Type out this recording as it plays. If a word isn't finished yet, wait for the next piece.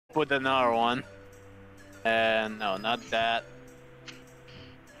put another one. And no, not that.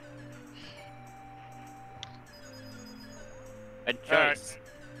 A choice.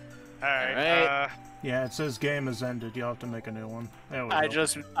 Alright, Yeah, it says game has ended. You'll have to make a new one. There we go. I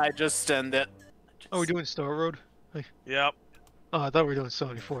just send it. Oh, we're doing Star Road? Like, Yep. oh, I thought we were doing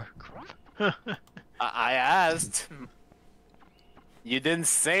 74. Crap. I asked. You didn't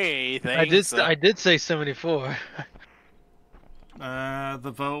say anything. I did say 74.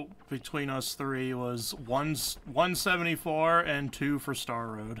 The vote between us three was 174 and 2 for Star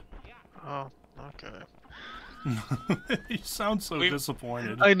Road. Oh, okay. You sound so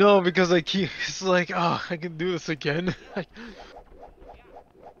disappointed. I know, because I keep, it's like, oh, I can do this again.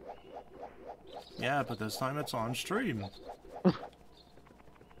 Yeah, but this time it's on stream.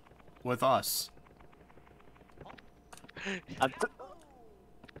 With us.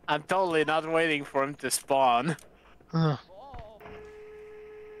 I'm totally not waiting for him to spawn.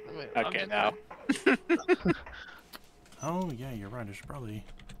 Okay, now. Oh, yeah, you're right. I should probably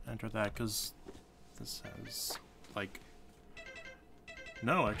enter that, because this has, like,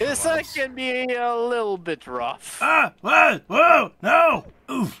 no extra This lives. can be a little bit rough. Ah! What? Whoa! No!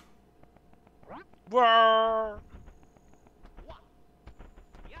 Oof! Whoa.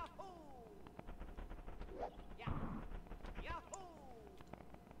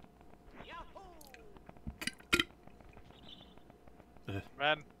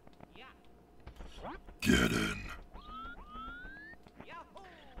 Man. Get in.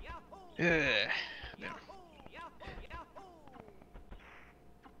 Yeah.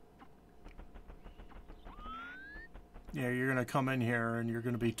 Yeah, you're gonna come in here and you're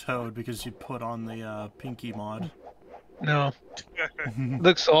gonna be towed because you put on the pinky mod. No.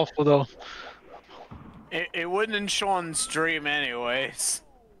 Looks awful though. It wouldn't show on stream anyways.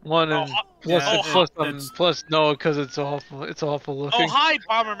 One and plus no, because it's awful. It's awful looking. Oh, hi,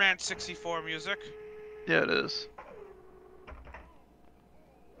 Bomberman 64 music. Yeah, it is.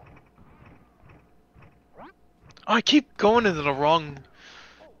 Oh, I keep going into the wrong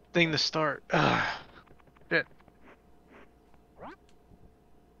thing to start. Shit.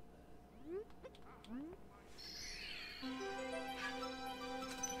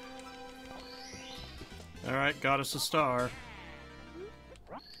 Alright, got us a star.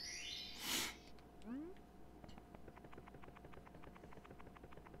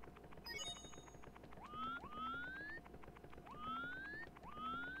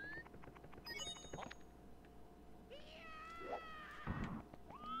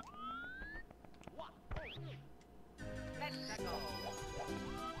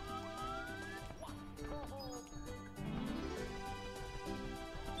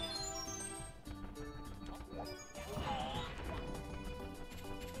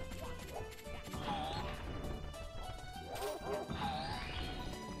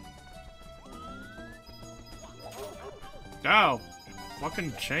 Ow!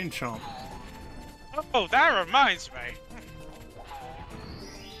 Fucking chain chomp. Oh, that reminds me.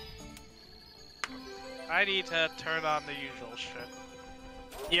 I need to turn on the usual shit.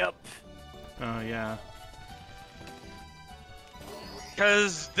 Yep. Oh, yeah.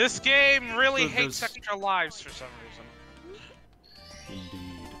 Because this game really So hates there's- extra lives for some reason. Indeed.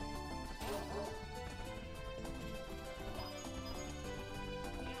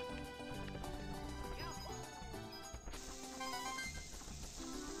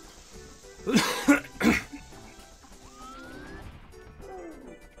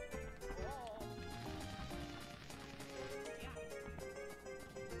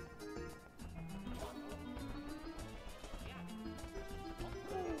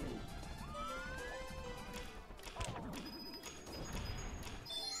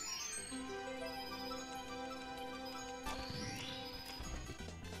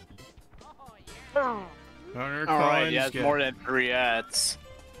 Alright, yeah, it's more than 3 ads.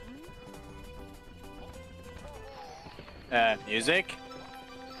 Music?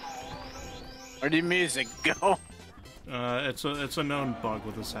 Where did music go? It's a known bug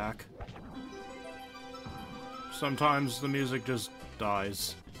with this hack. Sometimes the music just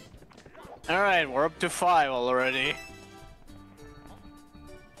dies. Alright, we're up to 5 already.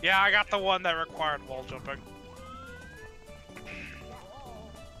 Yeah, I got the one that required wall jumping.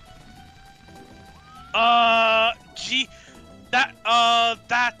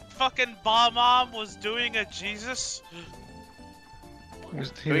 That fucking bomb was doing a Jesus. We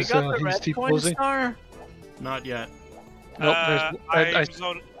got the red coin star? Not yet. Nope, Yeah,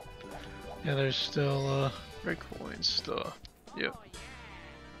 there's still red coin stuff. Yep.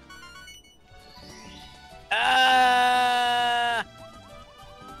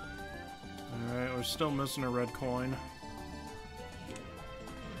 Alright, we're still missing a red coin.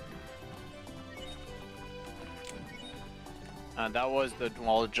 That was the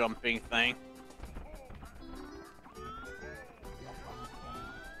wall jumping thing.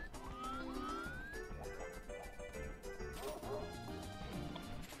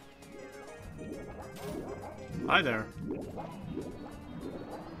 Hi there.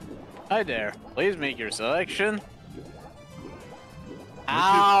 Hi there. Please make your selection.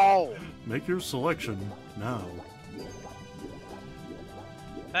 Ow! Make your selection now.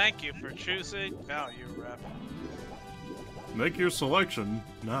 Thank you for choosing value rep. Make your selection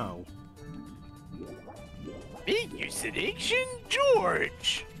now. Make your selection,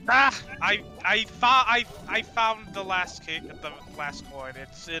 George. Ah, I found the last coin.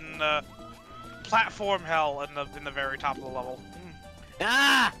 It's in platform hell in the very top of the level.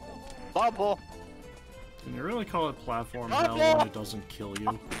 Ah! Bubble. Can you really call it platform Bubble! hell when it doesn't kill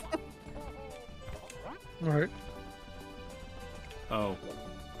you? Right. Oh.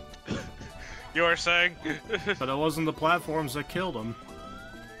 You were saying? But it wasn't the platforms that killed him.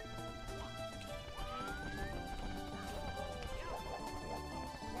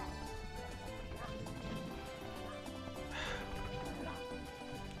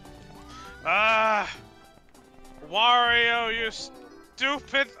 Ah, Wario, you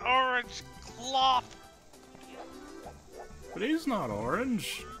stupid orange cloth! But he's not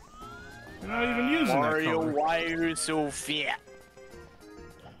orange. You're not even using that Mario, color. why are you so fat?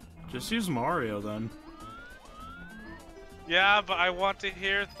 Just use Mario then. Yeah, but I want to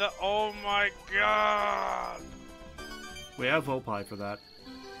hear the oh my god! We have Opie for that.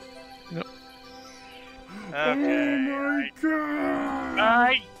 Yep. Okay. Oh my god!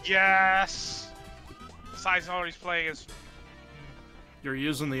 I guess. Besides, all he's playing is. You're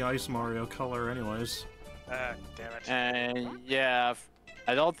using the Ice Mario color anyways. Damn it. And yeah,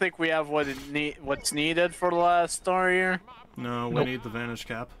 I don't think we have what's needed for the last star here. No, we Nope. need the Vanish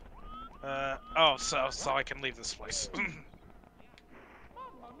Cap. Oh, so I can leave this place.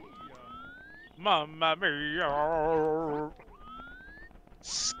 Mamma mia.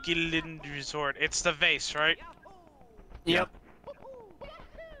 Skillin Resort. It's the vase, right? Yep.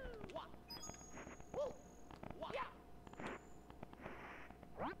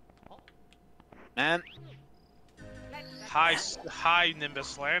 Man, Hi,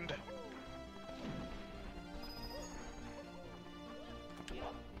 Nimbus Land.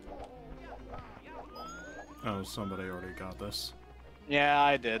 Oh, somebody already got this. yeah,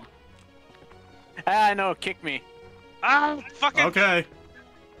 I did. I know, kick me. Ah, fucking, Okay.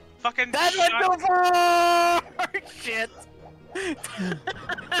 fucking. That went too far! Shit.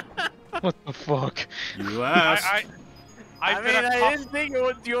 What the fuck? You asked. I mean, I didn't think it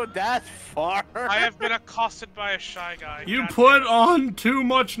would go that far. I have been accosted by a shy guy. You God put damn it. on too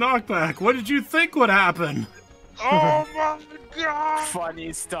much knockback. What did you think would happen? Oh my god!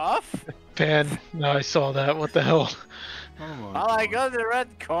 Funny stuff. Pan, no, I saw that. What the hell? Oh my Well, I God. got the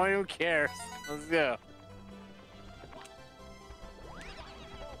red coin. Who cares? Let's go.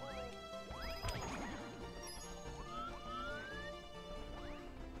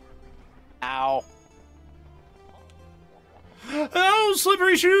 Ow. Oh,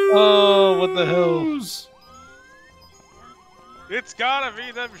 slippery shoes! Oh, what the hell? It's gotta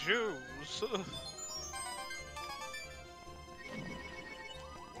be them shoes.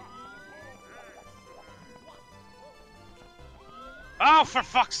 Oh, for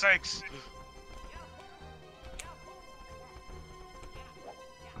fuck's sakes!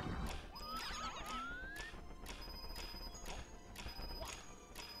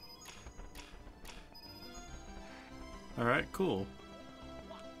 Alright, cool.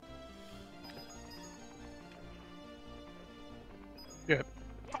 Yeah.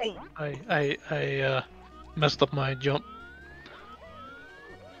 I messed up my jump.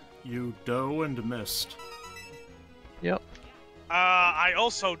 You doe and missed. Yep. I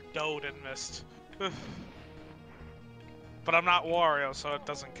also doed and missed. But I'm not Wario, so it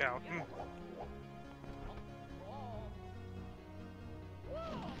doesn't count.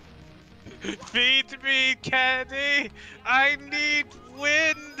 Feed me, candy! I need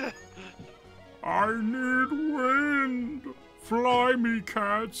wind! I need wind! Fly me,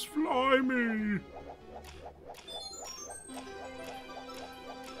 cats, fly me!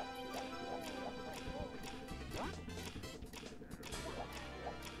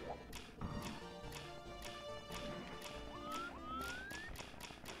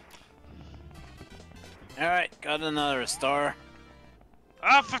 Alright, got another star.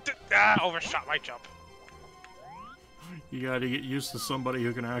 Overshot my jump. You gotta get used to somebody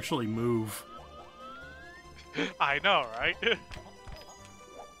who can actually move. I know, right?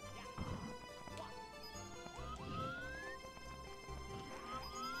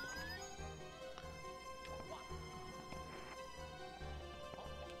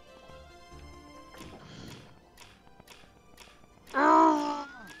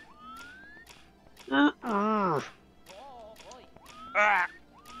 Ah!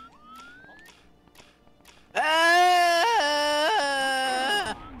 Ah!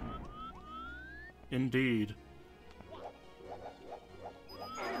 Indeed.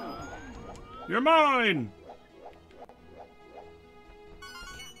 You're mine!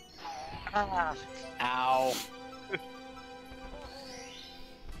 Ah! Ow.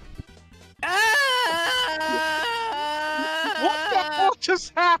 Ah! What the hell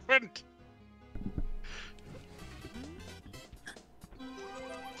just happened?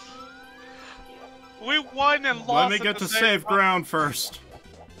 We won and lost. Let me at get the to same safe time. ground first.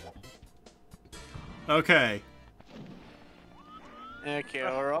 Okay. Okay,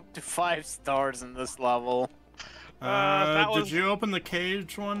 we're up to 5 stars in this level. That was... Did you open the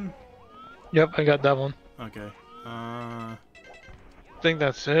cage one? Yep, I got that one. Okay. I think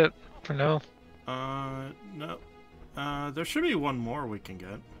that's it for now. No. There should be one more we can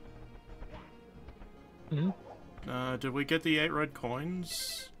get. Hmm? Did we get the 8 red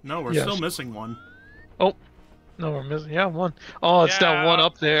coins? No, we're Yes. still missing one. Oh, no, we're missing. Yeah, one. Oh, it's that one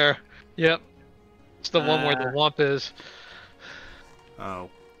up there. Yep. It's the one where the womp is. Oh.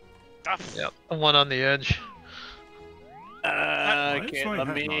 Yep, the one on the edge. Why is Okay, my let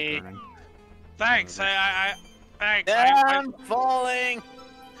head not me... turning? Thanks, thanks. I'm falling!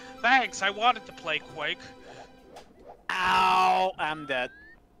 Thanks, I wanted to play Quake. Ow! I'm dead.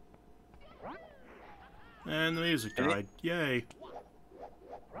 And the music died. Yay.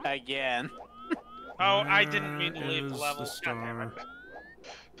 Again. Oh, I didn't mean to leave the Where is level. the God damn it.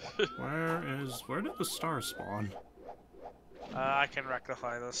 star? Where did the star spawn? I can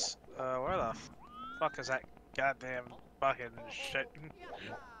rectify this. Where the fuck is that goddamn fucking shit?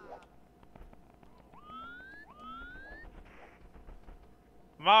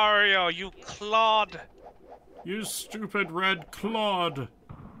 Mario, you clod! You stupid red clod!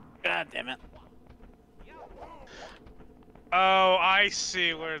 God damn it. Oh, I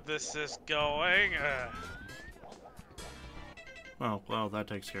see where this is going. Oh, well, that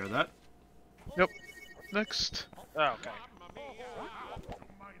takes care of that. Yep. Next. Okay.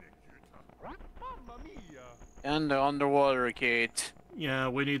 And the underwater gate. Yeah,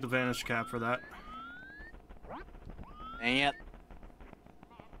 we need the vanish cap for that. Dang it.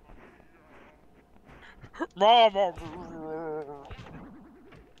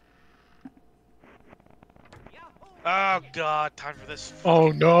 Oh god, time for this. Oh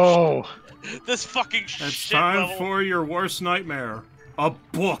no! This fucking It's shit time level. for your worst nightmare. A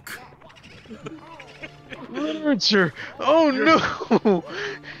book! Furniture! Oh no!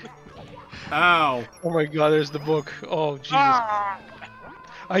 Ow! Oh my god, there's the book. Oh Jesus. Ah!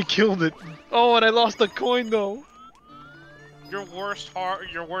 I killed it. Oh, and I lost a coin though. Your worst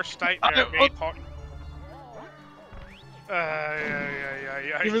nightmare made part.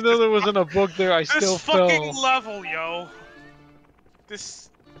 Yeah. Even though there wasn't a book there, I still This fucking fell. level, yo. This.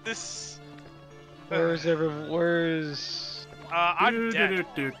 Where's everyone? Where's? I'm dead.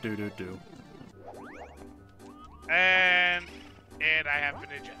 Do. And I have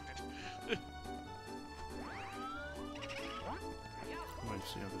been ejected.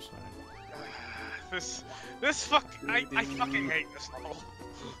 What's the other side? This fuck. I fucking hate this level.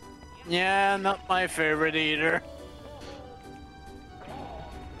 Yeah, not my favorite either.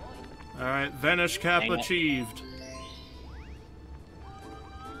 Alright, vanish cap Dang it. achieved.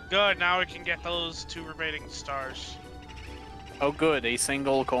 Good, now we can get those 2 remaining stars. Oh good, a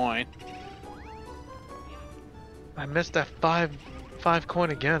single coin. I missed that five coin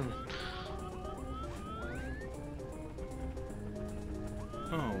again.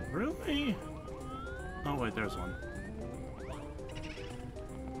 Oh, really? Oh, wait, there's one.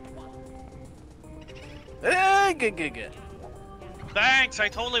 Good. Thanks, I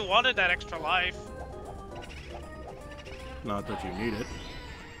totally wanted that extra life. Not that you need it.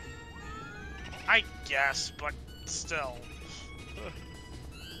 I guess, but still.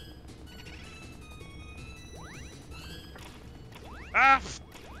 Ah!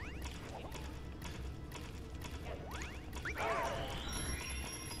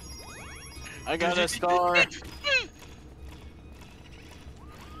 I got a star.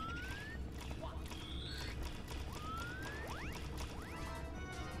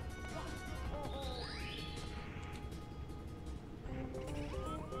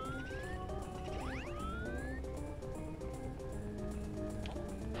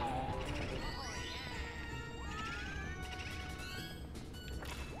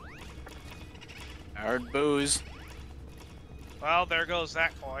 Hard booze. Well, there goes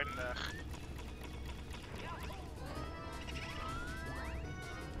that coin.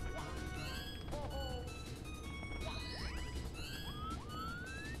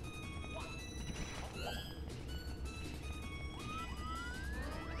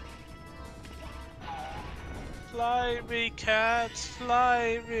 Fly me, cats,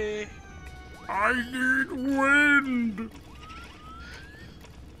 fly me. I need wind!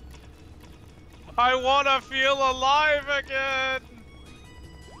 I wanna feel alive again!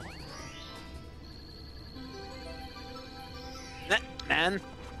 Man,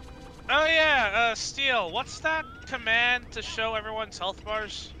 Oh yeah, Steel, what's that command to show everyone's health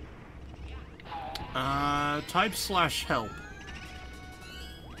bars? Type/help.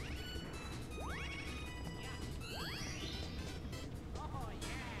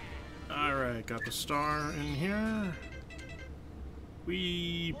 Alright, got the star in here.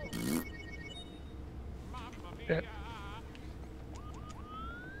 We... Yeah.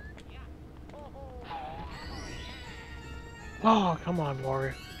 Oh, come on,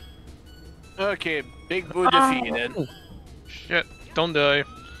 warrior. okay, Big Boo defeated. Oh, shit, don't die.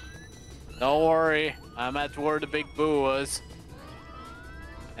 Don't worry, I'm at where the Big Boo was.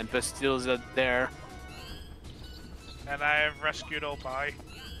 And Bastille's there. And I have rescued Opie.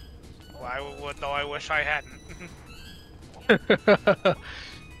 Well, though I wish I hadn't.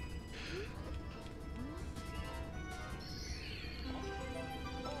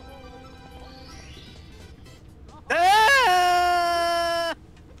 Ah!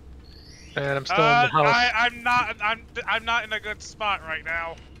 And I'm still in the house. I'm not in a good spot right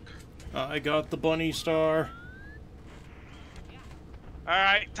now. I got the bunny star.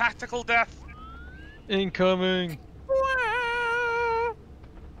 Alright, tactical death. Incoming.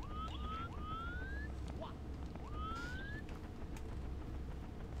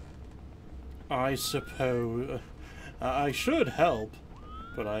 I suppose... I should help,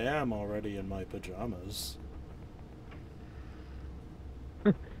 but I am already in my pajamas.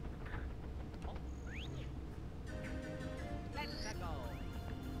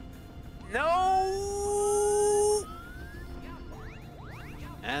 No!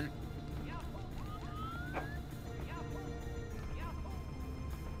 And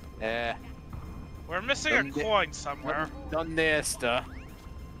We're missing a coin somewhere. Donde está?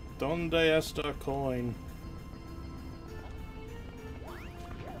 Donde esta coin?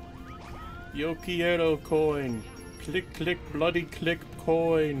 Yo quiero coin. Click, click, bloody click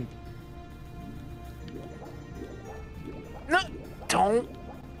coin. No! Don't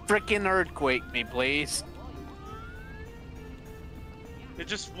frickin' earthquake me, please. It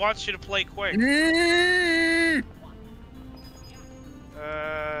just wants you to play quick. Mm.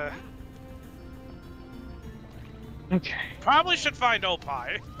 Okay. Probably should find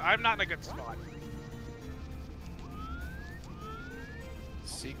Opie. I'm not in a good spot.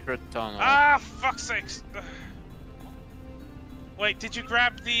 Secret tunnel. Ah, fuck's sakes. Wait, did you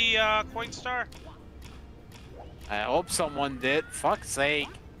grab the coin star? I hope someone did. Fuck's sake.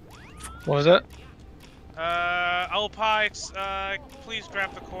 What was that? Opie, please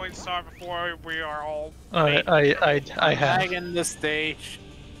grab the coin star before we are all. I have. Tagging the stage.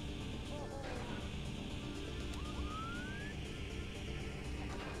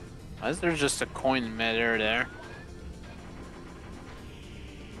 Why is there just a coin emitter there?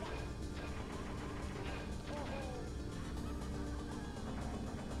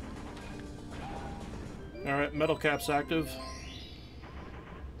 Alright, metal cap's active.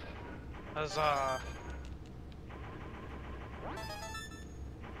 Huzzah.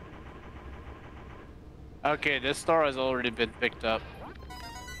 Okay, this star has already been picked up.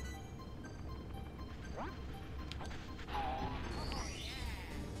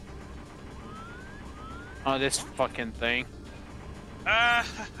 Oh, this fucking thing. Ah,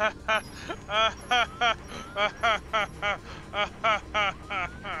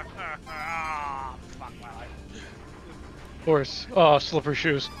 fuck my life. Of course. Oh, slippery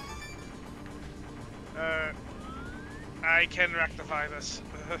shoes. I can rectify this.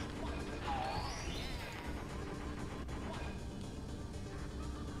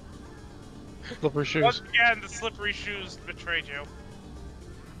 Slippery shoes. Once again, the slippery shoes betrayed you.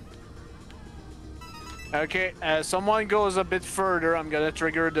 Okay, as someone goes a bit further, I'm gonna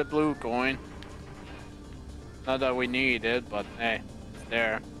trigger the blue coin. Not that we need it, but hey, it's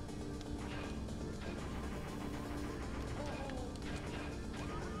there.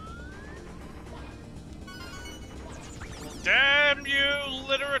 Damn you,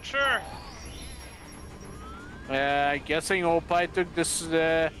 literature! Guessing Opie took this,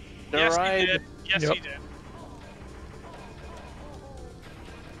 the Yes, ride. he did. Yes, Yep. he did.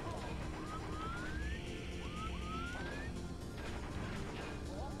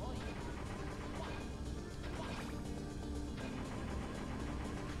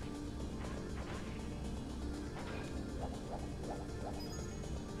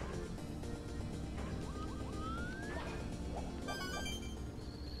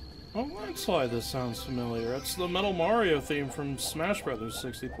 Oh, landslide, this sounds familiar. It's the Metal Mario theme from Smash Brothers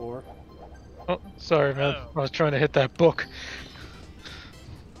 64. Oh, sorry, man. Oh. I was trying to hit that book.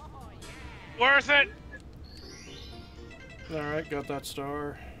 Worth it! Alright, got that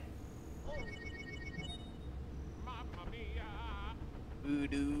star.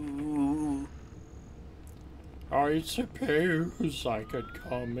 Voodoo. I suppose I could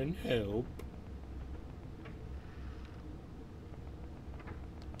come and help.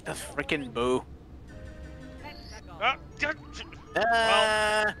 A freaking boo.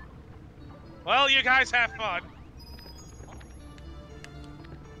 Well, you guys have fun.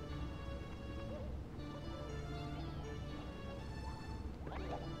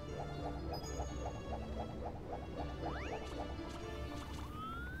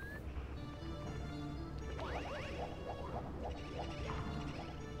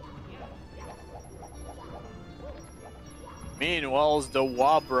 Meanwhile, the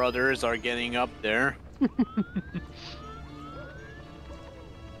Wah brothers are getting up there.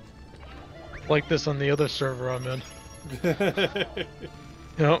 Like this on the other server I'm in.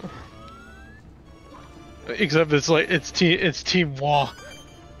 Yep. Except it's like it's Team Wah.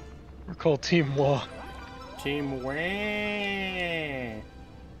 We're called Team Wah. Team Wah.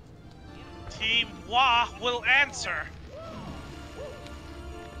 Team Wah will answer.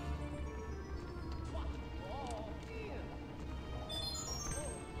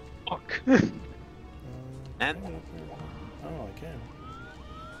 Fuck. And Oh, I can.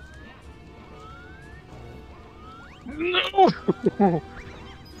 No.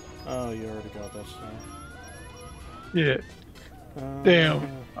 Oh, you already got that star. Yeah. Damn.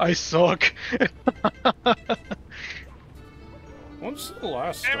 I suck. What's the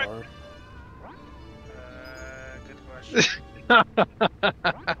last Damn it. star? Good question.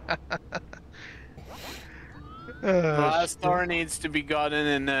 the last star needs to be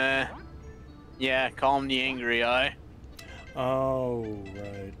gotten and yeah, calm the angry eye. Oh,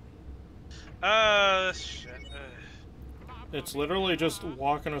 right. Shit. It's literally just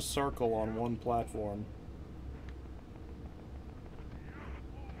walk in a circle on one platform.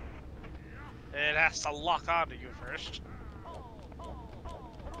 It has to lock onto you first.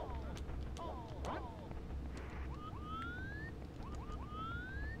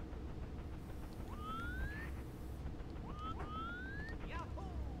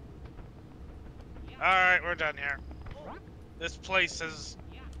 Alright, we're done here. This place is...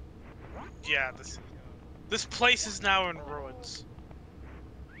 Yeah, this place is now in ruins.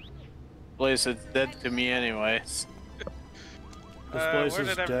 Place is dead to me anyways. This place where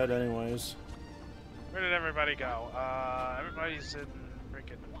is did dead anyways. Where did everybody go? Everybody's in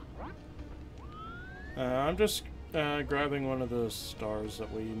freaking... I'm just grabbing one of the stars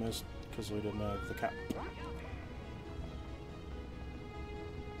that we missed because we didn't have the cap.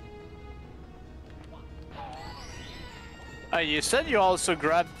 You said you also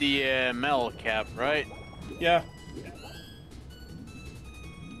grabbed the metal cap, right? Yeah.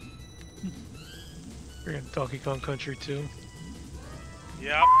 We're in Donkey Kong Country too.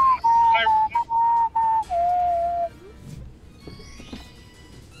 Yep.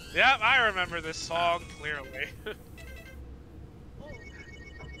 Yep, I remember this song clearly.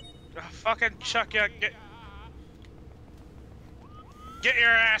 Fucking Chuck, ya, get your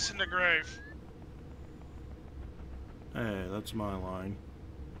ass in the grave. Hey, that's my line.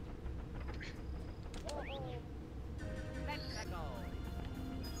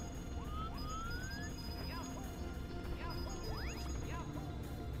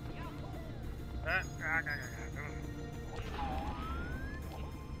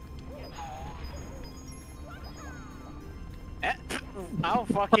 How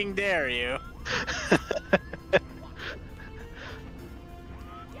fucking dare you?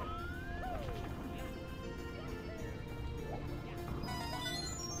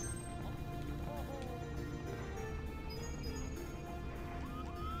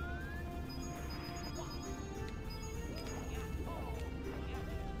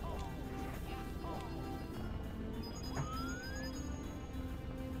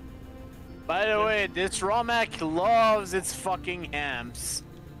 By the way, this romhack loves its fucking hams.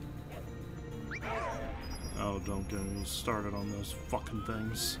 Oh, don't get me started on those fucking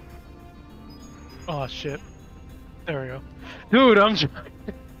things. Oh shit. There we go. Dude, I'm just...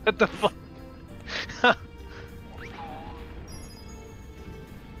 What the fuck?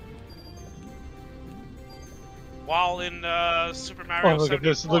 While in Super Mario Oh, look at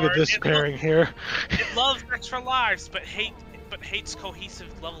this! Look at 74, this pairing here. It loves extra lives, but hates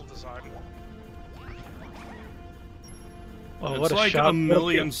cohesive level design. Oh, It's what a like shot! a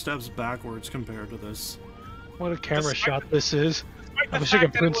million steps backwards compared to this. What a camera Despite- shot this is. Despite the wish I fact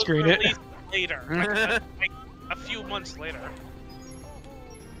could that print was screen it. released later, like a few months later.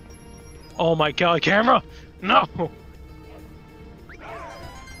 Oh my god, camera! No!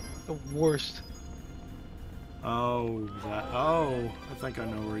 The worst. Oh, that. Oh, I think I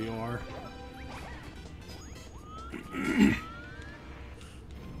know where you are.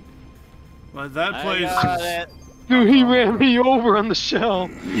 But that I place got is. it. Dude, he ran me over on the shell.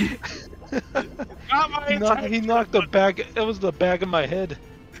 Not my He intention, knocked the but- back. It was the back of my head.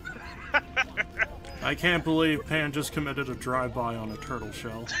 I can't believe Pan just committed a drive-by on a turtle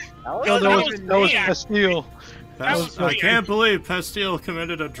shell. No, that was Pastille. That was I weird. can't believe Pastille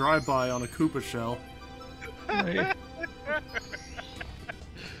committed a drive-by on a Koopa shell. Right.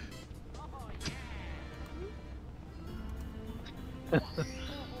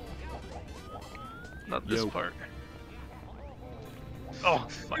 Not this Yo. part. Oh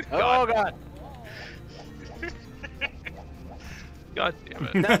my Oh god. god. God damn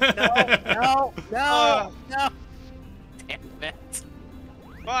it. No. No. Damn it.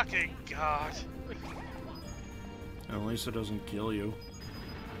 Fucking god. At least it doesn't kill you.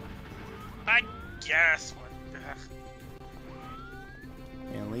 I guess.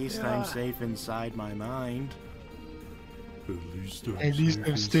 At least Yeah. I'm safe inside my mind. At least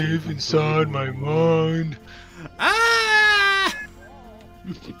I'm safe inside my mind. Ah!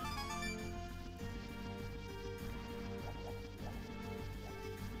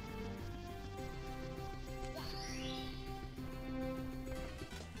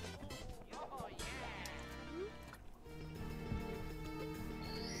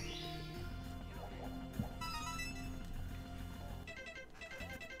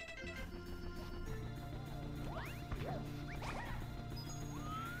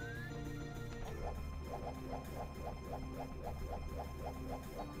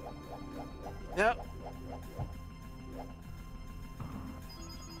 Yep.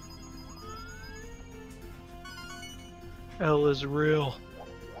 Hell is real.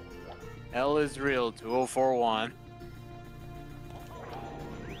 Hell is real. 2041.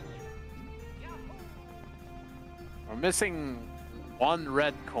 We're missing one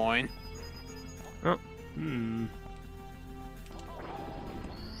red coin. Hmm.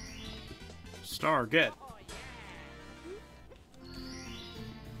 Star, get.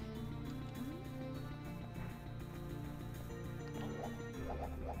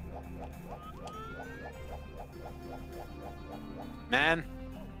 Man,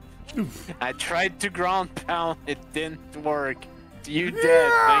 I tried to ground pound, it didn't work. You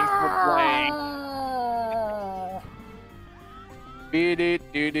dead, thanks for playing.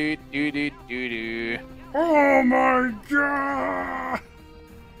 Do-do-do-do-do-do-do. Oh my god!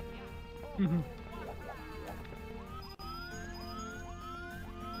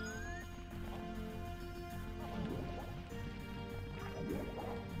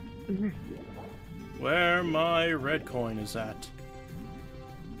 Where my red coin is at.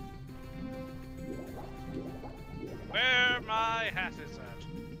 Where my hat is at.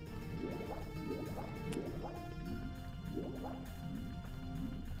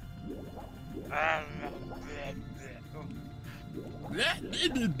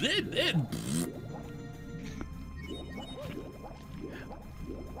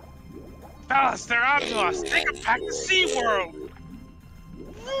 Fellas, they're onto us. Take them back to SeaWorld.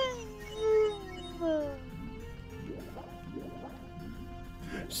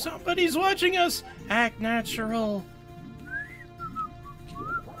 Somebody's watching us! Act natural!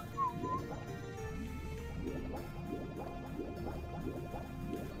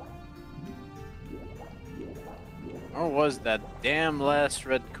 Or was that damn last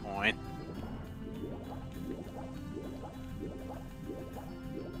red coin?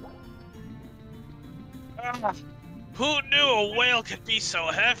 Who knew a whale could be so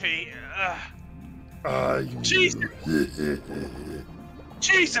heavy? Jesus!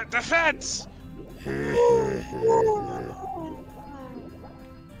 Jesus, defense!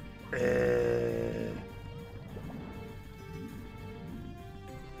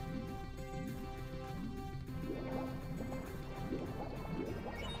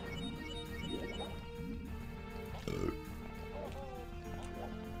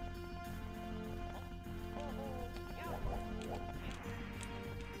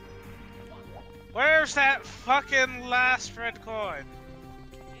 Where's that fucking last red coin?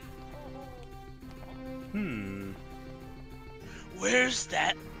 Hmm. Where's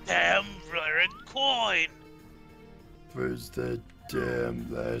that damn red coin? Where's that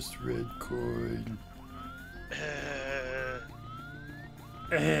damn last red coin?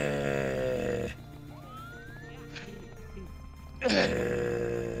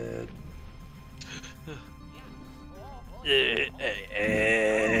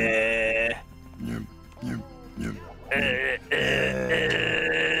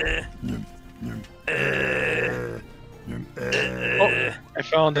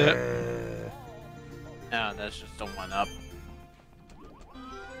 found it. No, that's just the one up.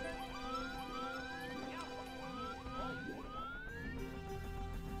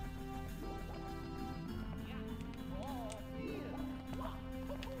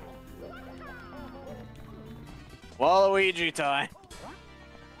 Waluigi time.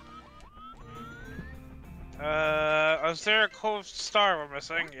 Is there a Cove Star we're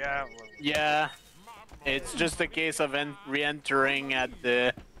missing? Yeah. Yeah, it's just a case of re-entering at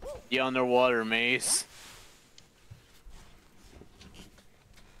the underwater maze.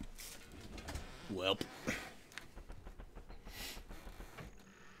 Welp.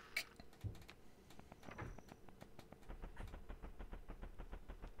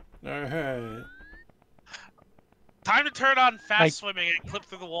 Alright. Time to turn on fast swimming and clip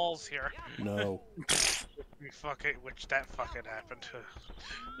through the walls here. No. Which that fucking happened.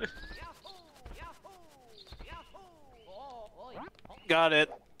 Got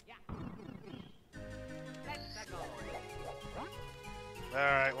it.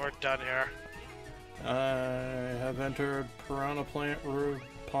 Alright, we're done here. I have entered Piranha Plant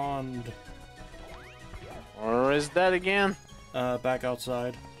Pond. Where is that again? Back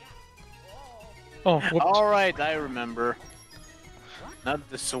outside. Oh, whoops. Alright, I remember. Not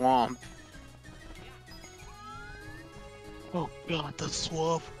the swamp. Oh god, the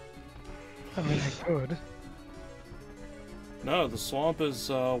swamp. I mean, I could. No, the swamp is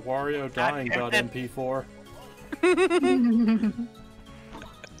Wario dying.mp4.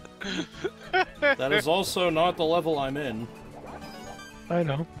 That is also not the level I'm in. I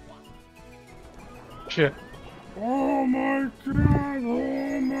know. Shit. Oh my god!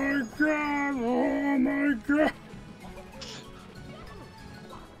 Oh my god! Oh my god!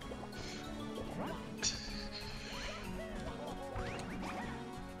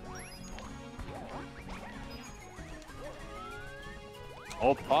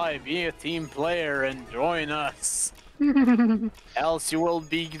 Oh, Pi, be a team player and join us. Else you will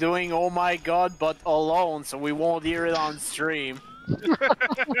be doing oh my god but alone, so we won't hear it on stream.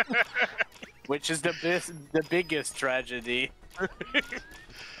 Which is the biggest tragedy.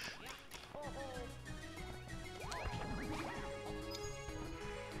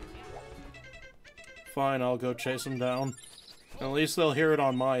 Fine, I'll go chase him down. At least they'll hear it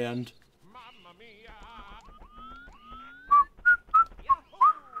on my end.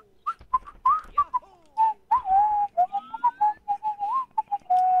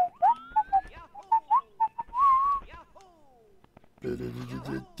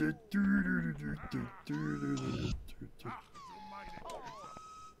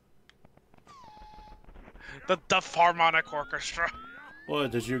 The Harmonic Orchestra.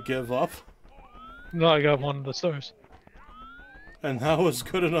 What, did you give up? No, I got one of the stars. And that was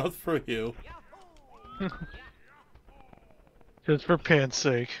good enough for you. Just for Pan's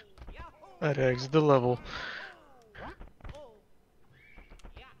sake. I'd exit the level.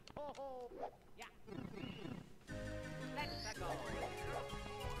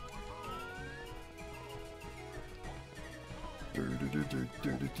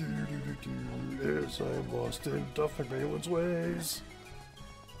 As I'm lost in Duffy Malin's ways.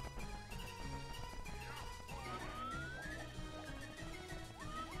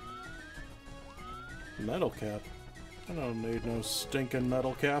 Metal cap? I don't need no stinking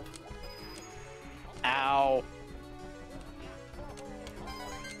metal cap. Ow.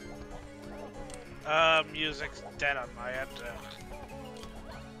 Music's dead on my end.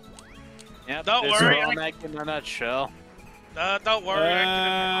 Yep, Don't this worry, is Romhack in a nutshell. Don't worry,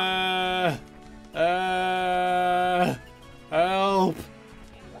 I Help!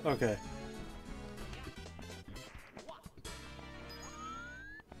 Okay.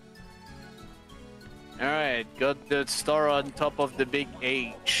 Alright, got the star on top of the big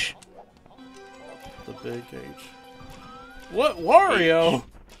H. The big H. What? Wario?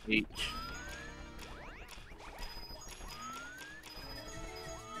 H.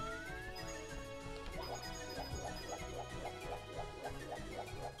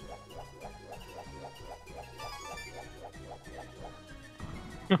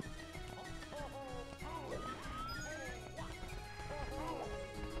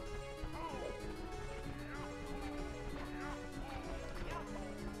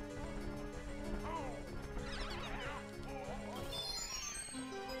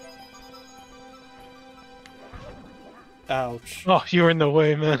 Ouch. Oh, you were in the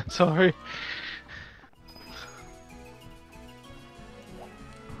way, man. Sorry.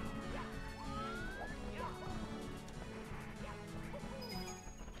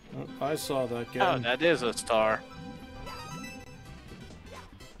 I saw that Oh, game. that is a star.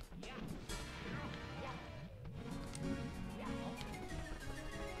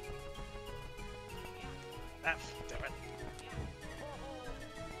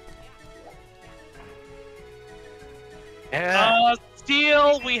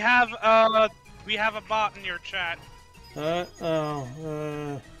 Steel, we have a bot in your chat.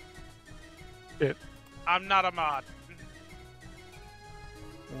 I'm not a mod.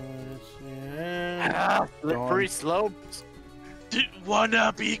 Slippery slopes.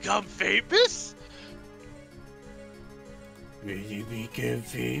 Wanna become famous? Will you become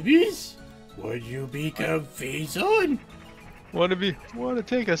famous? Would you become face on? Wanna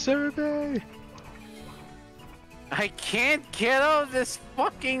take a survey? I can't get out of this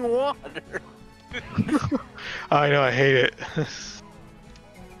fucking water. I know, I hate it.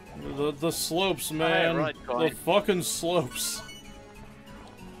 The slopes, man. Right, the fucking slopes.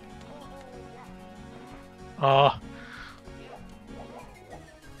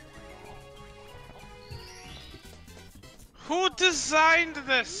 Who designed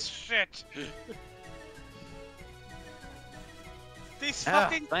this shit? These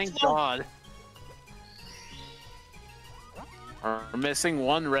fucking thank slopes. God. We're missing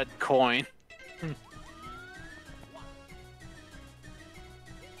one red coin.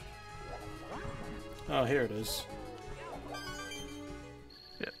 Oh, here it is.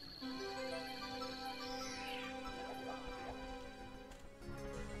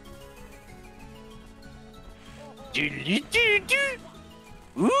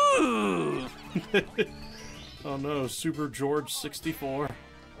 Ooh! Oh no, Super George 64.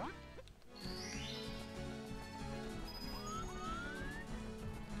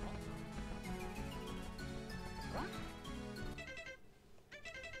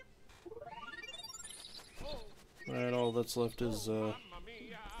 Alright, all that's left is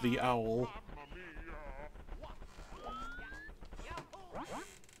the owl.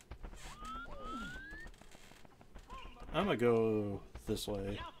 I'm gonna go this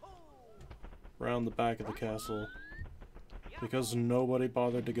way. Around the back of the castle. Because nobody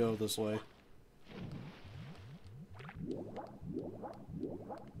bothered to go this way.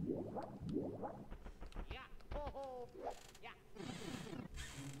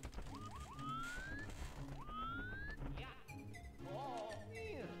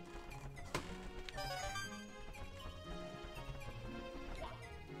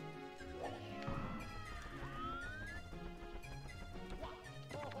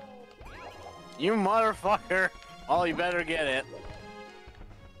 You motherfucker! Oh, you better get it.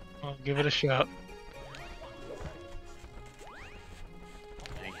 I'll give it a shot.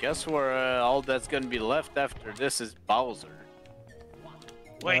 I guess we're all that's gonna be left after this is Bowser.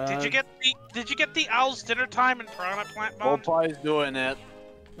 Wait, did you get the owl's dinner time in Piranha Plant Bond? Popye's doing it.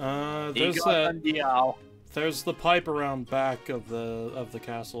 There's the owl. There's the pipe around back of the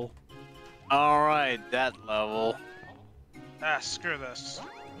castle. All right, that level. Ah, screw this.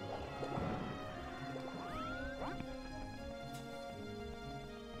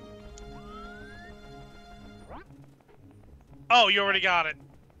 Oh, you already got it.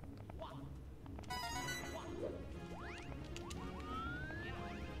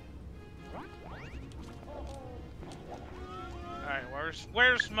 Alright,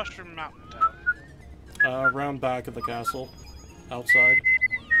 where's Mushroom Mountain Town? Around back of the castle. Outside.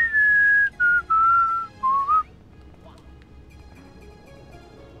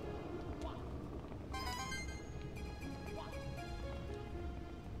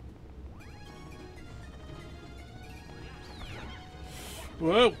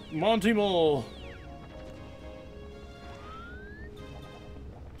 Whoa, Monty Mole!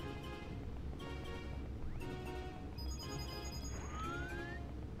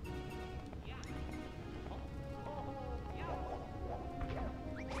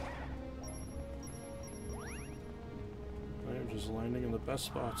 I'm just landing in the best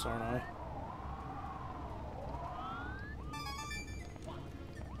spots, aren't I?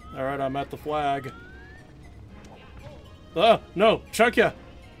 Alright, I'm at the flag. Oh, no! Chuck ya!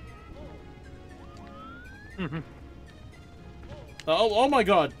 Oh my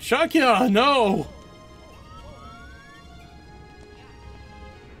god! Chuck ya! No!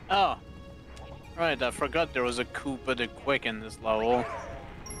 Oh. Right, I forgot there was a Coop and a Quick in this level.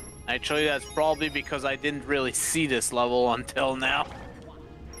 Actually, that's probably because I didn't really see this level until now.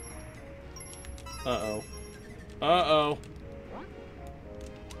 Uh-oh. Uh-oh.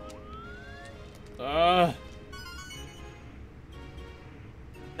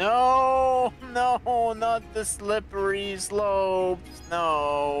 No, no, not the slippery slopes.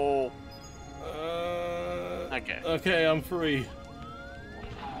 No. Okay. Okay, I'm free.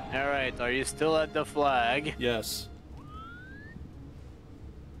 All right. Are you still at the flag? Yes.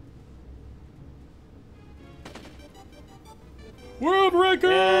 World record!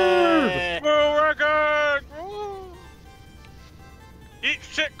 Yay! World record! Woo! Eat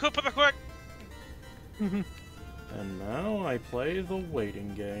shit, Coop of the Quick! And now I play the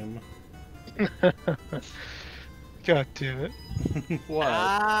waiting game. God damn it. What?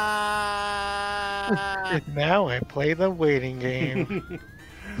 Ah! Now I play the waiting game.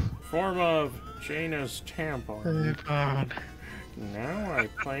 Form of Jaina's tampon. Now I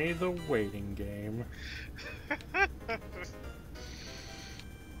play the waiting game.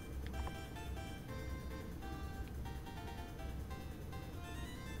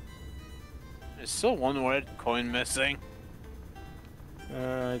 There's still one red coin missing.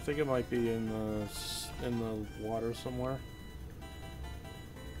 I think it might be in the water somewhere.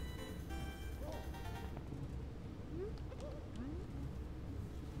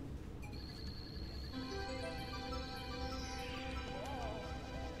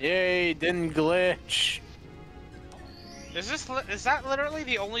 Yay, didn't glitch. Is that literally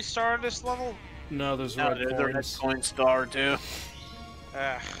the only star in this level? No, there's No, red there's a red coins. coin star too.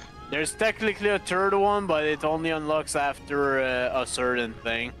 Ugh. There's technically a third one, but it only unlocks after a certain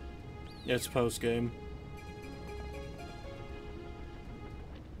thing. It's post game.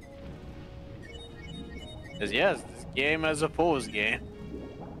 Cause yes, this game has a post game.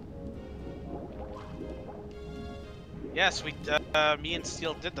 Yes, me and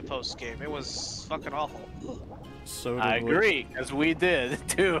Steel did the post game. It was fucking awful. So did I we. agree, cause we did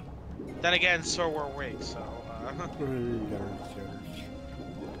too. Then again, so were we. So.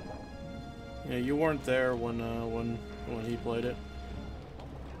 Yeah, you weren't there when he played it.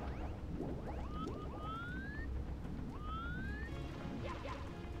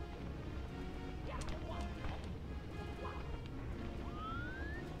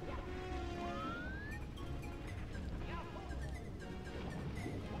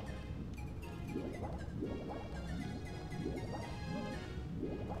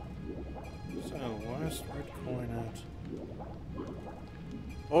 So, last red coin out.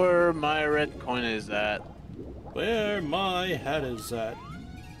 Where my red coin is at. Where my head is at.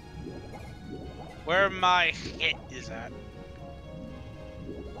 Where my hit is at.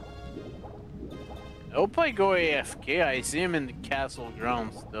 I hope I go AFK. I see him in the castle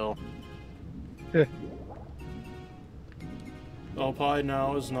grounds still. Oh, pie,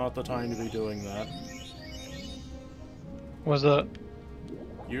 now is not the time to be doing that. What's that?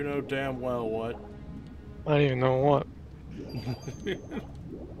 You know damn well what. I don't even know what.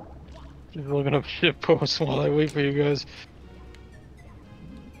 Just looking up shit posts while I wait for you guys.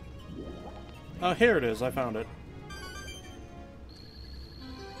 Oh, here it is. I found it.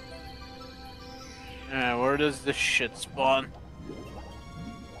 Where does this shit spawn?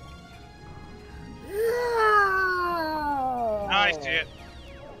 I see it.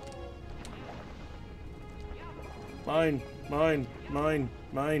 Mine, mine, mine,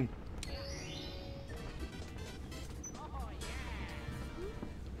 mine.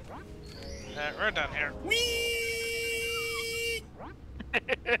 We're done here.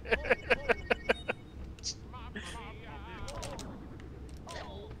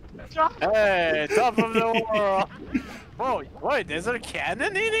 Hey, top of the world! Whoa, wait, there's a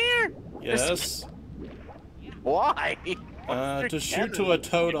cannon in here? Yes. Why? To shoot to a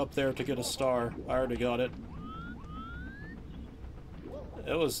toad up there to get a star. I already got it.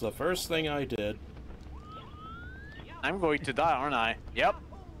 It was the first thing I did. I'm going to die, aren't I? Yep.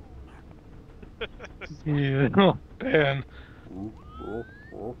 Yeah, oh, man.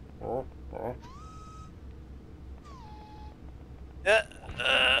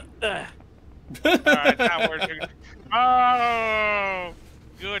 Alright, now we're doing. Oh!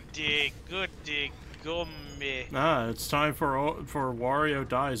 Good dig, go me. Ah, it's time for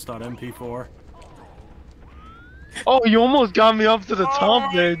WarioDies.mp4. Oh, you almost got me up to the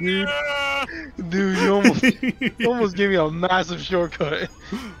top there, dude. Yeah! Dude, you almost gave me a massive shortcut.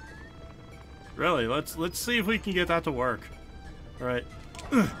 Really, let's see if we can get that to work. All right.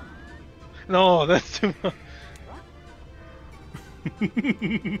 No, that's too much.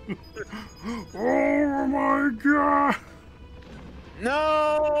 Oh my god!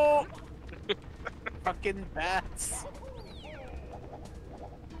 No! Fucking bats.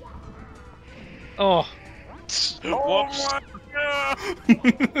 Oh, Whoops. Oh my god!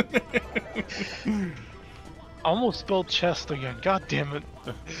 I almost spelled chest again. God damn it.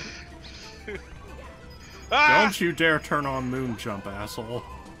 Ah! Don't you dare turn on moon jump, asshole.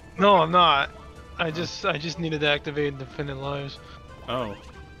 No, I'm not. I just needed to activate Infinite Lives. Oh.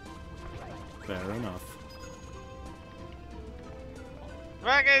 Fair enough.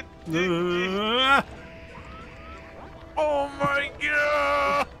 Dragon! Oh my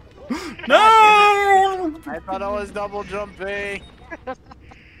god! No! I thought I was double jumping.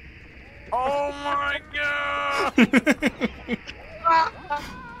 Oh my god!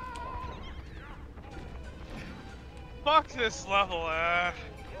 Fuck this level,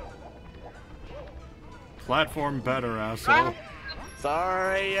 Platform better, asshole.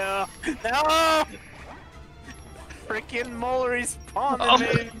 Sorry, no! Freaking mole respawned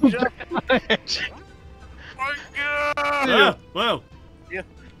and made jump. My God! Ah, whoa.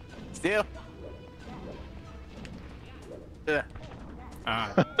 Still.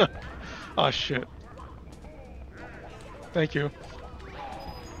 Ah. Oh shit. Thank you.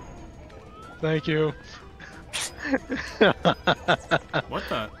 Thank you. What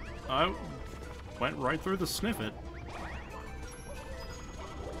the? I went right through the snippet.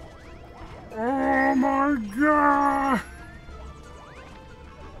 Oh my God!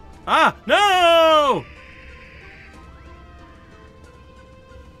 Ah, no!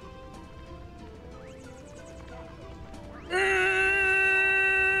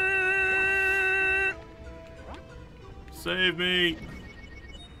 Save me!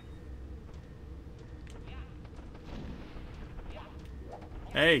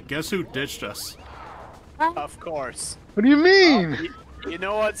 Hey, guess who ditched us? Of course. What do you mean? You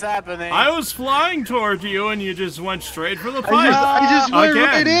know what's happening. I was flying toward you and you just went straight for the pipe. I just went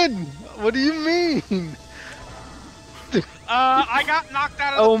right Again. in. What do you mean? I got knocked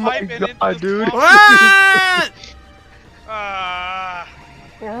out of the pipe and into the dude. What?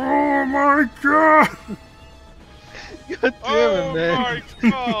 Oh my God! God damn it, man. my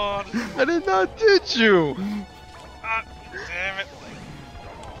God. I did not ditch you. Damn it.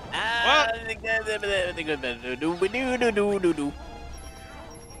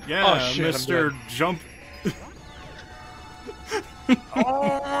 Yeah, Oh, shit, Mr. Jump.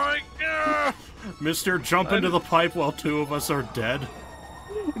 Oh my God! Mr. Jump into the pipe while two of us are dead.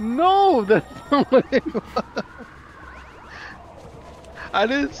 No, that's not what it was. I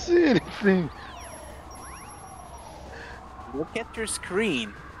didn't see anything. Look at your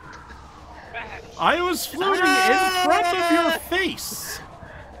screen. I was floating in front of your face.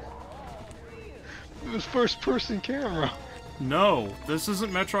 It was first-person camera. No, this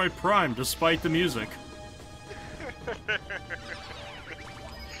isn't Metroid Prime, despite the music.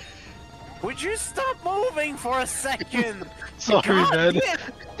 Would you stop moving for a second? Sorry, God man. damn.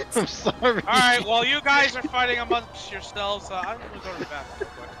 I'm sorry. Alright, while you guys are fighting amongst yourselves, I'm gonna go to the bathroom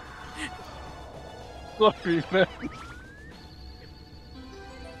real quick. Sorry, man.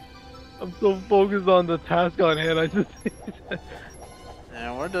 I'm so focused on the task on hand, I just...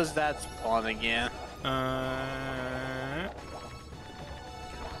 Now, where does that spawn again?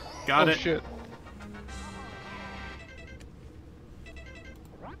 Got Oh, it. shit.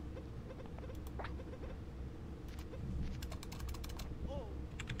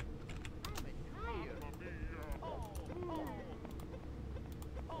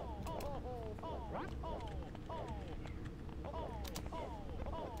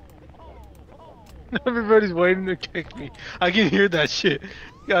 Everybody's waiting to kick me. I can hear that shit.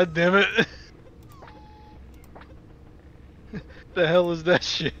 God damn it. The hell is that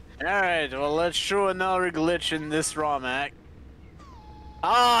shit? Alright, well, let's show another glitch in this romhack.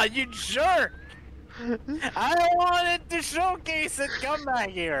 Ah, you jerk! I wanted to showcase it. Come back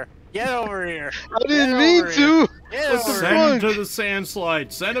here. Get over here. I didn't mean to. Get What the over Send here. him to the sand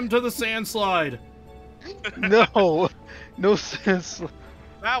slide. Send him to the sand slide. No, no sense.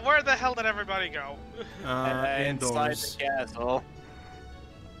 Now, where the hell did everybody go? Inside Indoors. the castle.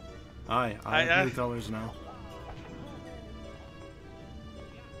 I have new colors now.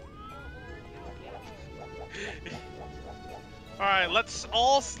 Alright, let us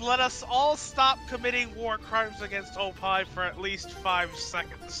all stop committing war crimes against Opie for at least 5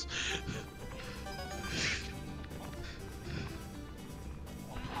 seconds.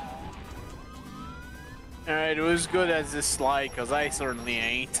 Alright, who's good as this slide? Because I certainly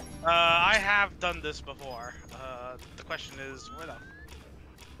ain't. I have done this before. The question is,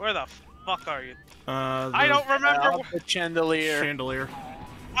 where the fuck are you? I don't remember. The chandelier. Chandelier.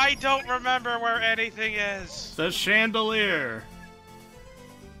 I don't remember where anything is. The chandelier.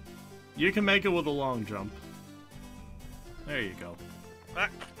 You can make it with a long jump. There you go.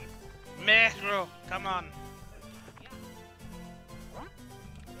 Metro, come on.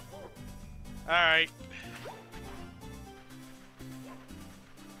 Alright.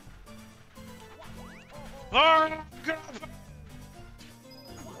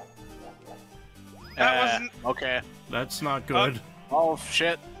 That wasn't. Okay. That's not good. Oh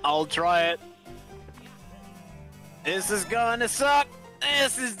shit, I'll try it. This is gonna suck.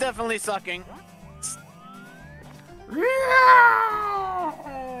 This is definitely sucking.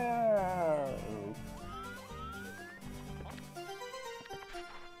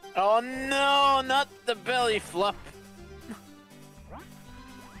 Oh no, not the belly flop.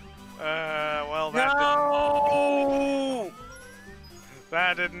 Well, that No!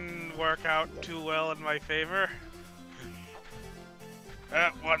 didn't work out too well in my favor.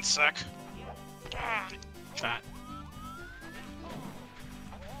 1 sec. Chat.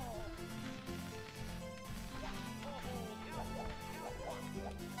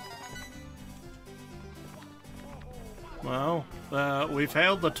 Well, we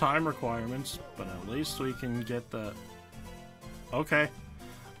failed the time requirements, but at least we can get the... Okay.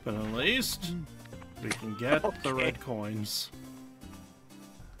 But at least we can get the red coins.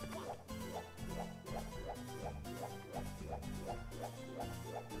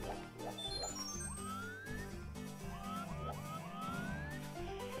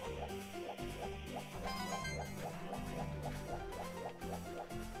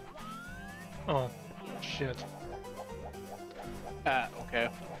 Oh, shit. Okay.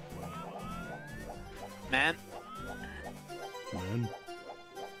 Man. Man.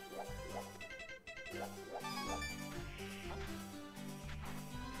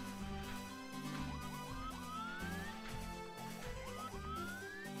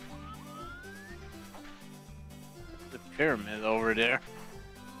 The pyramid over there.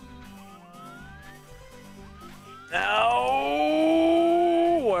 No!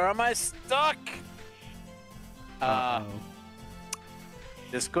 Where am I stuck? Uh-oh.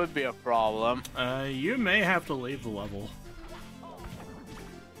 This could be a problem. You may have to leave the level.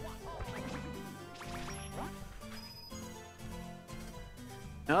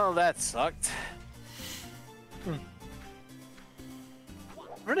 No, that sucked.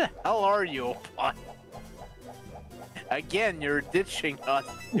 Where the hell are you? Again, you're ditching us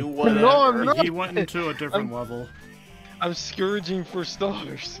to whatever. No, I'm not. He went into a different level. I'm scourging for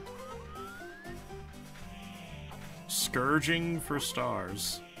stars. Scourging for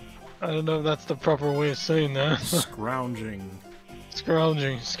stars. I don't know if that's the proper way of saying that. Scrounging.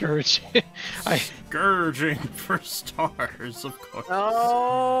 Scrounging, scourging. Scourging for stars, of course.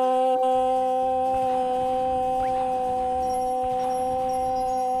 No!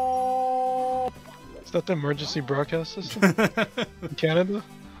 Is that the emergency broadcast system in Canada?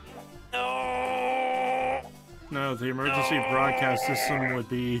 No! No, the emergency broadcast system would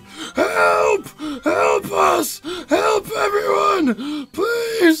be help! Help us! Help everyone!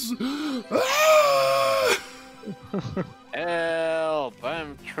 Please! Ah! Help!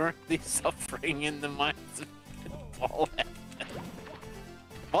 I'm currently suffering in the mines of Fallout.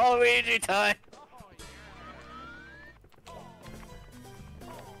 Waluigi time!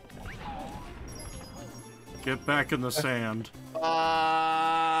 Get back in the sand.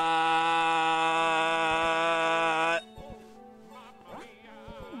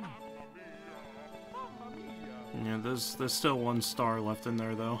 Yeah, there's still 1 star left in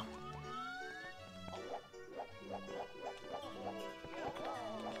there, though.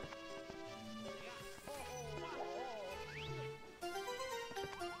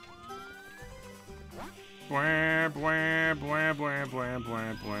 Bwah, bwah, bwah, bwah, bwah,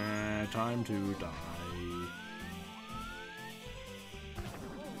 bwah, bwah. Time to die.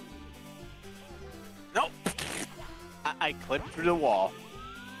 Nope! I clipped through the wall.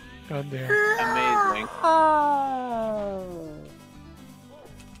 God damn. Amazing.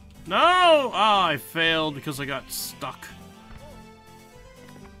 No! Oh, I failed because I got stuck.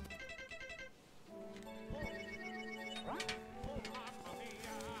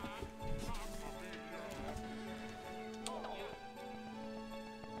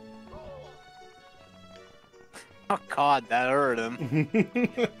 Oh god, that hurt him.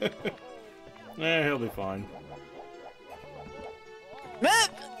 Yeah, he'll be fine.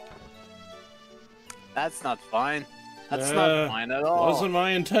 That's not fine. That's not fine at all. Wasn't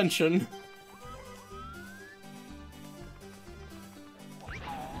my intention.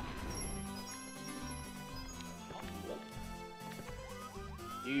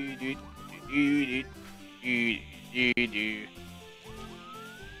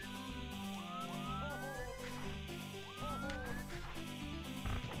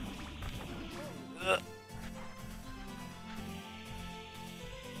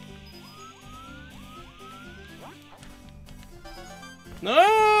 No!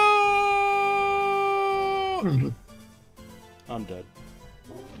 I'm dead.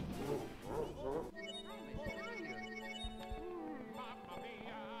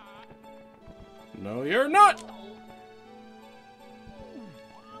 No, you're not!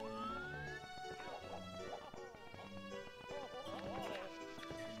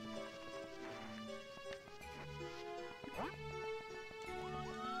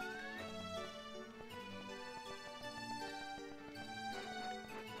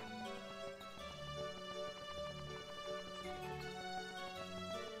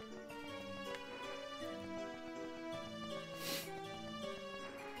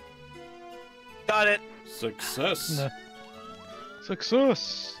 Got it. Success. No.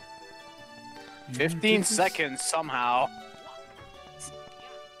 Success. 15 seconds somehow.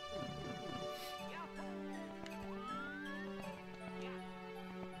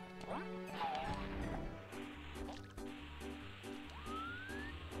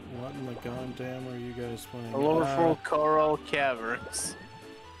 What in the goddamn are you guys playing? Colorful Coral Caverns.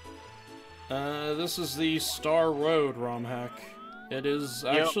 This is the Star Road ROM hack. It is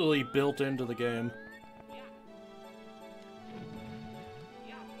actually built into the game.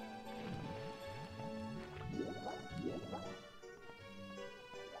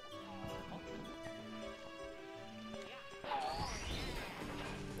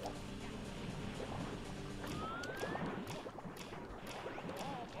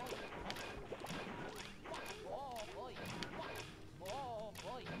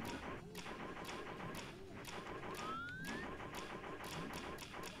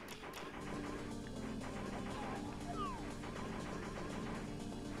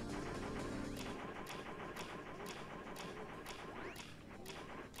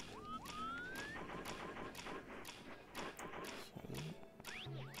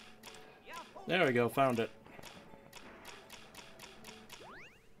 There we go, found it.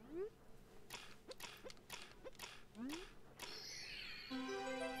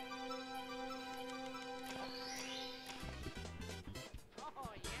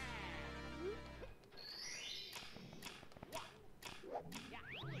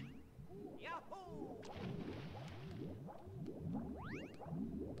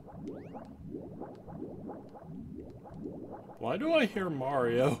 Why do I hear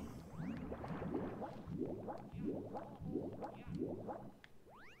Mario?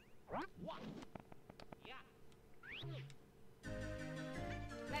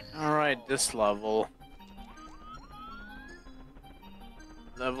 Alright, this level.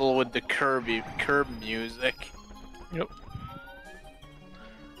 Level with the curb music. Yep.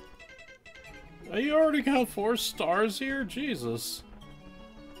 Oh, you already got 4 stars here? Jesus.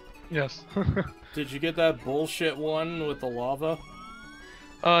 Yes. Did you get that bullshit one with the lava?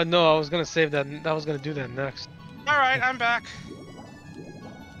 No, I was gonna save that. I was gonna do that next. All right, I'm back.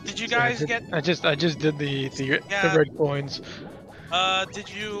 Did you guys get? I just did the red coins. Did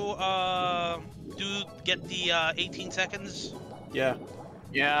you get the 18 seconds? Yeah.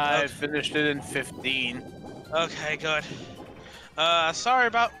 Yeah, I Okay. finished it in 15. Okay, good. Sorry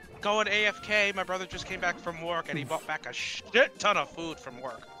about going AFK. My brother just came back from work and he brought back a shit ton of food from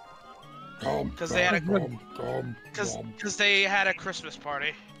work. Because they had because they had a Christmas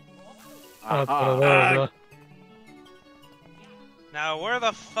party. One of those, Now where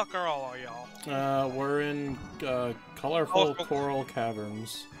the fuck are all y'all? We're in, colorful coral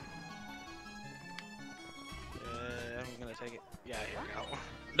caverns. I'm gonna take it. Yeah, here we go.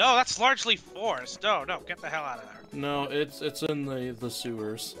 No, that's largely forest. No, get the hell out of there. No, it's in the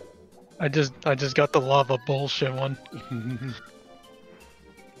sewers. I just got the lava bullshit one.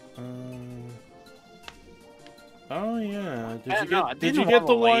 Oh yeah. I Did you didn't get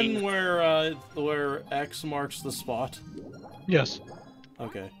the wanna one where X marks the spot? Yes.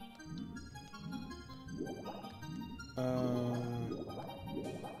 Okay. Yeah,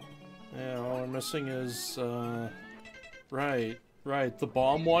 all we're missing is right, the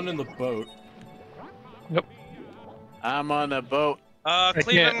bomb one and the boat. Yep. I'm on a boat.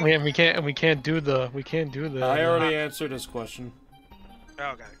 Cleveland. We can't do the. I already answered his question.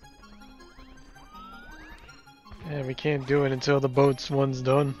 Okay. Yeah, we can't do it until the boat's one's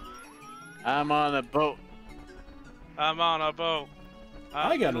done. I'm on a boat. I'm on a boat.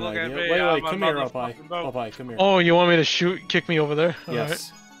 I got an Look at idea. me, Wait, I'm a come here, Up motherfucking boat. High, come here. Oh, you want me to kick me over there?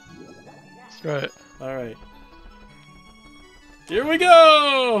 Yes. Alright. Alright. Here we go!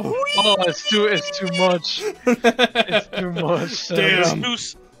 Oh, it's too much. It's too much. Damn.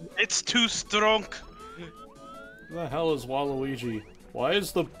 It's too strong. Who the hell is Waluigi? Why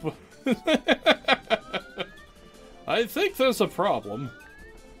is the... I think there's a problem.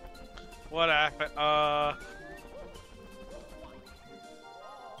 What happened?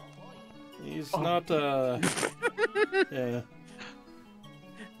 He's not, yeah.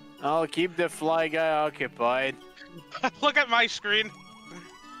 I'll keep the fly guy occupied. Look at my screen.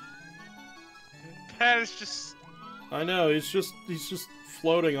 That is just. I know, he's just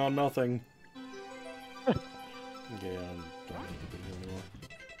floating on nothing. Okay, I don't need to be here anymore.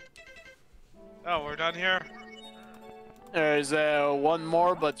 Oh, we're done here. There's one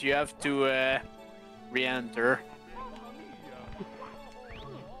more, but you have to re-enter.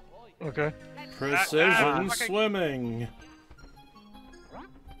 Okay. Precision swimming.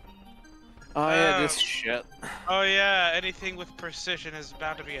 Oh yeah, this shit. Oh yeah, anything with precision is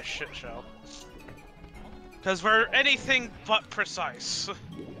bound to be a shit show. Because we're anything but precise.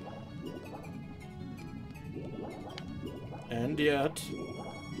 And yet...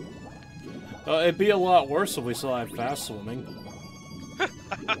 it'd be a lot worse if we still had fast swimming.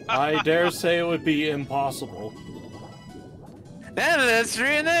 I dare say it would be impossible. Then it's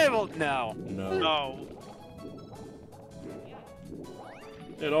re-enabled now. No. No.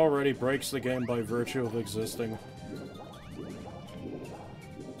 It already breaks the game by virtue of existing.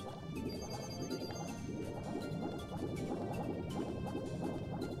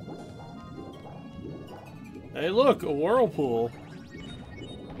 Hey look, a whirlpool.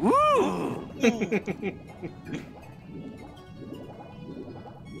 Woo! Oh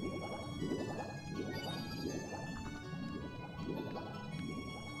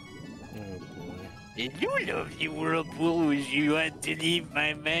boy. Did you love the whirlpool as you had to leave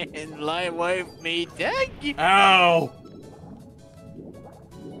my man and my wife made that? Ow!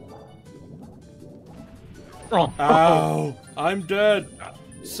 Oh. Ow! I'm dead!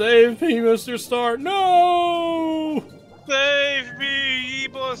 Save me, Mr. Star! No! Save me,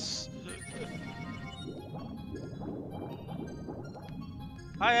 Ebus!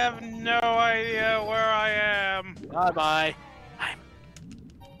 I have no idea where I am. Bye-bye.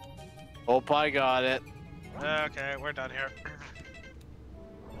 Hope I got it. Okay, we're done here.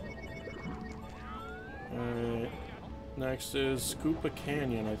 Alright. Next is Koopa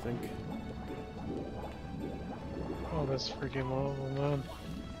Canyon, I think. Oh, that's freaking low, man.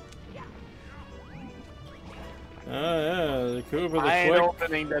 Yeah, the Koopa the I ain't Quick.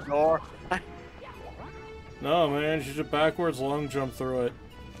 opening the door. No, man, you should backwards long jump through it.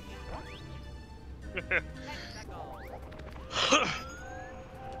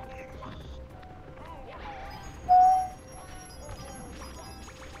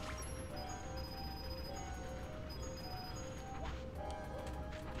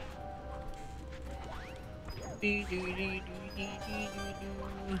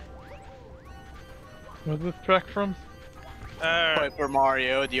 Where's this track from? Paper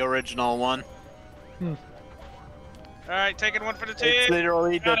Mario, the original one. Alright, taking one for the It's team.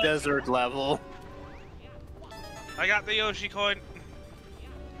 literally the Got it. desert level. I got the Yoshi coin.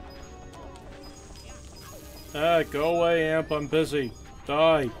 Ah, go away, Amp, I'm busy.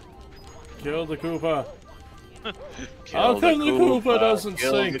 Die. Kill the Koopa. How come the Koopa doesn't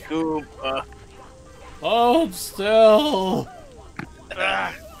Kill sink? the Koopa. Hold still!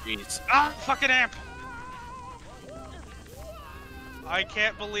 Ah, Jeez. fucking amp! I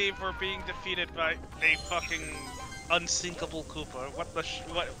can't believe we're being defeated by a fucking unsinkable Koopa. What the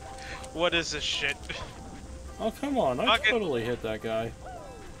what is this shit? Oh, come on, I Fucking- totally hit that guy.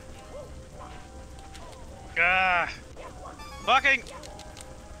 Ah, fucking!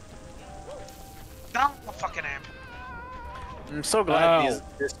 No, fucking amp! I'm so glad Ow.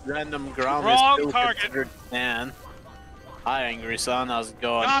 this random ground Wrong is still target. considered sand. Hi, Angry Son, how's it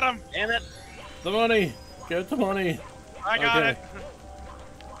going? Got him! Damn it! The money! Get the money! I got Okay. it!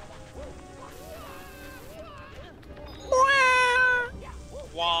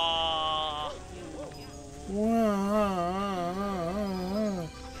 Wah!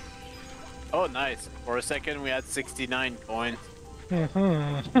 Oh, nice. For a second, we had 69 coins. Okay.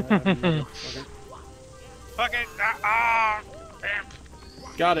 Fucking amp!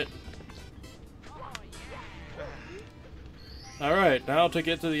 Got it. Alright, now to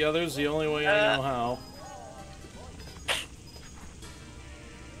get to the others the only way I know how.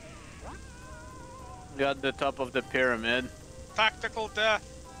 Got the top of the pyramid. Tactical death.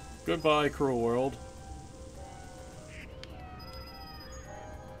 Goodbye, cruel world.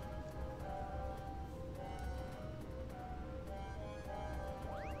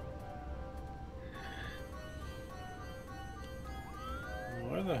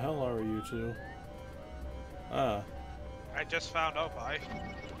 Where the hell are you two? Ah. I just found Opie.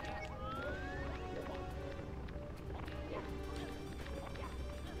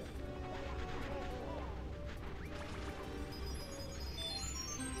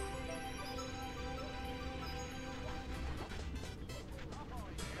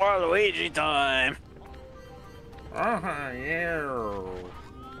 Waluigi time! Yeah.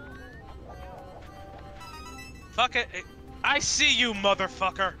 Fuck it. I see you,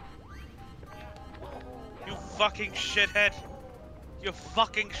 motherfucker. You fucking shithead. You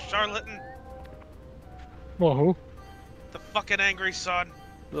fucking charlatan. Well, who? The fucking angry son.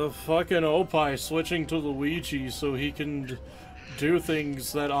 The fucking Opie switching to Luigi so he can do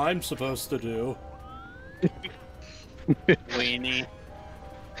things that I'm supposed to do. Weenie.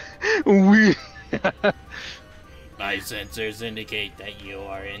 We. My sensors indicate that you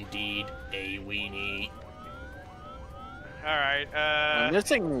are indeed a weenie. Alright, I'm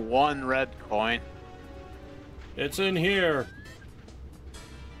missing one red coin. It's in here.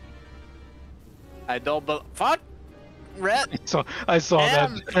 I don't fuck! Red! So I saw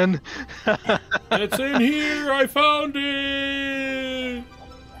Damn. that. And It's in here. I found it.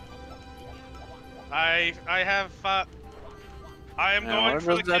 I have. I am going for the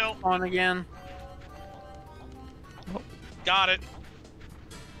Where does kill. that spawn again? Got it.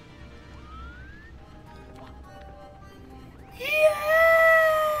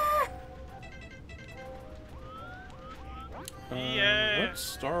 Yeah. What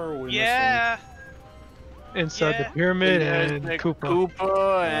star are we Yeah. inside Yeah. the pyramid There's and the Koopa.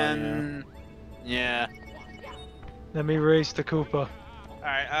 Koopa and yeah. Let me race the Koopa. All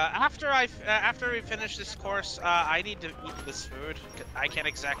right. After we finish this course, I need to eat this food. I can't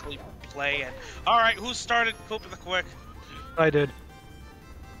exactly play and. All right. Who started Coop the quick? I did.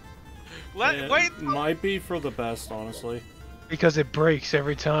 missing? Wait. Might be for the best, honestly. Because it breaks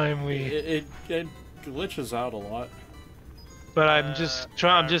every time we. It glitches out a lot. But I'm just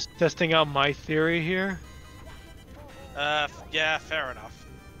I'm just testing out my theory here. Yeah. Fair enough.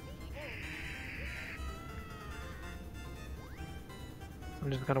 I'm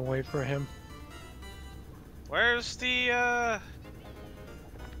just gonna wait for him. Where's the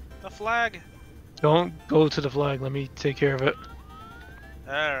flag? Don't go to the flag. Let me take care of it.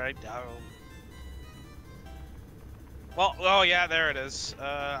 All right. Well, oh yeah, there it is.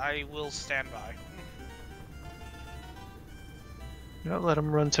 I will stand by. Don't let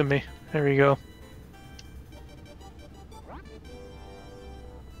him run to me. There we go.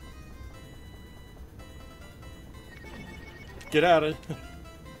 Get out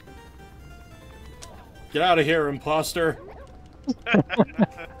of here, imposter.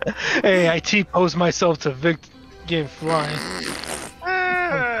 Hey, I T-pose myself to Vic game flying.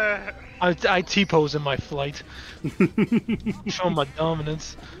 I T-pose in my flight. Show my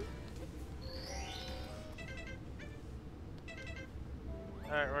dominance.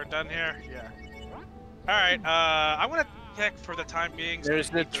 Alright, we're done here? Yeah. Alright, I want to check for the time being. There's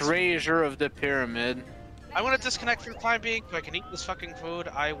the treasure of the pyramid. I want to disconnect for the time being so I can eat this fucking food.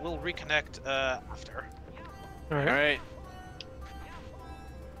 I will reconnect after. Alright. Alright.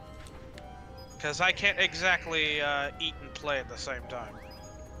 Because I can't exactly eat and play at the same time.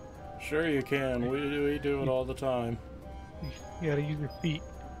 Sure you can. We do it all the time. You gotta use your feet.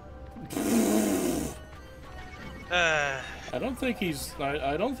 I don't think he's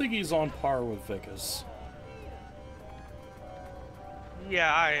on par with Vicus.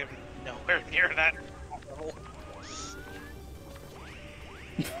 Yeah, I am nowhere near that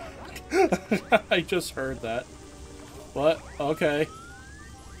level. I just heard that. What? Okay.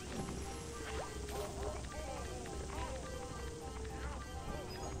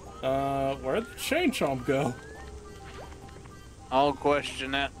 Where'd the chain chomp go? I'll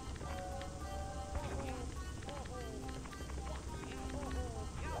question it.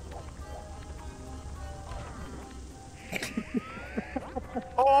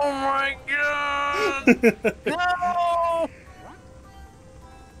 Oh my god! No!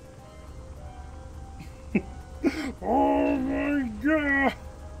 Oh my god!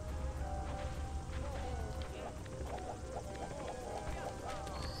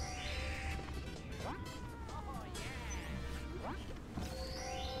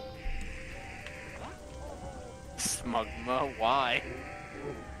 Smugma, why?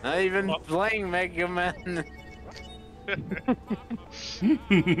 Not even playing Mega Man.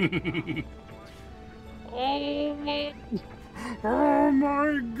 Oh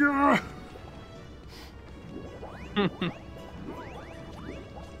my god! Alright,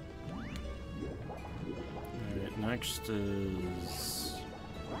 next is...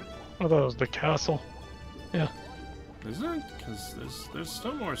 Oh, that was the castle. Yeah. Is it? Because there's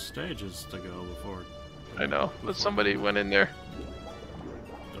still more stages to go before... I know, but somebody went in there.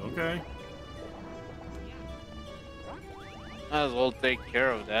 Okay. Might as well take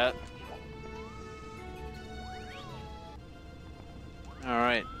care of that.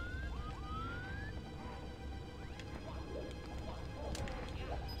 Alright.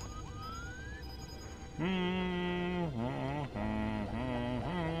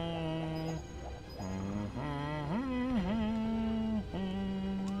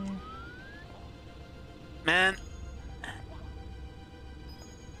 Man.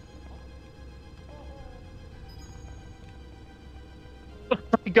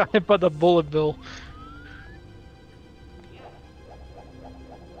 I got hit by the bullet bill.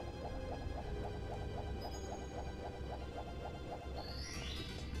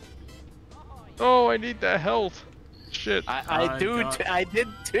 Oh, I need that health. Shit. I did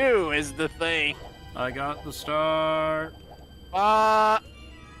too, is the thing. I got the star. Uh,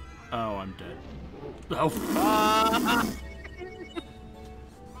 Oh, I'm dead. Oh.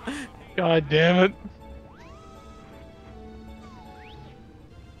 God damn it.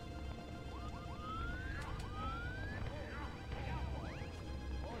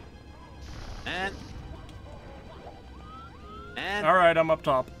 And All right, I'm up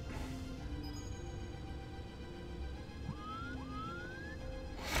top.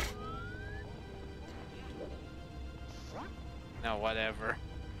 no, whatever.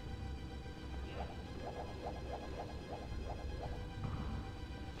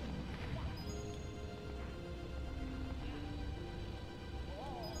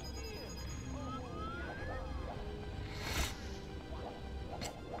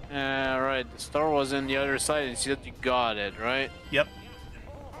 Right, the star was on the other side and said you got it, right? Yep.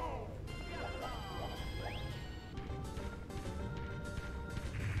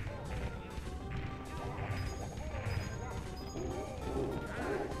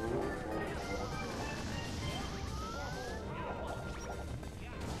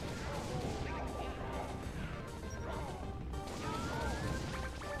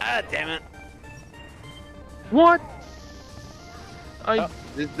 Ah, damn it. What? I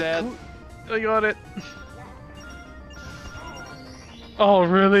Is that? I got it. Oh,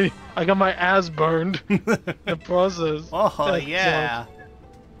 really? I got my ass burned in the process. Oh, That yeah. sucks.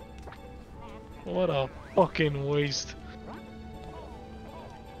 What a fucking waste.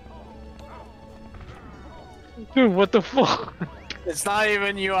 Dude, what the fuck? It's not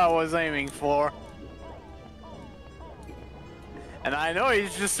even you I was aiming for. And I know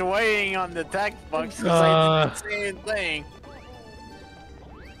he's just waiting on the text box because I did the same thing.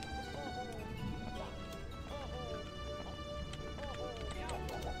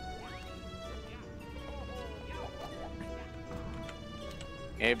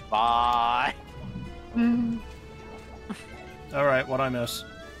 Okay, bye. All right, what'd I miss?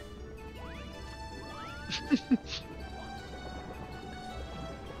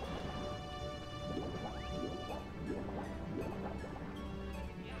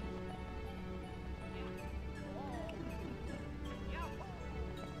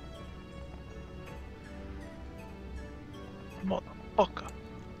 Motherfucker.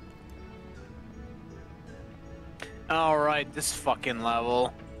 Alright, this fucking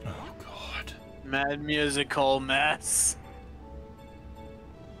level. Oh, God. Mad musical mess.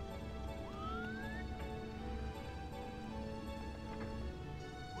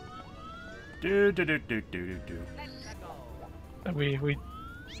 Do do do do do do do. We.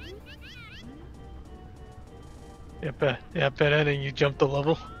 Yeah, PanAnning, you jumped the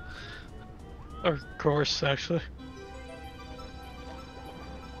level. Or course, actually.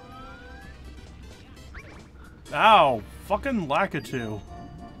 Ow! Fucking Lakitu.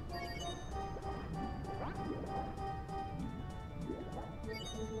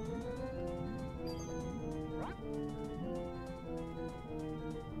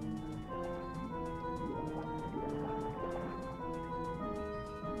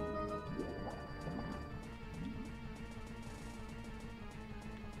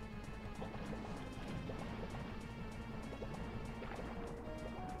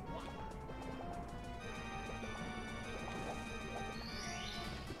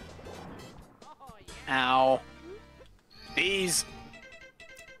 Ow. Bees.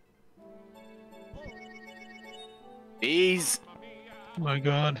 Bees. Oh my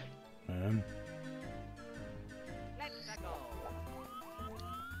god. Man.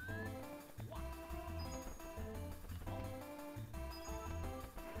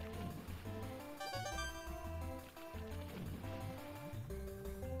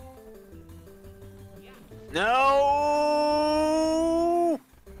 No!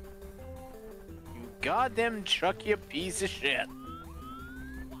 You goddamn truck, you piece of shit.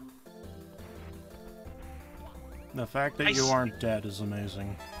 The fact that you aren't dead is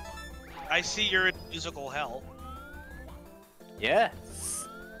amazing. I see you're in musical hell. Yes.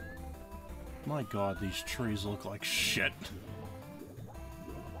 My god, these trees look like shit.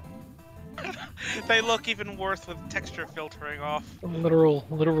 They look even worse with texture filtering off.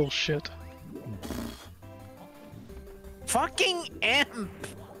 Literal shit. Fucking imp.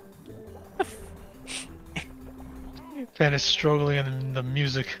 Fan is struggling in the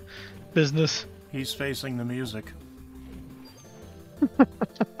music business. He's facing the music.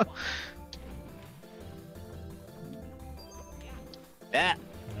 That.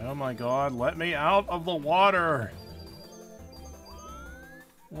 Oh my god, let me out of the water!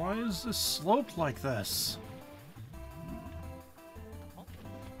 Why is this sloped like this?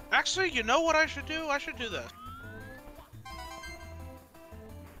 Actually, you know what I should do? I should do this.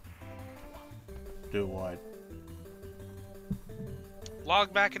 Do what?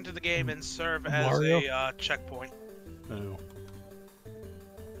 log back into the game and serve as Mario? a checkpoint. Oh.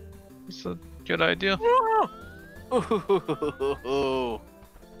 It's a good idea. Ooh.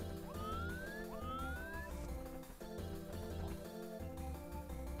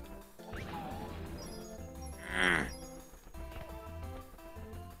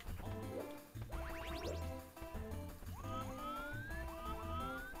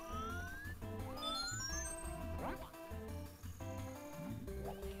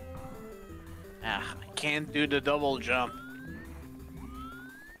 I can't do the double jump.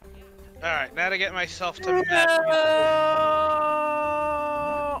 Alright, now to get myself to No! map.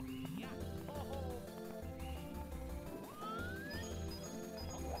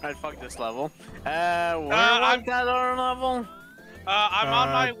 Alright, fuck this level. Where was I'm- that other level? I'm on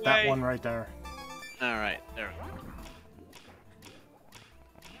my way. That one right there. Alright, there we go.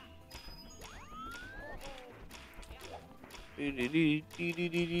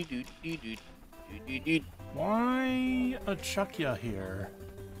 Why a Chuckya here?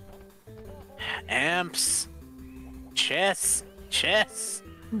 Amps. Chess. Chess.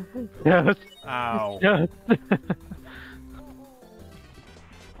 Yes. Ow. Yes.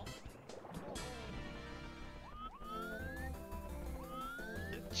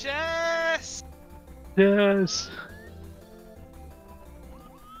 Chess! Yes.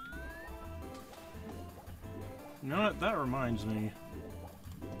 You know what? That reminds me.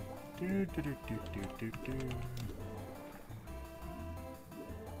 Do, do, do, do, do, do, do.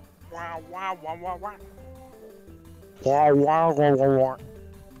 Wow, wow, wow, wow, wow. Wow, wow, wow, wow, wow.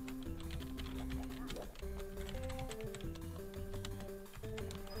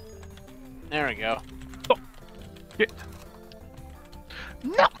 There we go.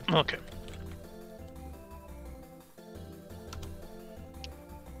 No. Okay.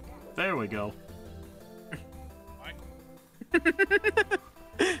 There we go.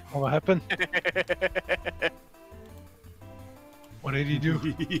 What happened? What did he do?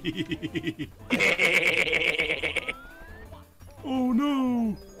 Oh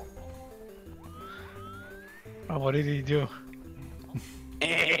no! Oh, what did he do?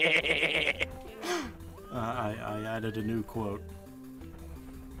 I added a new quote.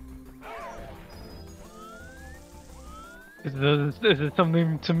 Is it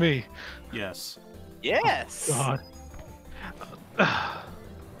something to me? Yes. Yes. God.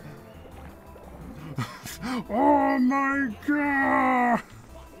 Oh my god!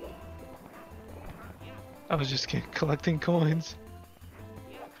 I was just collecting coins.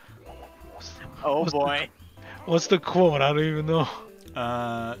 Oh What's the- boy. What's the quote? I don't even know.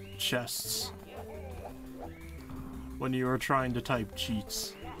 Chests. When you were trying to type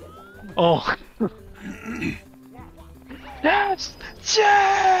cheats. Oh. Yes!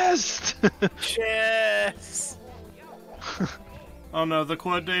 Chest! Chess. Oh no, the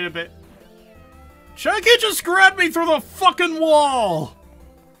quad database. Chucky just grabbed me through the fucking wall!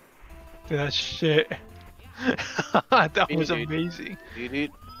 That shit. That was amazing. Dude.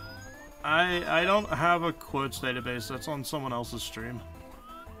 I don't have a quotes database, that's on someone else's stream.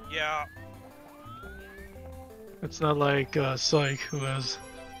 Yeah. It's not like Psych who has.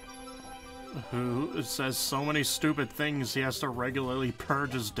 Who says so many stupid things he has to regularly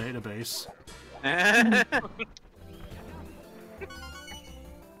purge his database.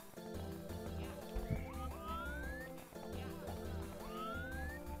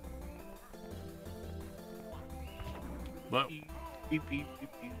 But Beep, beep, beep,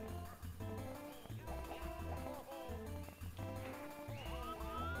 beep.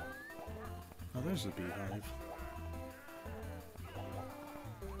 oh, there's a beehive.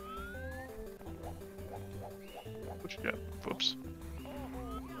 What you got? Whoops.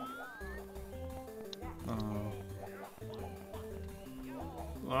 Oh.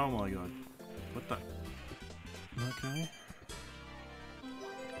 Oh my god. What the? Okay.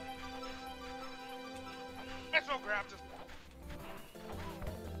 Let's go grab this.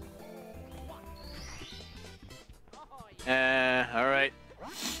 Alright.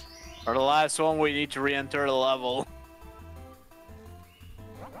 For the last one, we need to re-enter the level.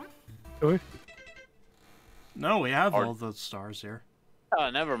 Do we? No, we have Or- all the stars here. Oh,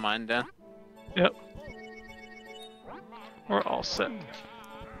 never mind then. Yep. We're all set.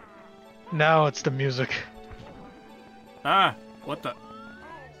 Now it's the music. Ah! What the?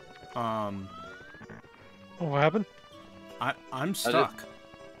 Oh, what happened? I'm stuck.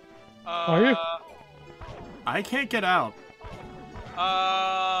 Are you? I can't get out.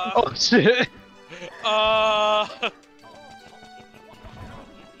 Oh shit! Well,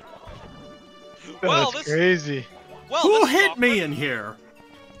 That's this. crazy. Well, Who this is hit awkward. me in here?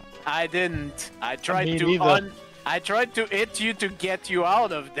 I didn't. I tried Me to neither. I tried to hit you to get you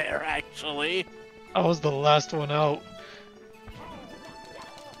out of there, actually. I was the last one out.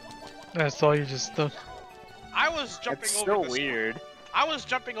 I saw you just stuck. I was jumping It's over so the weird. I was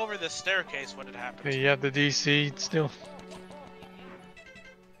jumping over the staircase when it happened. Okay, you have the DC still.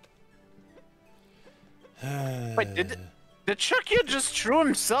 Wait, did Chucky just threw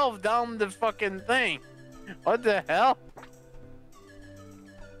himself down the fucking thing? What the hell?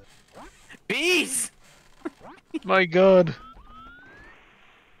 Bees! My god.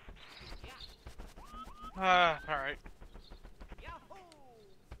 Alright.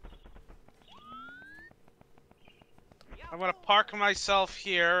 I'm gonna park myself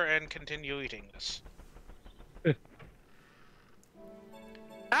here and continue eating this.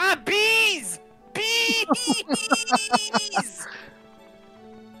 Ah, bees! Bees!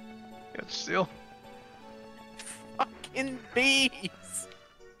 Got still. Fucking bees!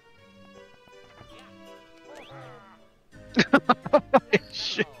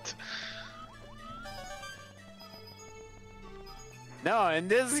 Shit. No, in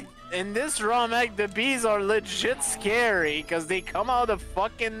this romhack, the bees are legit scary because they come out of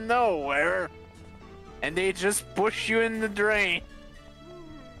fucking nowhere and they just push you in the drain.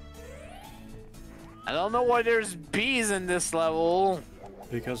 I don't know why there's bees in this level,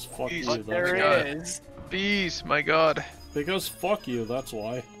 Because fuck Bees. you, but that's there why. is. Bees, my god. Because fuck you, that's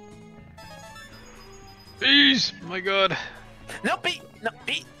why. Bees, my god. No, bees,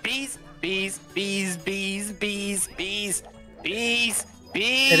 bees, bees, bees, bees, bees, bees, bees,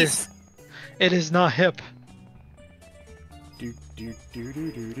 bees. It is not hip. Do do do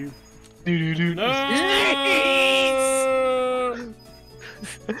do do do. Do do do. No!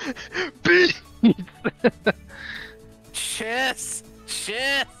 Bees. Chess,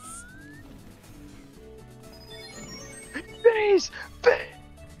 chess. Bees.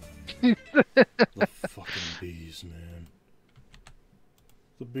 Bees. The fucking bees, man.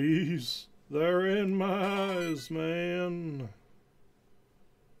 The bees. They're in my eyes, man.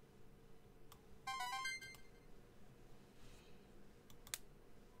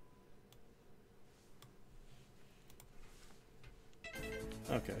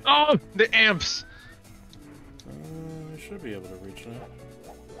 Okay. Oh, the amps. I should be able to reach that.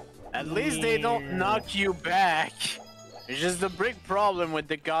 At least they don't knock you back. It's just the big problem with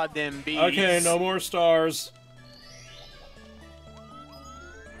the goddamn bees. Okay, no more stars.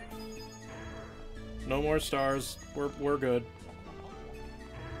 No more stars. We're good.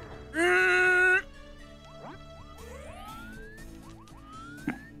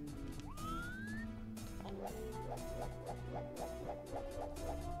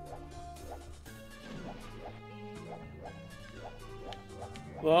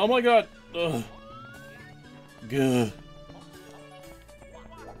 Oh my god. Ugh. Good.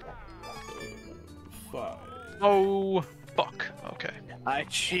 5. Oh, fuck. Okay. I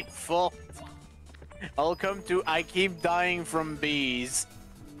cheat full. I'll come to I keep dying from bees.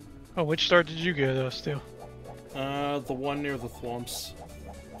 Oh, which star did you get, Steel? The one near the thwomps.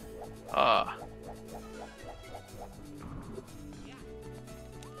 Ah.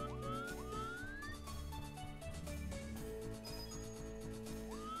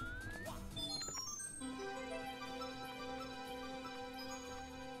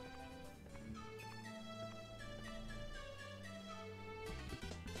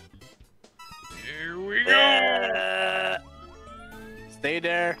 Here we go. Stay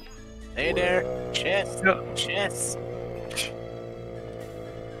there. Stay there. Chess. Yeah. Chess.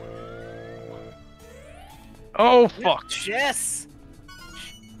 Oh, fuck. Chess.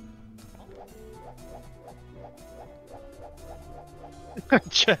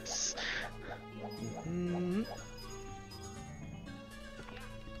 Chess.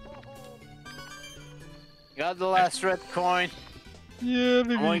 Got the last red coin. Yeah,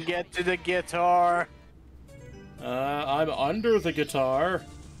 I want baby. to get to the guitar. I'm under the guitar.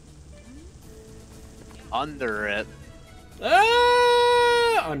 Under it.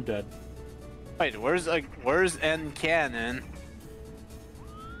 Ah! I'm dead. Wait, where's N cannon?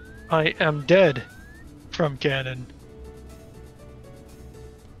 I am dead from cannon.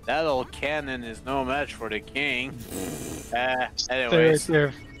 That old cannon is no match for the king. There, Anyways,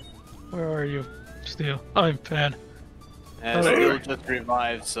 there. Where are you, Steel? I'm Pan. still just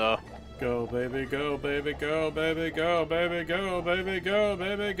revived, so. Go, baby, go, baby, go, baby, go, baby, go, baby, go,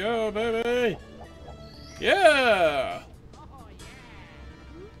 baby, go, baby. Yeah!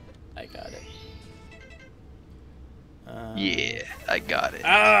 I got it. Yeah, I got it.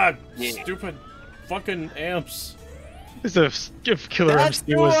 Ah! Yeah. Stupid fucking amps. If Killer That's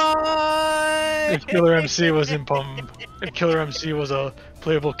MC was why! if Killer MC was in Pum And Killer MC was a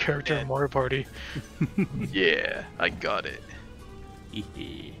playable character in Mario Party. Yeah, I got it. I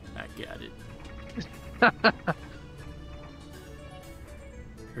got it.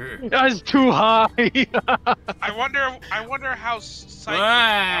 That's too high. I wonder how psych.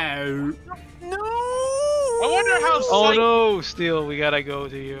 Wow. No! I wonder how Oh psych. no, Steel, we gotta go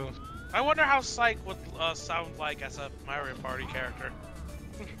to you. I wonder how Psych would sound like as a Mario Party character.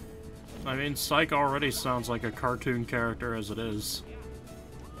 I mean, Psych already sounds like a cartoon character as it is.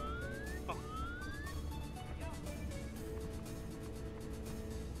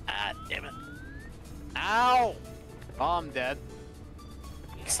 Ah, damn it. Ow! Oh, I'm dead.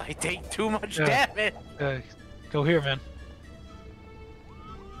 Because I take too much damage. Go here, man.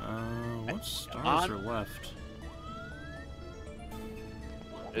 What stars are left?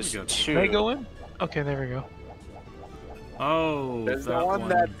 There's go. two. Can I go in? Okay, there we go. Oh, There's that the one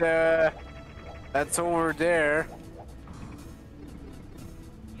that's over there.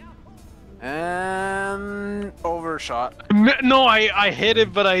 And overshot. No, I hit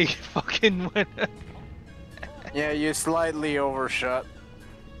it, but I fucking went. Yeah, you slightly overshot.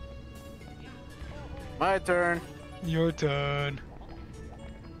 My turn. Your turn.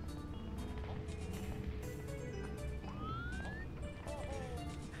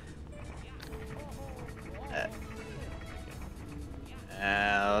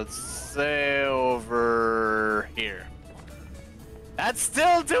 Let's say over here. That's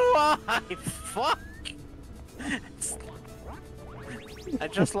still too high. Fuck. I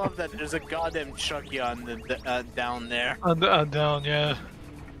just love that there's a goddamn Chucky on the down there. Down, yeah.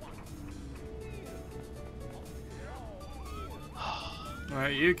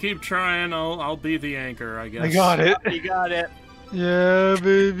 Alright, you keep trying, I'll be the anchor, I guess. I got it. You got it. Yeah,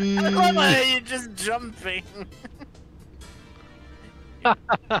 baby. I love how you're just jumping.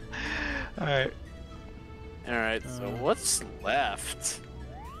 Alright. Alright, so what's left?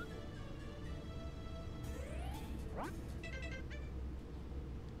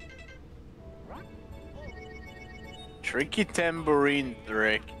 Tricky tambourine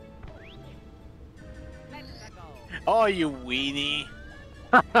trick. Oh, you weenie.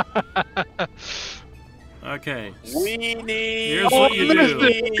 Okay. Weenie! Here's what you do.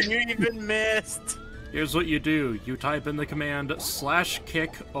 You even missed! Here's what you do. You type in the command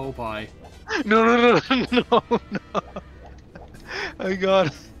 /kick opie. No. I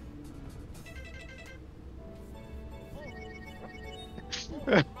got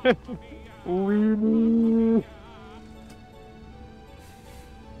it. Weenie.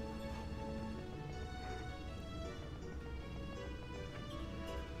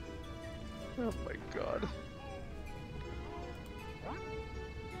 Oh my god.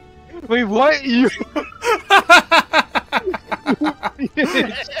 Wait, what? You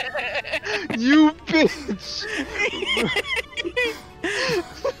You bitch!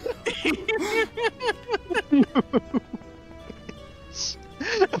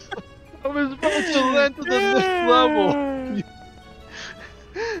 I was about to land to the next level.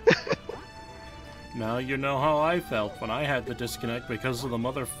 Now you know how I felt when I had to disconnect because of the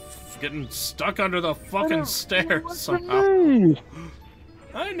mother getting stuck under the fucking stairs somehow.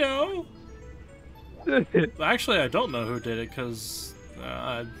 I know. Actually, I don't know who did it because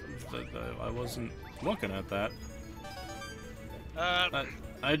I wasn't looking at that. I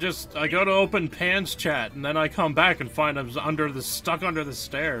go to open Pan's chat and then I come back and find I'm stuck under the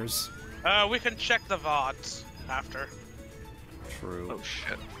stairs. We can check the VODs after. True. Oh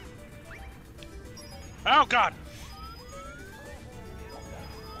shit. Oh god!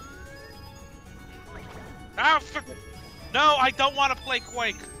 Oh, no, I don't want to play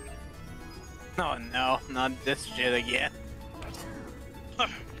Quake. Oh no, not this shit again.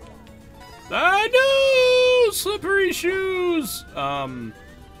 I know! Slippery shoes! I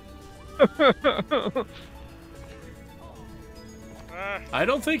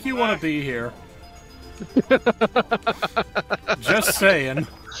don't think you want to be here. Just saying.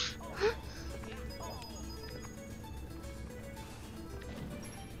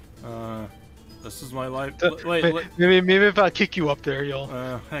 This is my life. Wait, maybe if I kick you up there, you'll.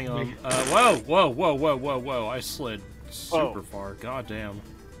 hang on. Whoa! I slid super far. God damn.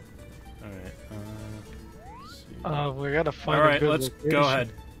 Alright, We gotta find. Alright, let's go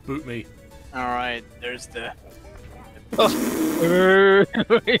ahead. Boot me. Alright, there's the...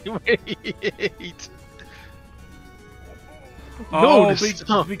 Wait. Oh,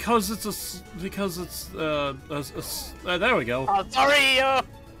 No, because it's there we go. Oh, sorry,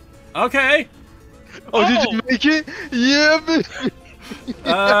 Okay. Oh, did you make it? Yeah, baby.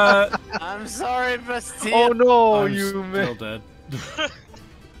 I'm sorry, Bastille. Oh no, I'm you still made. dead.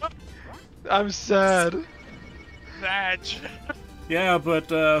 I'm sad. Badge. Yeah, but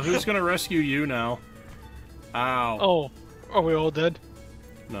who's gonna rescue you now? Ow. Oh, are we all dead?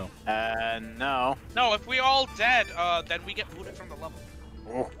 No. No. No, if we all dead, then we get booted from the level.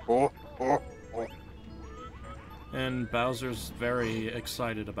 And Bowser's very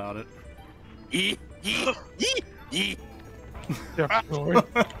excited about it. Jeff George.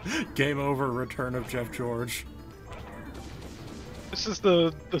 Game over, Return of Jeff George. This is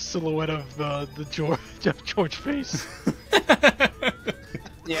the silhouette of the Jeff George face.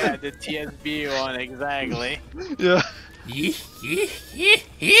 Yeah, the TSB one, exactly. Yeah.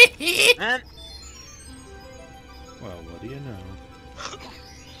 Man. Well, what do you know?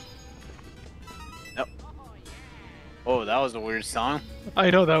 Oh, that was a weird song. I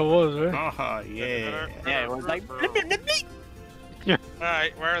know that was, right? Haha, yeah. Yeah, it was like... blip, blip, blip, blip.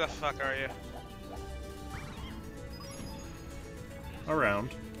 Alright, where the fuck are you?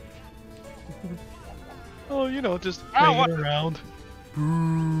 Around. Oh, you know, just Oh, hanging around.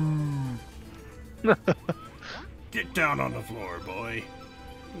 Get down on the floor, boy.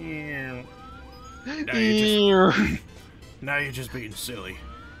 Yeah. Now you're just being silly.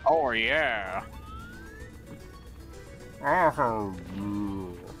 Oh, yeah. Oh.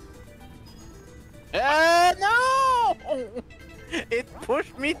 No! It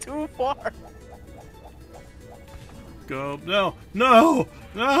pushed me too far. Go. No! No!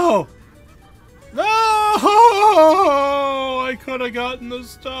 No! No! I could have gotten the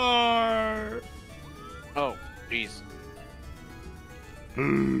star. Oh, jeez.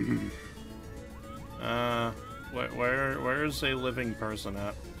 Where's a living person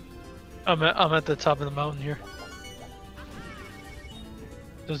at? I'm at the top of the mountain here.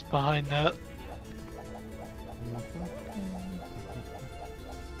 Just behind that.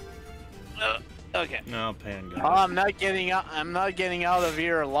 Okay. No, Pan got Oh, it. I'm not getting out. I'm not getting out of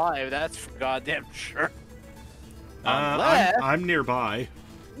here alive. That's for goddamn sure. I'm nearby.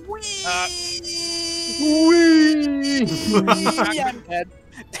 Yeah, I'm dead.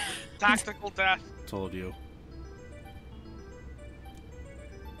 Tactical death. Told you.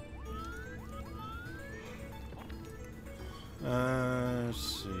 Let's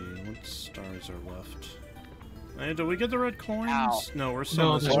see. What stars are left? Hey, did we get the red coins? Ow. No, we're still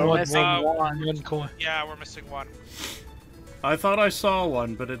No, missing there's We're one. missing one coin. Yeah, we're missing one. I thought I saw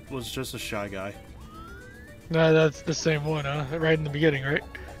one, but it was just a shy guy. No, that's the same one, huh? Right in the beginning, right?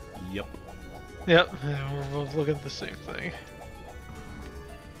 Yep. Yep. Yeah, we're both looking at the same thing.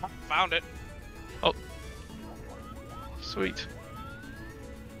 Found it. Sweet.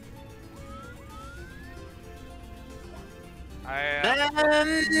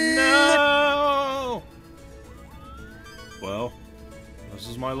 No! Well, this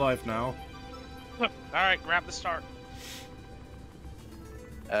is my life now. Alright, grab the star.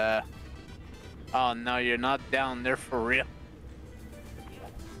 Oh no, you're not down there for real.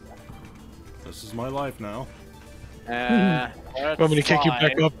 This is my life now. Want me to kick you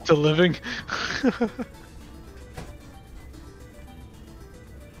back up to living?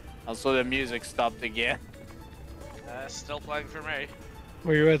 Also, the music stopped again. Still playing for me.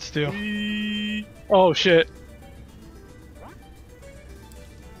 Where you at, Steel? Oh shit.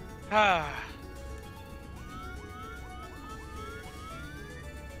 Ah.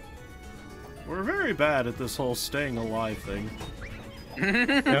 We're very bad at this whole staying alive thing.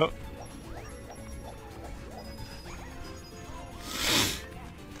 Yep.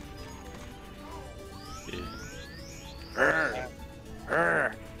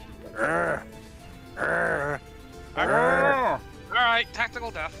 Alright,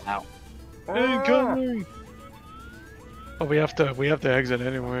 tactical death. Ow. Incoming. Oh, we have to exit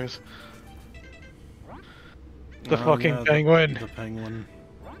anyways. The fucking yeah, penguin. The penguin.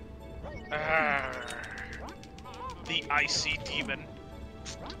 The icy demon.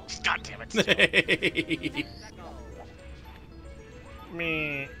 God damn it.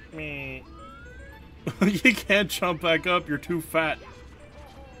 Me. You can't jump back up, you're too fat.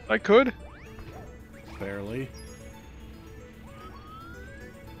 I could. Barely.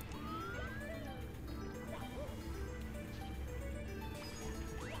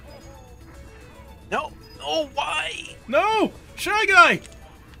 No! Oh, why? No! Shy Guy!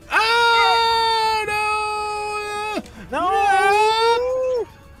 Oh, no! No!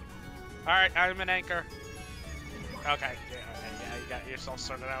 Alright, I'm an anchor. Okay, yeah, you got yourself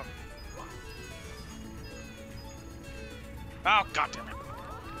sorted out. Oh, god damn it.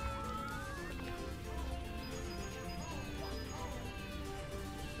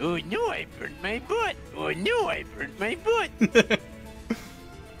 Oh no, I burned my butt! Oh no, I burned my butt!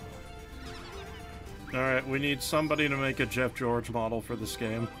 Alright, we need somebody to make a Jeff George model for this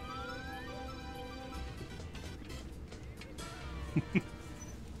game.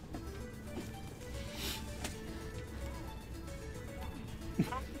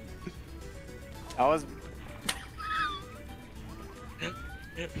 I was.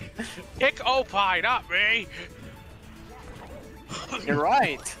 Kick Opie, not me. You're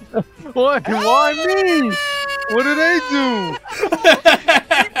right. What? Why me? What did I do?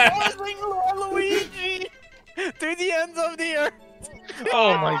 Keep causing Luigi to the ends of the earth.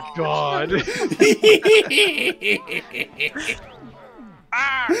 Oh my god.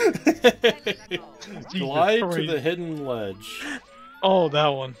 Ah! Glide to Christ. the hidden ledge. Oh, that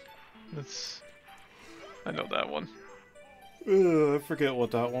one. That's. I know that one. I forget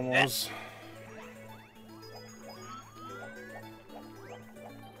what that one was.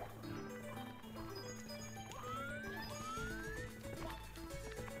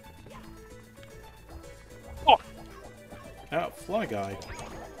 Oh, Ah, fly guy.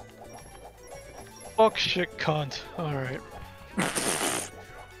 fuck shit cunt. Alright.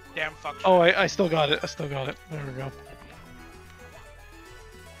 Damn fuck. Oh, I still got it. I still got it. There we go.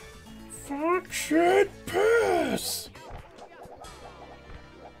 Fuck shit piss!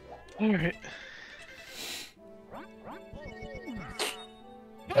 Alright.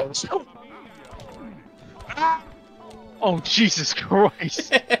 Oh, Jesus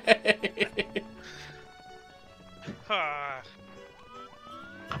Christ. Ah.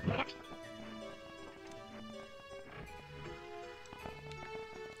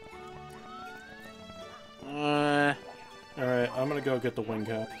 Alright, I'm gonna go get the wing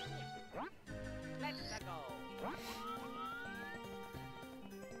cap.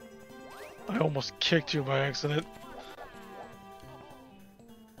 I almost kicked you by accident.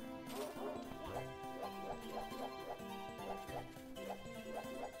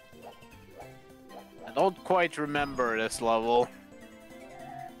 I don't quite remember this level.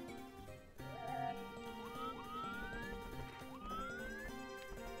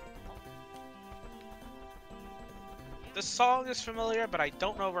 This song is familiar, but I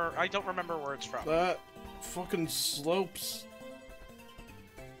don't know where. I don't remember where it's from. That fucking slopes.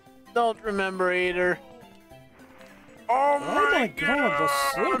 Don't remember either. Oh my god,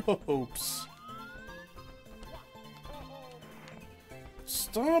 the slopes!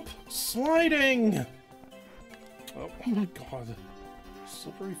 Stop sliding! Oh my god.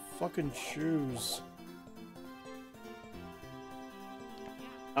 Slippery fucking shoes.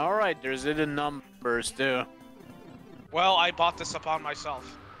 Alright, there's hidden numbers too. Well, I bought this upon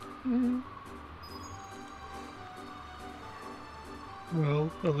myself. Well,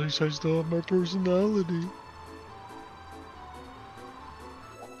 at least I still have my personality.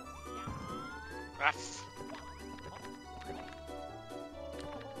 F.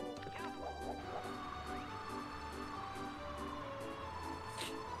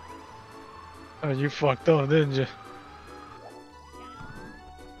 Oh, you fucked up, didn't you?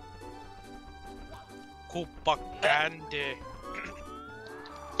 Koopa candy.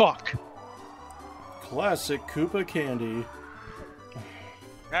 Fuck. Classic Koopa candy.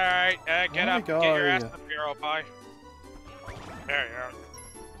 Alright, get Oh my up. Get your ass God. up here, Opie. There you are.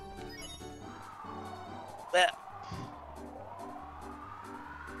 Blech.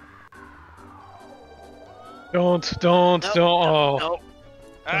 Don't. Nope, Oh, nope.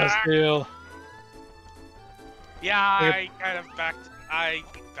 that's Ah, deal. yeah, I kind of backed. I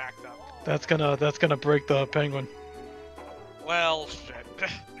backed up. That's gonna break the penguin. Well, shit.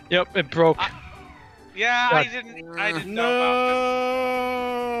 Yep, it broke. Yeah, God. I didn't know about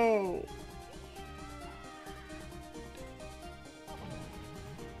No!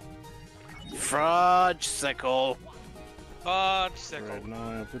 Fudge sickle. this. Fudge sickle. Right, now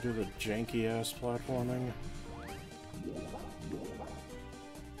I have to do the janky ass platforming.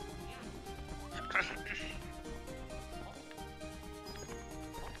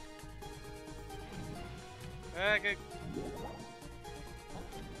 Okay.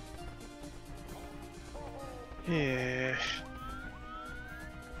 Yeah.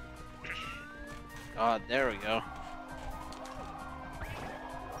 God, there we go.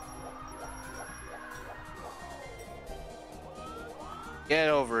 Get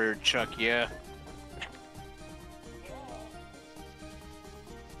over here, Chuck, yeah.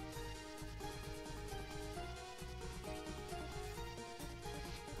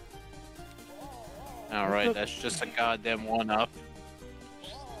 Alright, that's just a goddamn one-up.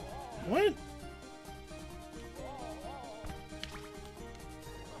 What?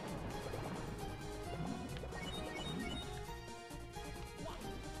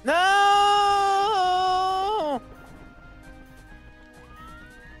 No!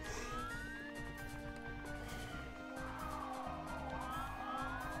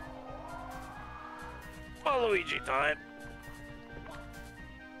 Waluigi time.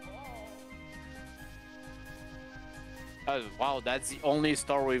 Wow, that's the only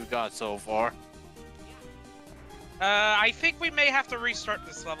star we've got so far. I think we may have to restart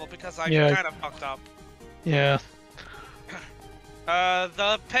this level because I Yeah. kind of fucked up. Yeah.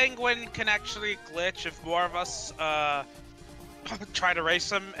 The penguin can actually glitch if more of us, try to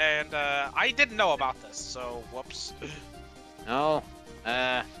race him, and, I didn't know about this, so whoops. No.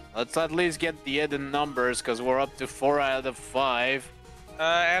 Let's at least get the hidden numbers, because we're up to 4 out of 5.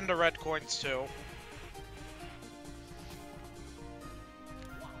 And the red coins, too.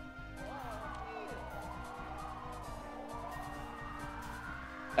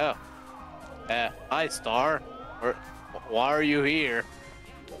 Oh. Hi, Star. Why are you here?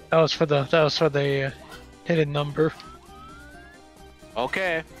 That was for the hidden number.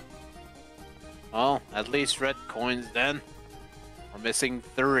 Okay. Well, at least red coins then. We're missing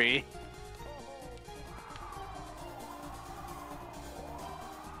 3.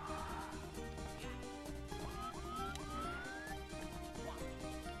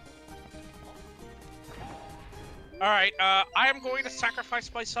 Alright, I am going to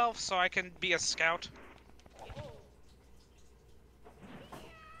sacrifice myself so I can be a scout.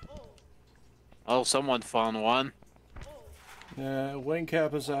 Oh, someone found one. Wing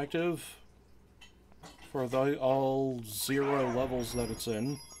cap is active for all 0 levels that it's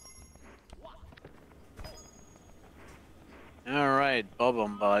in. Alright,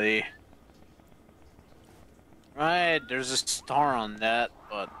 Bubba buddy. Right, there's a star on that,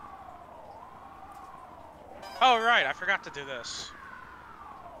 but... Oh, right, I forgot to do this.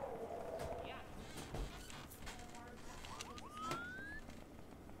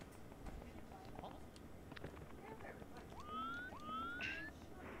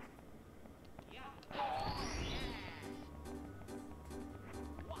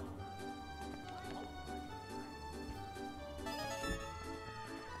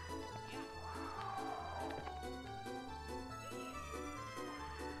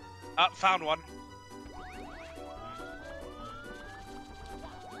 Found one.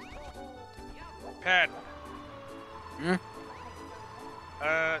 Pen. Hmm?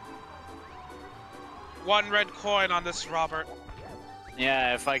 1 red coin on this, Robert.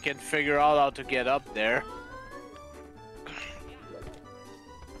 Yeah, if I can figure out how to get up there.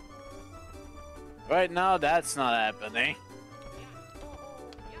 Right now, that's not happening.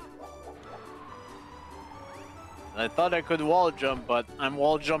 I thought I could wall jump, but I'm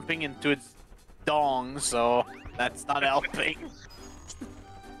wall jumping into its dong, so that's not helping.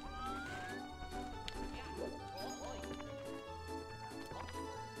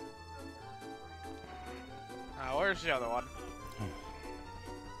 Where's the other one?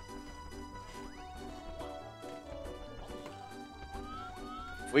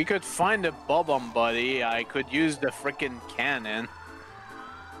 If we could find a Bubba buddy, I could use the frickin' cannon.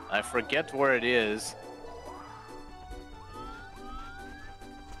 I forget where it is.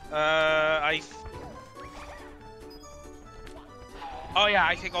 Oh yeah,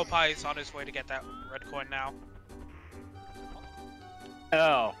 I think Opie is on his way to get that red coin now.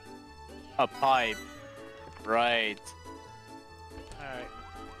 Oh. A pipe. Right. Alright.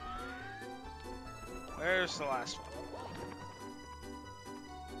 Where's the last one?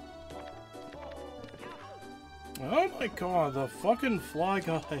 Oh my god, the fucking fly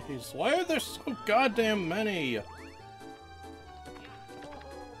guys. Why are there so goddamn many?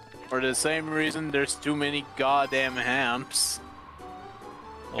 For the same reason there's too many goddamn hamps.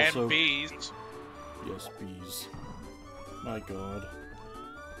 Also, And bees. yes, bees. My god.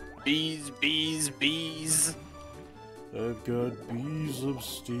 Bees, bees, bees. I've got bees of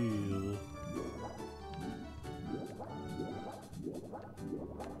steel.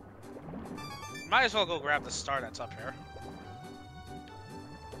 Might as well go grab the star that's up here.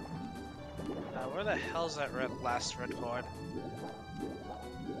 Where the hell's that last red coin?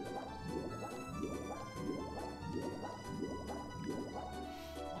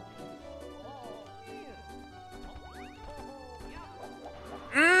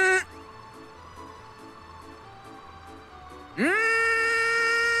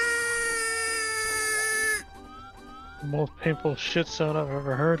 Most painful shit sound I've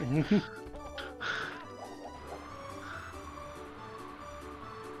ever heard.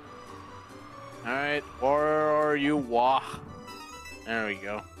 Alright, where are you, wah? There we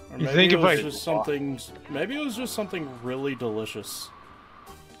go. Or You maybe think it if was I- just something. Maybe it was just something really delicious.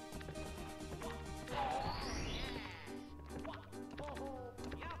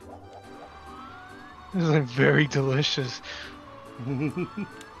 This is like very delicious.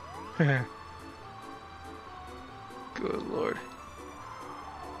 Good lord.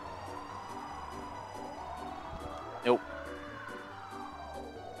 Nope.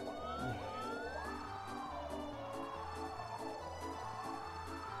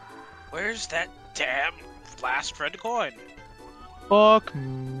 Where's that damn last red coin? Fuck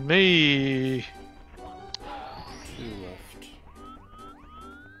me. 2 left.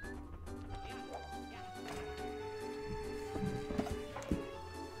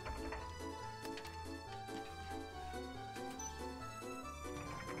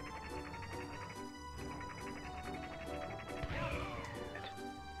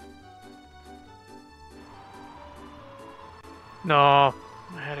 No,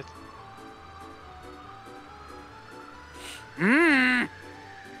 I had it.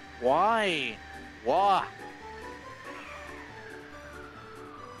 Why? Why?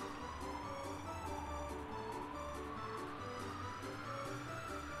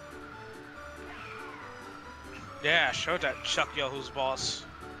 Yeah, show that Chuck Yahoo's boss.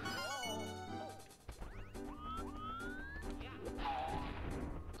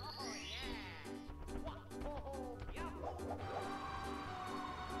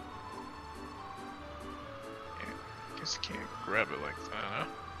 Guess you can't grab it like that, huh?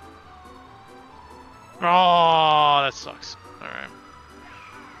 Oh, that sucks. Alright.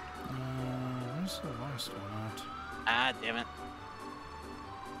 Where's the last one at? Ah, damn it.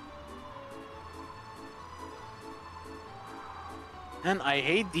 And I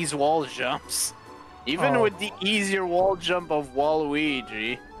hate these wall jumps. Even with the easier wall jump of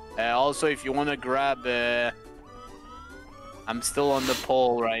Waluigi. Also, if you want to grab... I'm still on the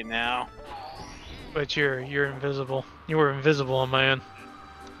pole right now. But you're invisible. You were invisible on my end.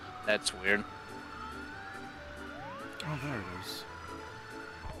 That's weird. Oh, there it is.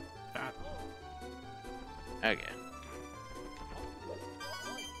 That. Okay.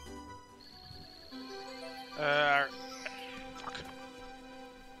 Fuck.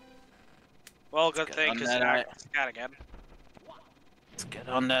 Well, good thing, because I got again. Let's get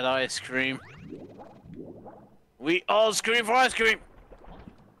on that ice cream. We all scream for ice cream!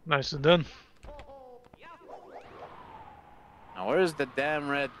 Nicely done. Now, where's the damn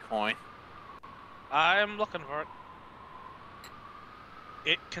red coin? I'm looking for it.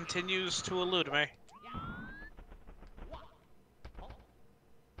 It continues to elude me.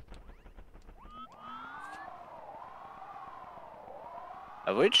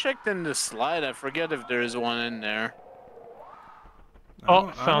 Have we checked in the slide? I forget if there is one in there.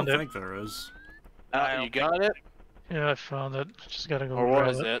 Oh, found I it. don't think there is. You got it? Yeah, I found it. Just gotta go Or grab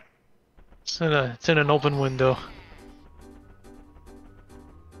was it? It's in an open window.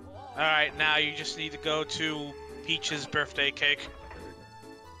 Alright, now you just need to go to Peach's birthday cake.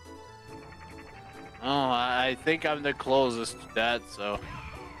 Oh, I think I'm the closest to that, so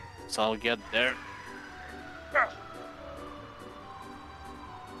I'll get there.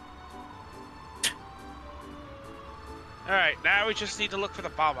 Alright, now we just need to look for the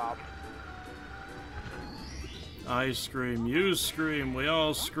bomb-bomb. I scream, you scream, we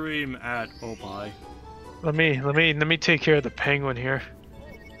all scream at Opie. Let me take care of the penguin here.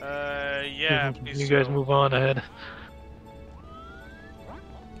 Yeah. You guys move on ahead.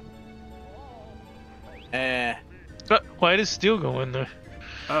 But why does steel go in there?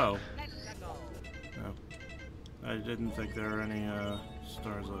 Oh. No. I didn't think there were any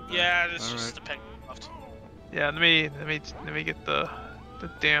stars like that. Yeah, it's All just right. the penguin left. Yeah, let me get the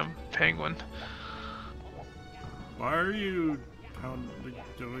damn penguin. Why are you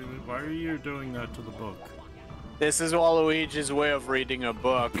why are you doing that to the book? This is Waluigi's way of reading a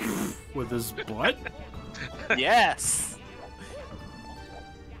book. With his butt? Yes!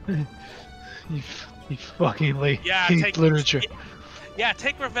 You fucking Yeah, hate literature. Yeah,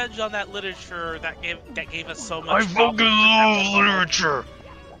 take revenge on that literature that gave us so much. I fucking love literature.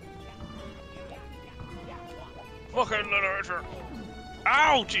 Fucking literature.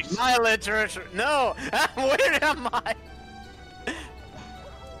 Ow, jeez. My literature. No! Where am I?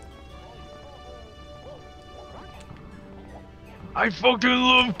 I fucking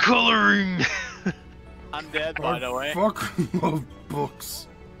love coloring. I'm dead, by the way. Fucking love books.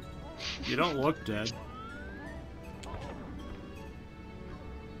 You don't look dead.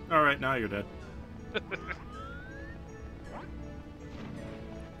 Alright, now you're dead.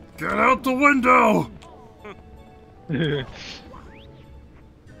 Get out the window!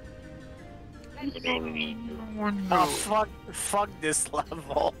 Oh, fuck this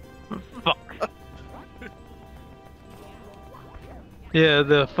level. Fuck. Yeah,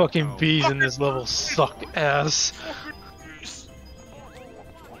 the fucking bees in this level suck ass.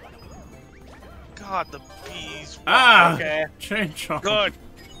 God, the bees. Ah! Okay. Change on. Good.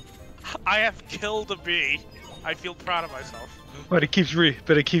 I have killed a bee. I feel proud of myself. But it keeps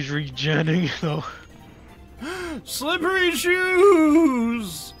regenerating though. Slippery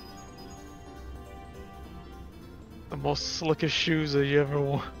shoes! The most slickest shoes that you ever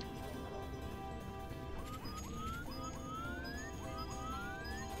wore.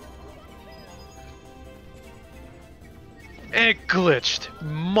 glitched,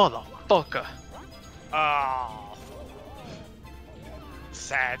 motherfucker. Oh.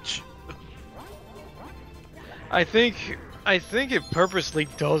 Sag. I think it purposely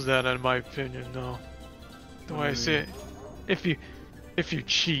does that, in my opinion. Though, the way I see it, if you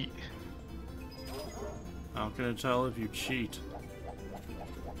cheat. How can I tell if you cheat?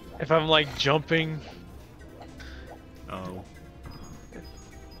 If I'm like jumping, Oh.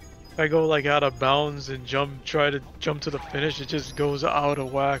 if I go like out of bounds and try to jump to the finish, it just goes out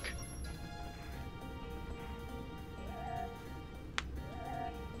of whack.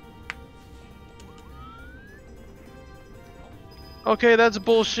 Okay, that's a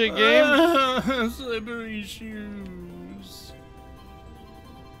bullshit game. Slippery shoes.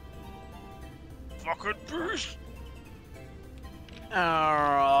 Fucking beast.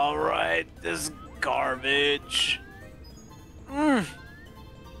 Alright, this garbage. Oh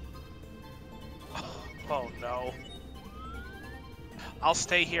no. I'll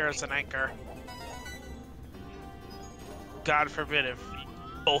stay here as an anchor. God forbid if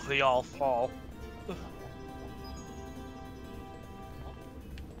both of y'all fall.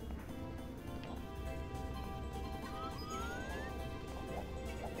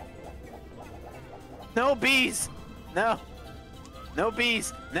 No bees! No! No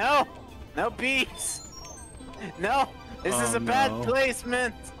bees! No! No bees! No! This is a bad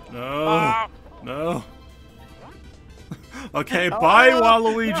placement! No. Ah! No. Okay, bye,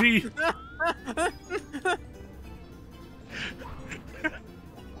 Waluigi.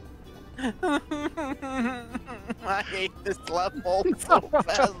 I hate this level so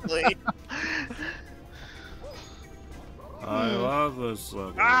badly. I love this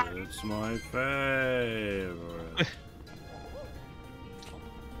level. It's my favorite.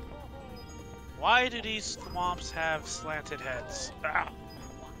 Why do these swamps have slanted heads? Ah.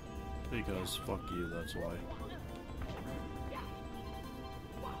 Because fuck you, that's why.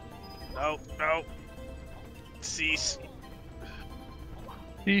 No, no. Cease.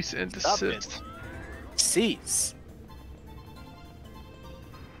 Cease and Stop it. desist. Cease.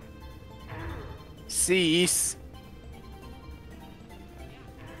 Cease.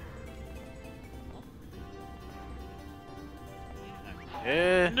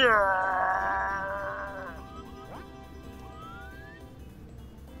 Yeah.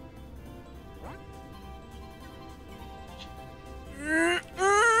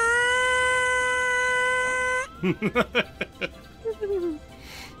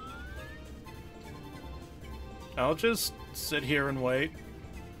 I'll just sit here and wait.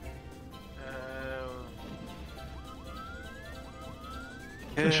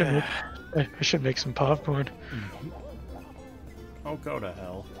 I should make some popcorn. Oh, go to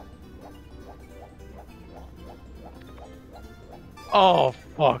hell. Oh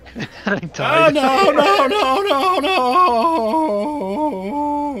fuck! I Oh, died. no, no, no, no, no!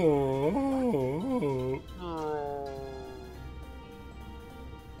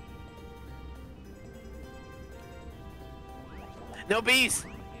 No bees!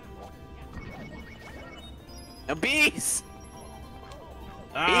 No bees!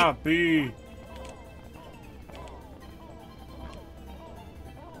 Ah, bee!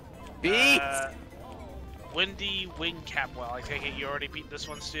 Bees! Windy Wing Capwell. I take it you already beat this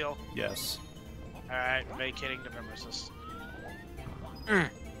one, Steel? Yes. Alright, vacating the premises.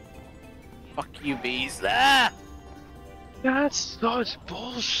 Fuck you, bees. Ah! That's such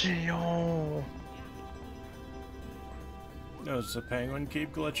bullshit, yo. Does the penguin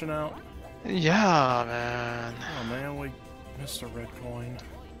keep glitching out? Yeah, man. Oh man, we missed a red coin.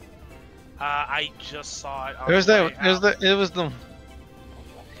 I just saw it. On There's the that. way There's out. that.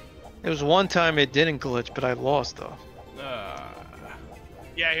 It was one time it didn't glitch, but I lost though.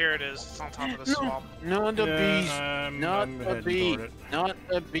 Yeah, here it is. It's on top of the swamp. Not a bee. Not I'm a heading bee. toward it. Not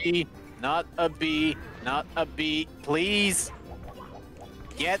a bee. Not a bee. Not a bee. Please.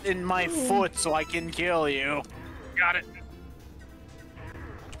 Get in my foot so I can kill you. Got it.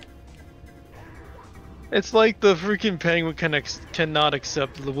 It's like the freaking penguin cannot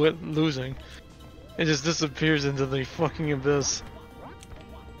accept losing. It just disappears into the fucking abyss.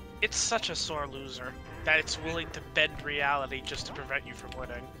 It's such a sore loser that it's willing to bend reality just to prevent you from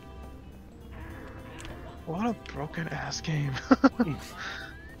winning. What a broken ass game.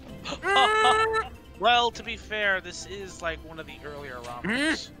 Well, to be fair, this is like one of the earlier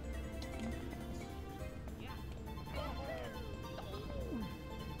ROMs.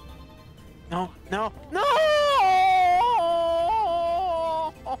 No, no, no!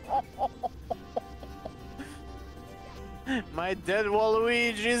 My dead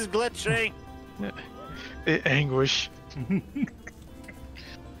Waluigi is glitching. Anguish.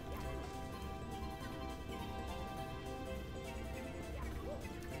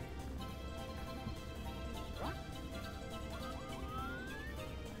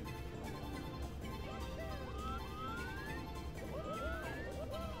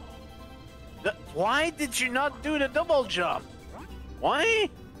 Why did you not do the double jump? Why?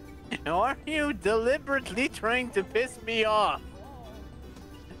 Are you deliberately trying to piss me off?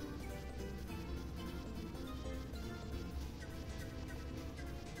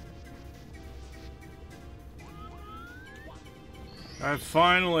 Alright,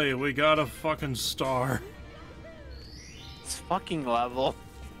 finally, we got a fucking star. This fucking level.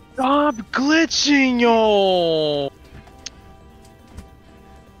 Stop glitching, yo!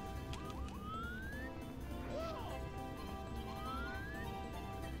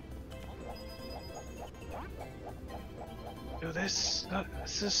 Dude, this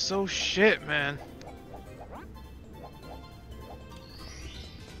is so shit, man.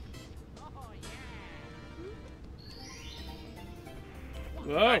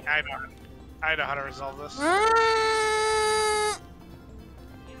 Whoa! I know how to resolve this.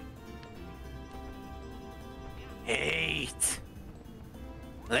 Hate.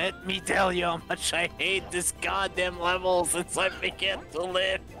 Let me tell you how much I hate this goddamn level since I began to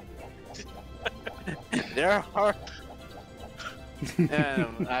live. There are...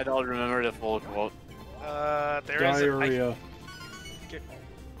 I don't remember the full quote. There is Diarrhea.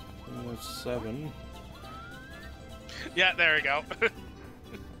 That's 7. Yeah, there we go.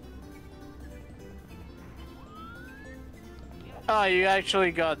 Oh, you actually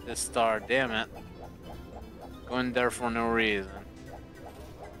got this star, damn it. Going there for no reason.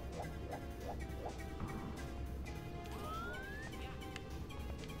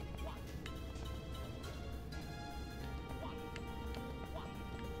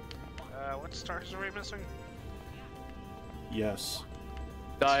 What stars are we missing? Yes.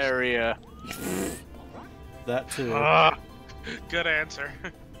 Diarrhea. That too. Ah, good answer.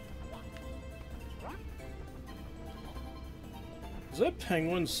 Is that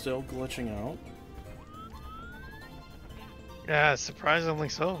penguin still glitching out? Yeah, surprisingly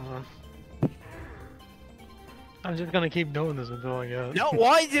so, man. I'm just gonna keep doing this until I get it. No,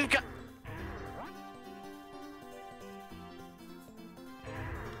 why did you...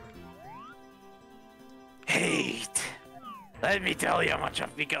 Hate. Let me tell you how much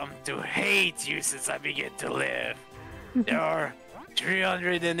I've become to hate you since I began to live. There are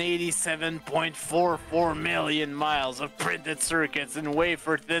 387.44 million miles of printed circuits and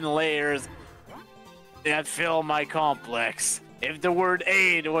wafer-thin layers that fill my complex. If the word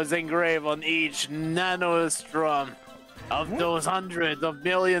aid was engraved on each nanostrum of those hundreds of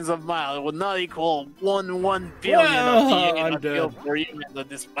millions of miles, it would not equal 1 billion of the aid I'm I feel dead. for humans on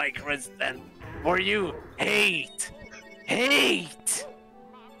this microinstant. For you, hate. Hate!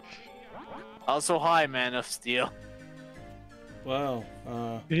 Also, hi, Man of Steel. Wow.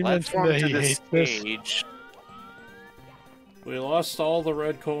 Did you mention Platform that to he the hates this? stage. We lost all the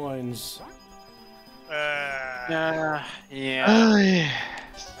red coins. Yeah. Oh, yeah.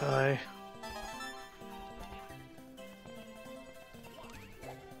 Sigh.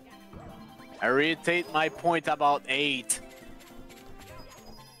 I reiterate my point about 8.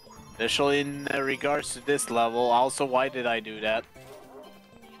 Especially in regards to this level. Also, why did I do that?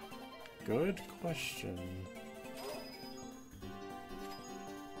 Good question.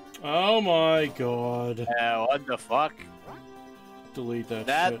 Oh my god. What the fuck? Delete that shit.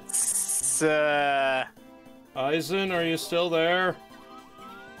 That's... Eisen, are you still there?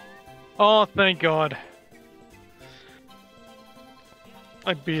 Oh, thank God.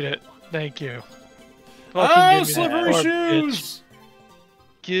 I beat it. Thank you. Fucking Oh, give me that slippery star, bitch. shoes!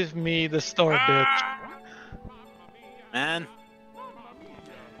 Give me the star, bitch. Man.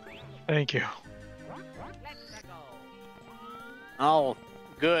 Thank you. Oh,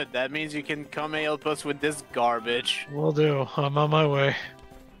 good. That means you can come help us with this garbage. Will do. I'm on my way.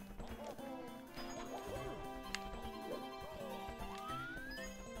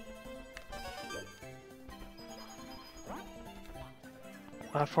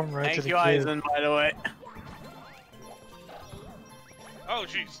 Platform right to Thank the you, kid. Eisen, by the way. Oh,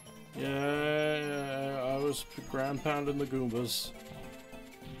 jeez. Yeah, I was ground pounding the Goombas.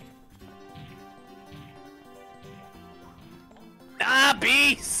 Ah,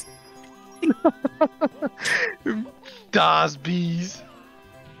 bees! Das bees.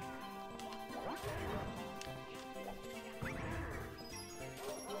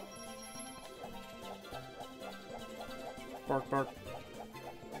 Bark, bark.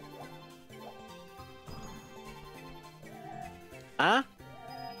 Huh?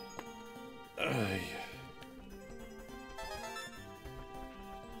 Ay.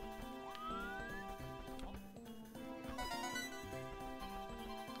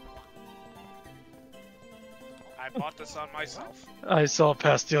 I bought this on myself. I saw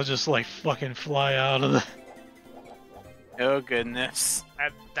Pastille just like fucking fly out of the. Oh goodness.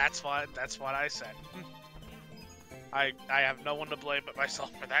 And that's what I said. I have no one to blame but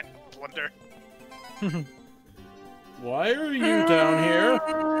myself for that blunder. Why are you down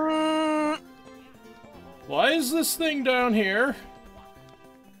here? Why is this thing down here?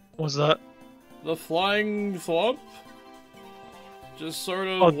 What's that? The flying thwomp? Just sort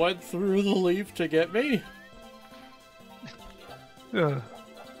of went through the leaf to get me? What's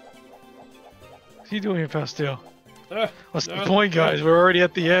he doing here, Pastel? What's the uh, point, guys? We're already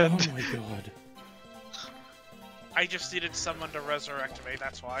at the end. Oh my god. I just needed someone to resurrect me,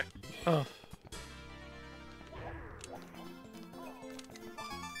 that's why. Oh.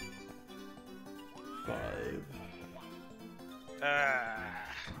 Five.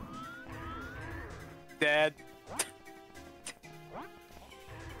 Dead.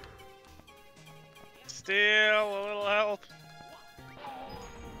 Still a little help.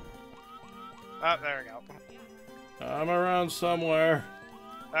 Oh, there we go. I'm around somewhere.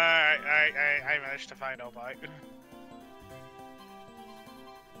 I managed to find Obite.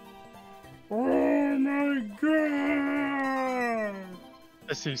 Oh my god!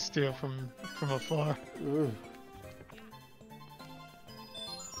 I see Steel from afar. Ugh.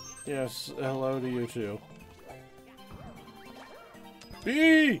 Yes, hello to you too.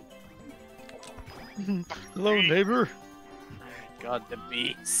 Bee! Hello, neighbor. God, the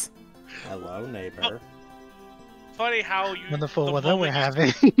bees. Hello, neighbor. Funny how you. Wonderful the weather we're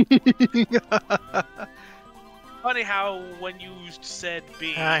moment- having. Funny how when you said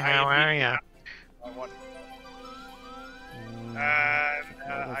B. Hi, how are ya? I don't I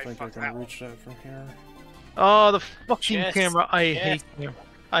think I fucked that can one. reach that from here. Oh, the fucking Yes, camera! I yes. hate camera.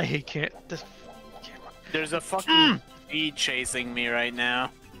 I hate this camera. There's a fucking bee chasing me right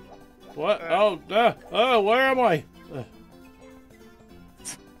now. What? Oh, where am I?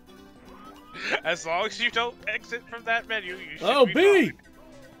 As long as you don't exit from that menu, you should Oh, be bee!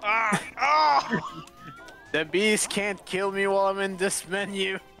 fine. Ah! The bees can't kill me while I'm in this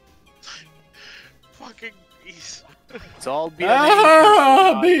menu. Fucking bees. It's all be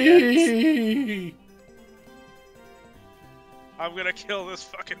Ah, bee! I'm gonna kill this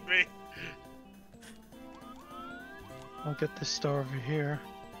fucking bee. I'll get this star over here.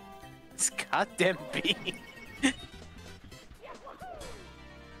 This goddamn bee.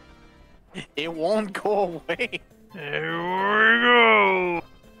 It won't go away. Here we go.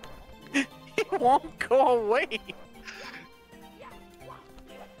 It won't go away.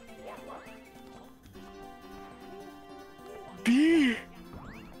 Bee.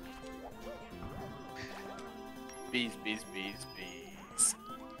 Bees, bees, bees, bees.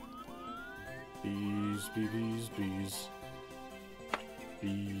 Bees, bees, bees.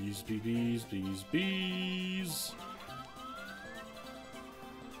 Bees, bees, bees, bees.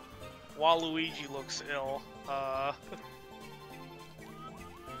 Waluigi looks ill.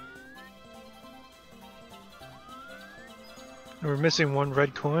 We're missing one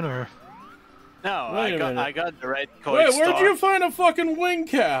red coin, or No, Wait a minute. I got the red coin Wait, star. where'd you find a fucking wing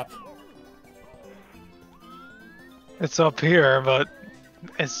cap? it's up here, but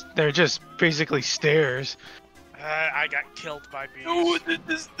they're just basically stairs. I got killed by bees. Oh,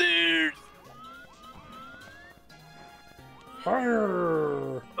 the stairs.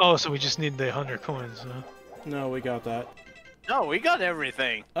 Arr. Oh, so we just need the 100 coins, huh? No, we got that. No, we got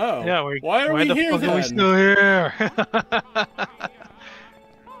everything. Oh, Yeah, why are we the here fuck then? are we still here? Alright,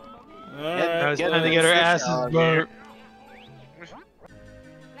 I was Get trying to this get our fish asses out of burnt.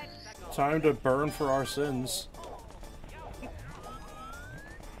 time to burn for our sins.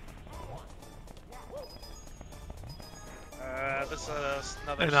 This is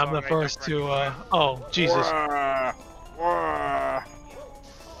another And I'm song the I first don't to, recognize. oh, Jesus. Wah, wah.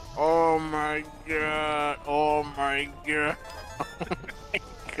 Oh my god. Oh my god.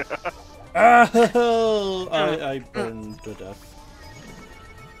 Oh, I burned to death.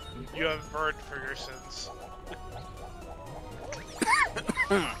 You have burned for your sins.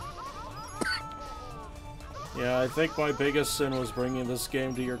 Yeah, I think my biggest sin was bringing this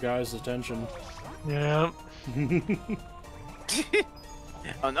game to your guys' attention. Yeah.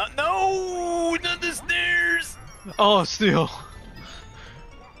 Oh no, not the stairs. Oh, Steel.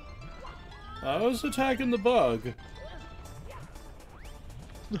 I was attacking the bug.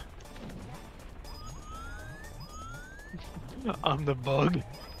 I'm the bug.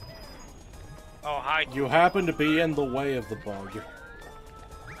 Oh, hi. You happen to be in the way of the bug.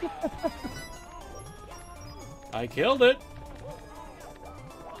 I killed it.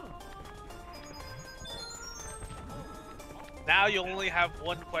 Now you only have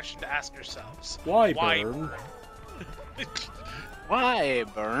one question to ask yourselves. Why, Why? burn? Why,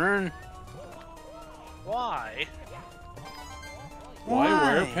 Burn? Why? Why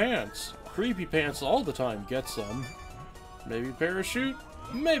wear pants? Creepy pants all the time, get some. Maybe parachute,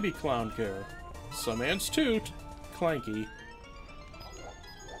 maybe clown care. Some ants toot, clanky.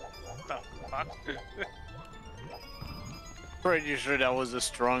 The fuck? Pretty sure that was a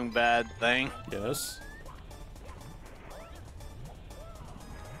strong bad thing. Yes.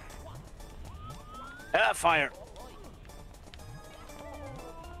 Ah, fire!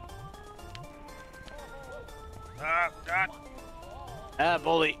 God. Ah,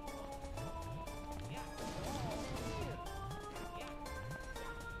 bully!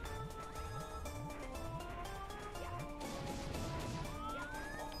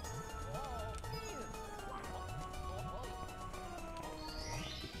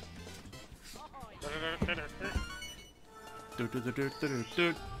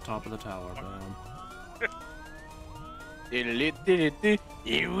 Top of the tower, bam.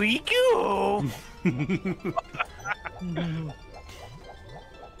 Here we go!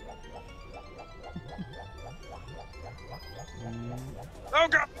 Oh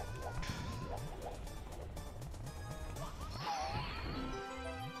god!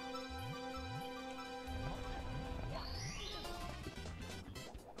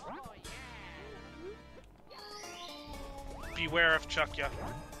 Beware of Chuckya.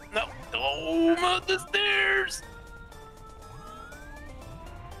 No! Oh, I'm up the stairs!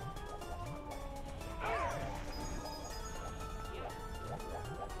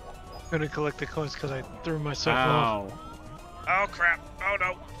 I'm gonna collect the coins because I threw myself off. Ow. Oh crap! Oh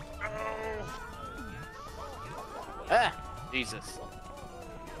no! Oh! Ah! Jesus.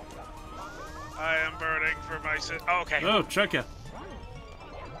 I am burning for my sin. Oh, okay. Oh, check ya.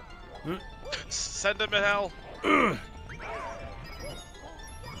 Send him to hell.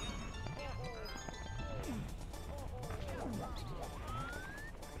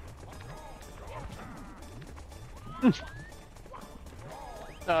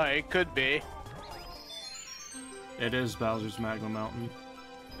 Oh, it could be. It is Bowser's Magma Mountain.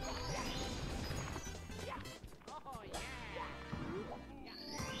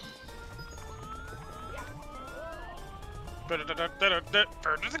 Burn to the ground.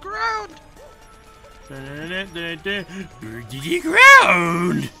 Burn to the ground!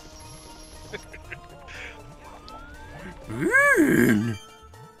 Burn!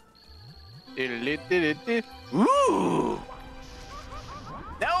 Ooh!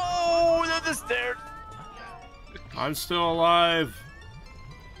 No! Not the stairs! I'm still alive.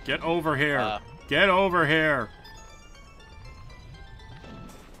 Get over here. Uh. Get over here.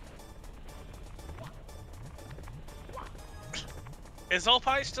 Is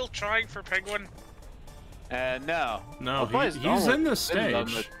Opie still trying for Penguin? No. No, Opie's he's in the been done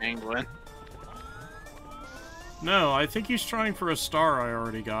stage. with Penguin. No, I think he's trying for a star I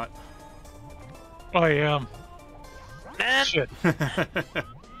already got. I am. Man! Shit.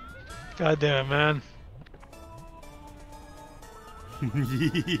 God damn it, man.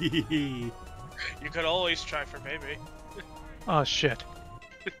 You could always try for baby. Oh, shit.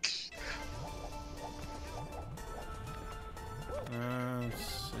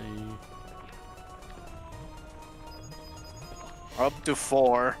 Let's see. Up to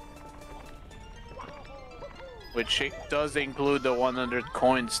 4. Which it does include the 100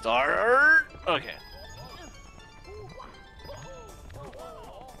 coin star. Okay.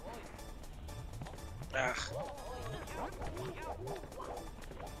 Ugh.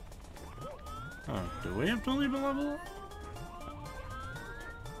 Oh, do we have to leave a level?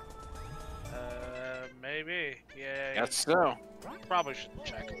 Maybe. Yeah. Guess so. Probably should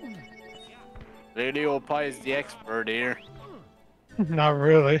check. Lady Opie is the expert here. Not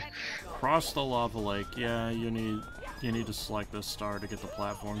really. Cross the lava lake. Yeah, you need to select this star to get the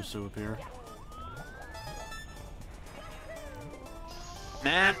platforms to appear.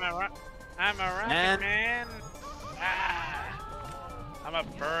 Man, I'm a rocket Man. man. Ah. I'm a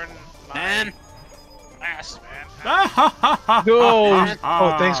burn my man, ass, man. No!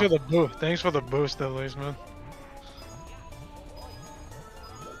 Oh, thanks for the boost. Thanks for the boost, at least, man.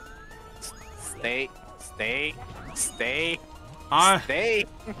 stay, stay, stay, I stay.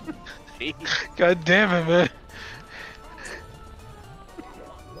 God damn it, man.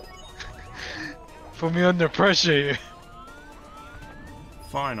 Put me under pressure here.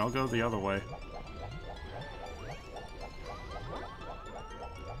 Fine, I'll go the other way.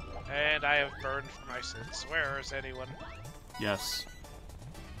 And I have burned for my sins. Where is anyone? Yes.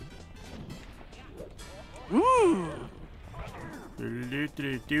 Ooh.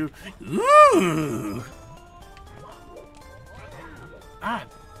 Ooh! Ah,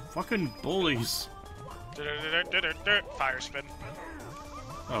 fucking bullies. Fire spin.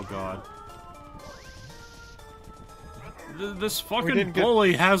 Oh god. This fucking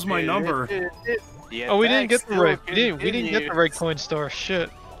bully has my number. Oh, we didn't get the right. We didn't get the right coin star. Shit.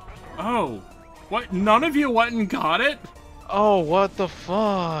 Oh, what? None of you went and got it? Oh, what the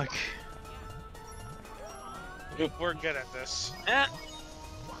fuck? We're good at this.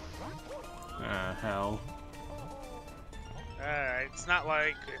 Hell. It's not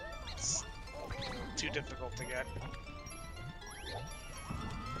like it's too difficult to get.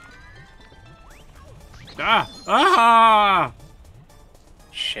 Ah!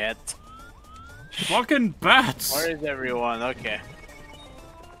 Shit. Fucking bats! Where is everyone? Okay.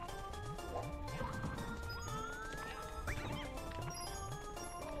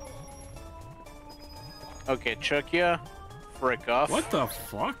 Okay, Chuck ya. Frick off. What the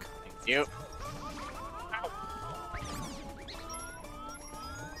fuck? Thank you.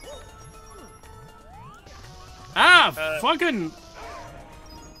 Fucking...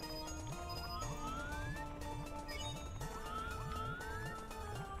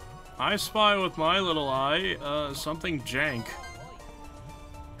 I spy with my little eye, something jank.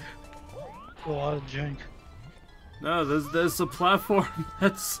 A lot of jank. No, there's a platform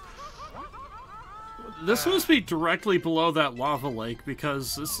that's... This must be directly below that lava lake,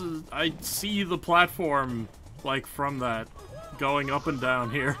 because this is... I see the platform, like, from that, going up and down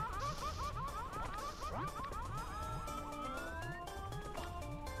here.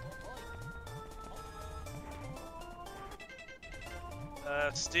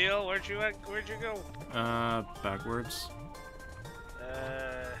 Steel, where'd you go? Backwards.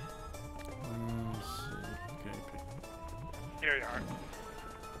 Let's see. Okay. Here you are.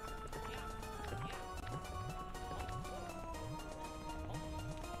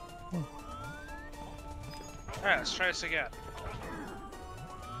 Alright, let's try this again.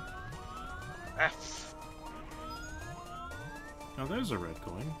 F. Oh, there's a red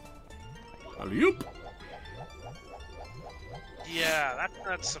coin. Alley-oop! Yeah,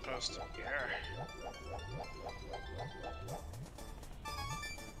 that's supposed to be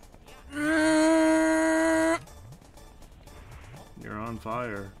here. You're on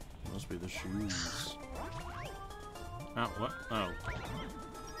fire. Must be the shoes. Oh, what? Oh.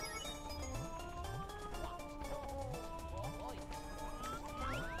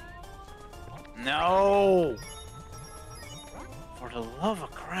 No! For the love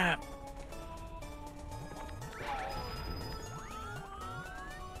of crap.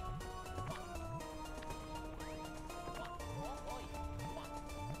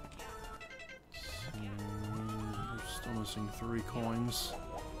 Still missing 3 coins.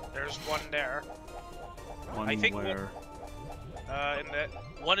 There's one there. One I think where? In the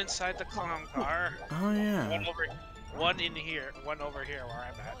one inside the clown car. Oh yeah. One in here. One over here where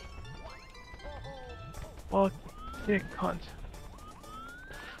I'm at. Fuck, dick cunt.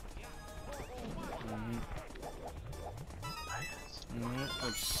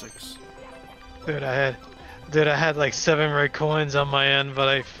 That's 6. Dude, I had like 7 red coins on my end, but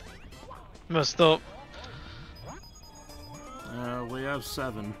I messed up. We have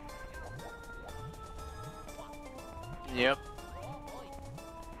 7. Yep.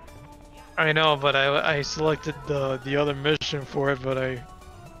 I know, but I selected the other mission for it, but I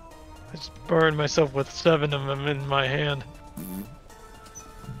just burned myself with 7 of them in my hand.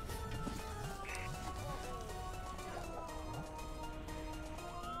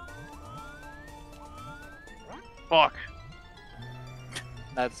 Fuck.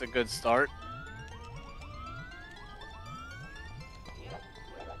 That's a good start.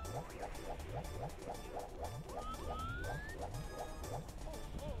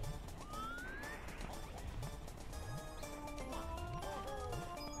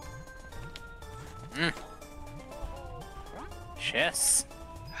 Chess.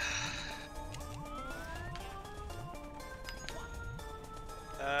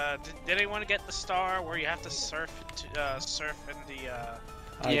 Did anyone get the star where you have to surf in the?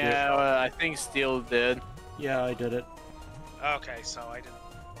 I think Steel did. Yeah, I did it. Okay, so I didn't.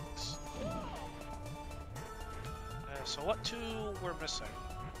 So what 2 we're missing?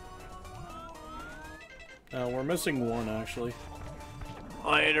 We're missing 1 actually.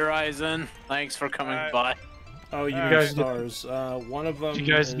 Later, Ryzen. Thanks for coming by. Oh, you guys stars. One of them. You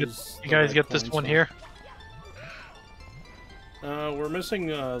guys get this one here? We're missing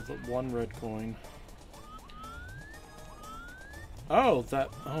the 1 red coin. Oh, that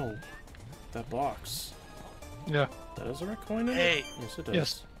box. Yeah. That is a red coin in Hey. it? Yes, it is.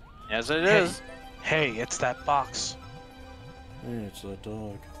 Yes. Yes, it is. Hey, it's that box. Hey, it's that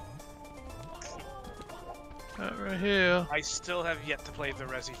dog. Right here. I still have yet to play the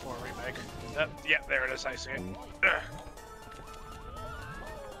Resi 4 remake. Yeah, there it is. I see it.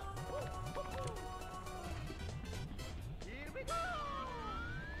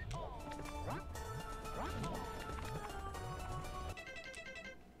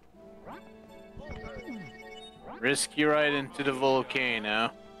 Risky ride into the volcano.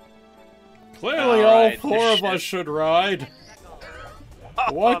 Clearly, all 4 of us should ride.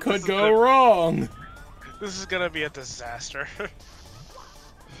 What could go wrong? This is gonna be a disaster.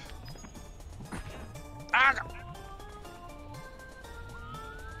 Ah!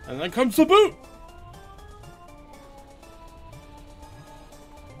 And then comes the boot.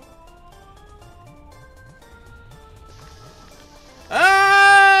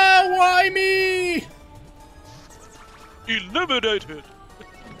 Ah! Why me? Eliminated.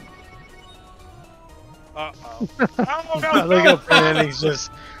 Uh-oh. Oh, no, I like how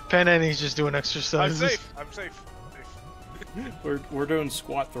PanAnning's just doing I'm exercises. safe. I'm safe. We're doing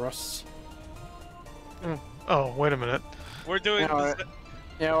squat thrusts. Oh, wait a minute. We're doing.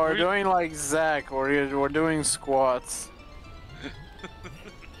 Yeah, we're doing like Zach. We're doing squats.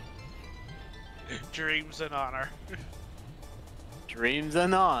 Dreams and honor. Dreams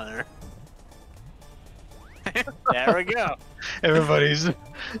and honor. There we go. Everybody's.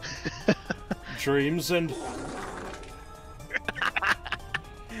 Dreams and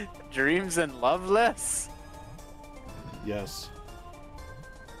Dreams and loveless. yes.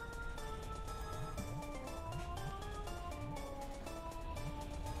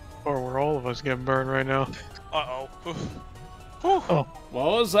 Or we're all of us getting burned right now. Uh-oh. Oh. What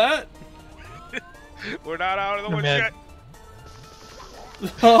was that? We're not out of the woods Man. yet.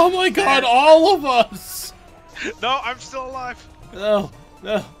 Oh my god, all of us! No, I'm still alive. No,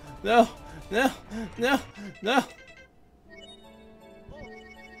 no, no, no, no, no.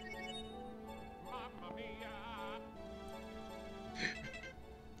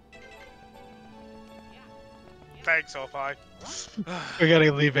 Thanks, Ophi. We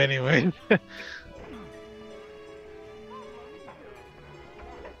gotta leave anyway.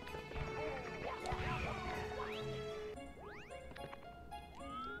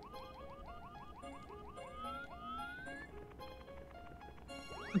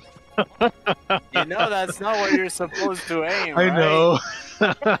 You know that's not where you're supposed to aim, I right? know.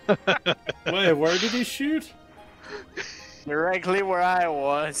 Wait, where did he shoot? Directly where I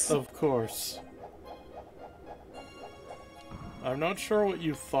was. Of course. I'm not sure what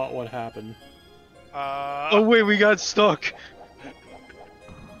you thought would happen. Oh wait, we got stuck.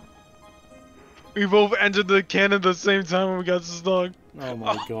 We both entered the cannon at the same time and we got stuck. Oh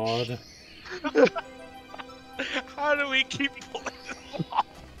my god. How do we keep pulling it off?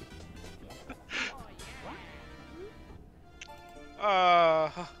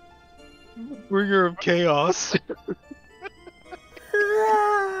 Bringer of chaos.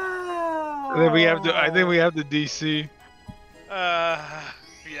 And then we have to. I think we have to DC.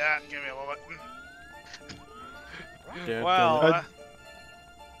 Yeah, give me a moment. Yeah, Well,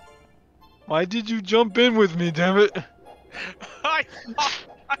 Why did you jump in with me? Damn it! I was...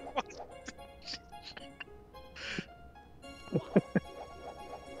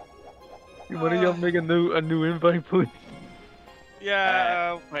 Why don't y'all make a new invite, please?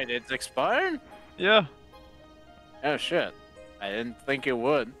 Yeah, Wait, it's expired? Yeah. Oh shit. I didn't think it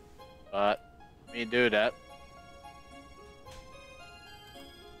would. But let me do that.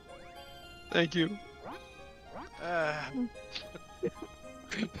 Thank you.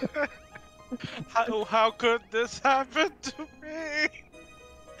 how could this happen to me?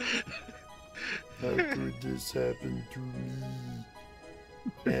 How could this happen to me?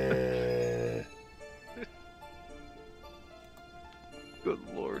 Good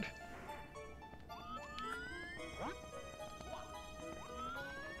lord.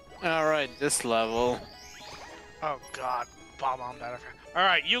 Alright, this level. Oh god, bomb on better.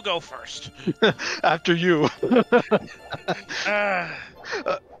 Alright, you go first. After you. Uh,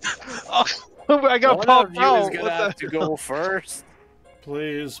 Oh, I got One popped of you out. is gonna What have the- to go first.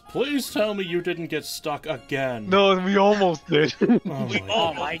 Please, please tell me you didn't get stuck again. No, we almost did. Oh we my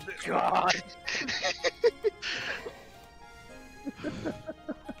Oh god. my god.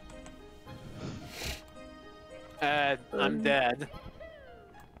 I'm dead.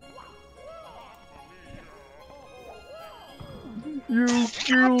 You damn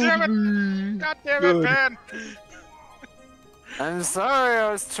killed it. me. God damn Good. it, man! I'm sorry,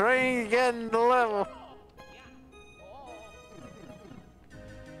 I was trying to get in the level.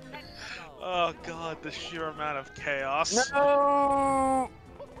 Oh god, the sheer amount of chaos. No!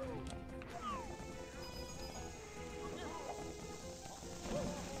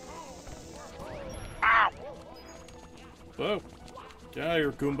 Ow! Whoa. Get out of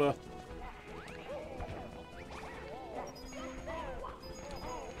here, Goomba.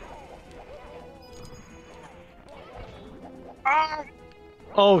 Ow!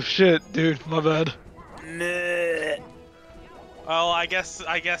 Oh shit, dude, my bad. Meh. Well, I guess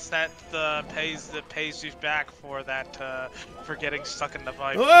that pays you back for that for getting stuck in the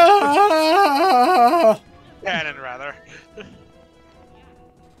vibe. Ah! Cannon, rather.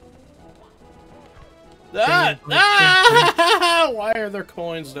 Why are there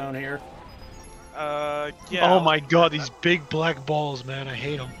coins down here? Yeah. Oh my god, these big black balls, man. I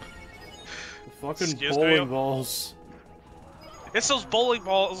hate them. Fucking Excuse bowling me? balls. It's those bowling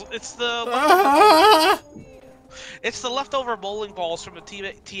balls. It's the it's the leftover bowling balls from the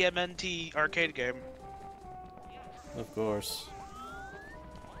TMNT arcade game. Of course.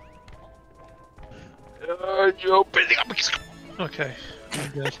 Okay,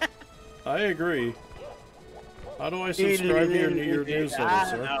 I'm good. I agree. How do I subscribe to your newsletter,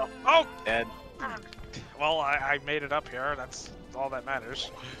 sir? No. Oh! Dead. Well, I made it up here. That's all that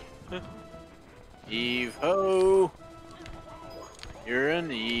matters. Evo. You're an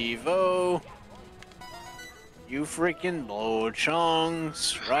Evo. You freaking blow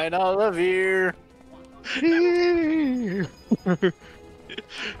chunks right out of here.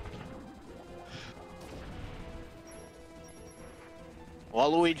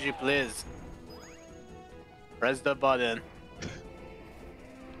 Waluigi, please. Press the button.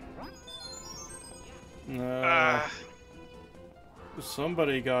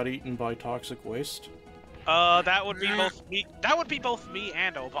 Somebody got eaten by toxic waste. That would be both me. That would be both me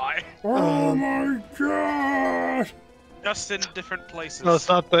and Obai. Oh my god! Just in different places. No, it's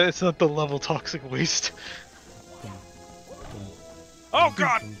not the level toxic waste. Oh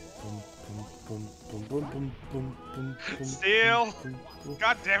god! Steal!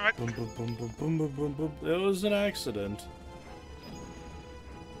 God damn it! It was an accident.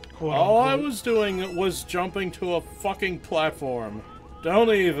 Quote, All I unquote. was doing was jumping to a fucking platform. Don't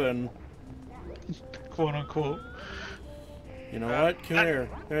even. Quote unquote. You know what? Come here.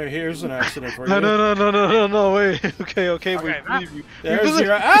 Hey, here's an accident for you. No, wait. Okay, Okay, we that- believe you. There's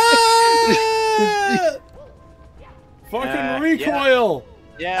your ah! Fucking recoil.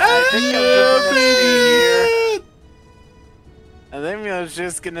 Yeah, I think I was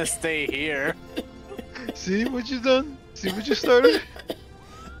just gonna stay here. See what you done? See what you started?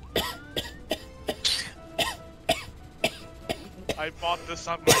 I bought this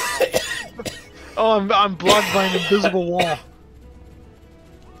on myself. Oh, I'm blocked by an invisible wall.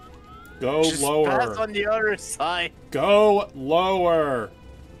 Go Just lower. pass on the other side. Go lower.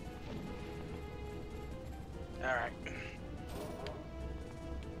 Alright.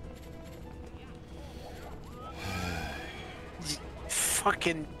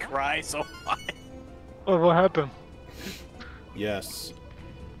 Fucking cry so much. Oh, what happened? Yes.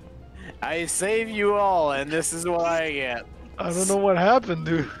 I save you all, and this is what I get. I don't know what happened,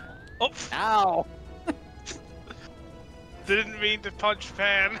 dude. Oh! Ow! Didn't mean to punch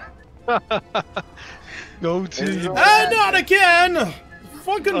Pan. Go This is team. what Ah, happened. not again!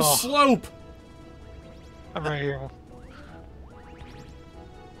 Fucking Oh. slope. I'm right here.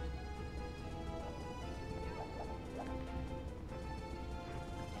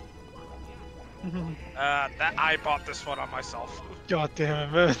 That I bought this one on myself. God damn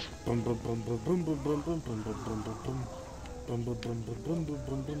it, man. Bum, bum, bum, bum, bum, bum, bum, bum, bum, bum, bum, bum, bum. Bum, bum, bum, bum, bum, bum,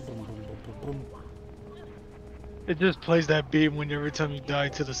 bum, bum, bum, bum, bum, bum. It just plays that beat when every time you die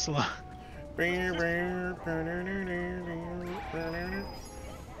to the slot.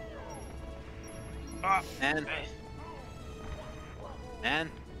 Ah, Man. Man.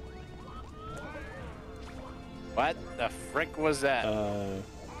 What the frick was that?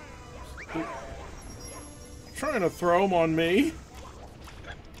 Trying to throw them on me.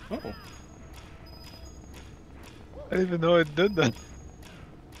 Oh. I didn't even know it did that.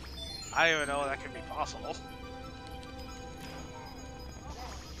 I don't even know that could be possible.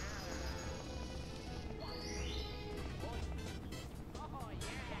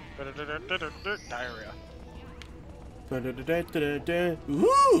 Diarrhea.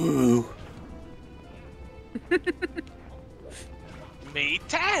 Ooh. Me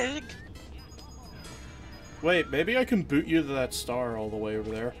tag! Wait, maybe I can boot you to that star all the way over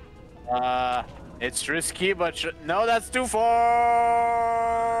there. It's risky, but no, that's too far.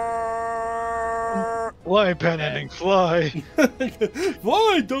 Fly, PanAnning, fly.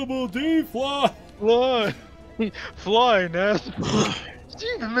 Fly, Double D, fly! Fly. Fly, Nass.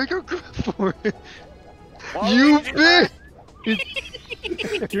 Steven, make a grab for it. You Waluigi,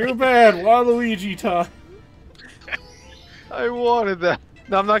 bitch! Too bad, Waluigi time. I wanted that.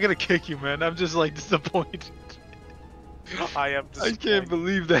 No, I'm not gonna kick you, man. I'm just like disappointed. I am I can't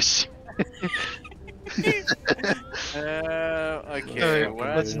believe that shit. Okay, Alright, we're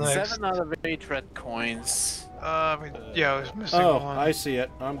at what's next? 7 out of 8 red coins. Yeah, I was missing Oh, one. I see it.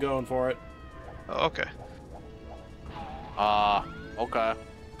 I'm going for it. Oh, okay. Okay.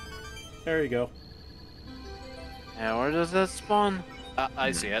 There you go. Yeah, where does that spawn?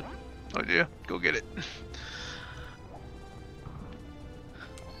 I see it. Oh yeah, go get it.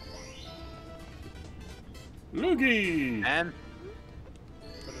 Loogie! And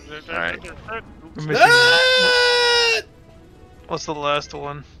Alright. We're missing. What's the last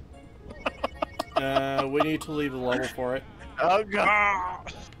one? We need to leave a level for it. oh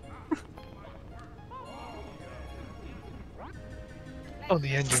god. Oh,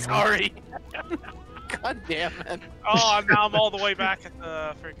 the engine. Sorry. God damn it. Oh, now I'm all the way back at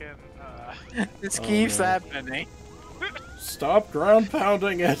the freaking. This Oh, keeps no. happening. Stop ground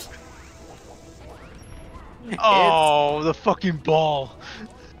pounding it! Oh, the fucking ball.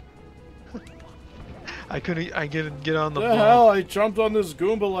 I couldn't get on the The ball. hell? I jumped on this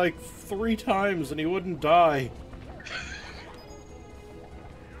Goomba like 3 times and he wouldn't die.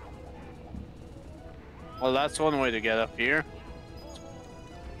 Well, that's one way to get up here.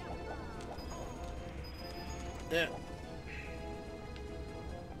 Yeah.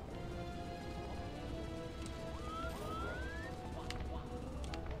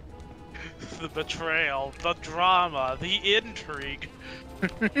 The betrayal, the drama, the intrigue.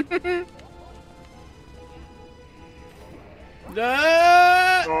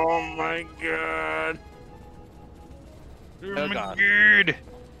 Ah! Oh my god. Oh Oh, my God. god.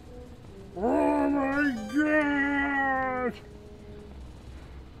 Oh my god!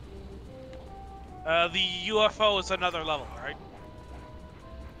 The UFO is another level, right?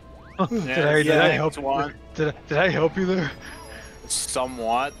 Did I help it's one. Did I help you there?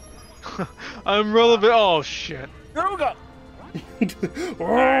 Somewhat. I'm relevant. Oh shit. Oh god.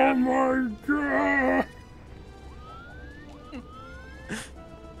 Oh my god!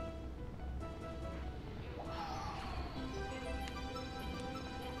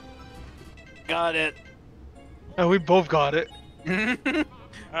 Got it. Oh, we both got it. The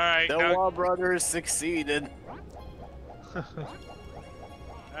Alright, now, Wall brothers succeeded.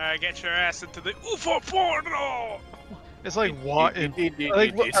 get your ass into the UFO portal! It's like what?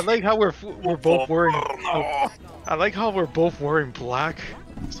 I like how we're both wearing. I like how we're both wearing black.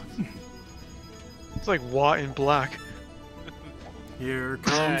 It's like what in black. Here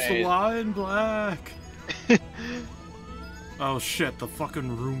comes the Right. line black. Oh shit, the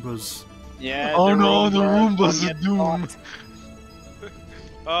fucking Roombas. Yeah. Oh no, the Roombas Roombas are get doomed.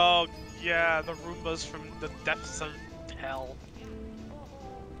 Oh, yeah, the Roombas from the depths of hell.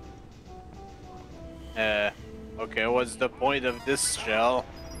 Okay, what's the point of this shell?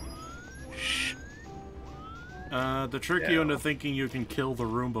 Shh. To trick you into thinking you can kill the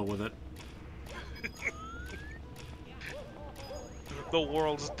Roomba with it. The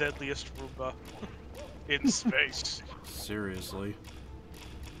world's deadliest Roomba. In space. Seriously.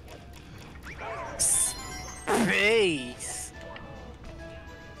 Space.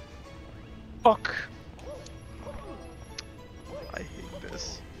 Fuck. I hate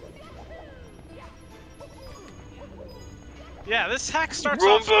this. Yeah, this hack starts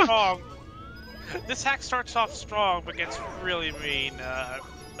Roomba! off strong. This hack starts off strong, but gets really mean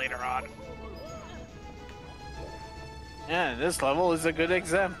later on. Yeah, this level is a good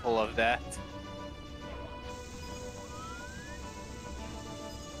example of that.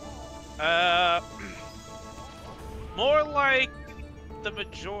 More like the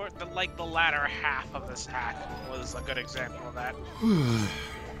the latter half of this hack was a good example of that.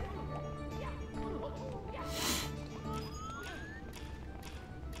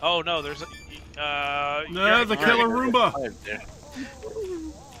 Oh no, there's a No, the killer Roomba!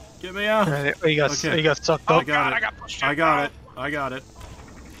 Get me out! He got sucked I up. got God, it. I got pushed I out. got it. I got it.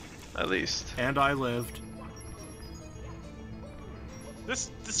 At least. And I lived.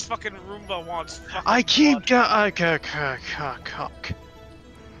 This fucking Roomba wants fucking I keep blood. cock.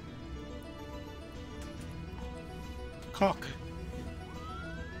 Cock.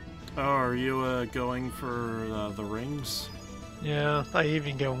 Oh, are you going for the rings? Yeah, I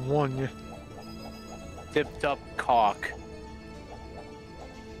even get one. Yeah. Tipped up cock.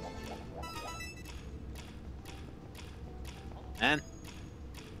 And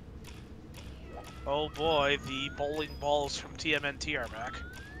Oh boy, the bowling balls from TMNT are back.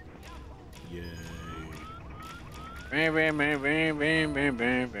 Yay.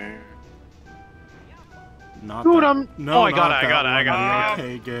 Not Dude, that- I'm- No, oh, I not got it, I that got it, I one, got the it.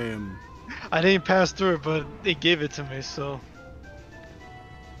 arcade game. I didn't pass through it, but they gave it to me, so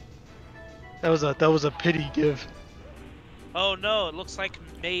that was a pity give. Oh no, it looks like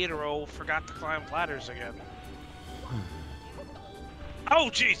Maidro forgot to climb ladders again. Oh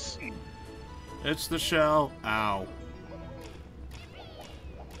jeez! It's the shell. Ow.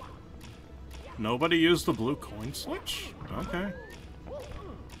 Nobody used the blue coin switch? Okay.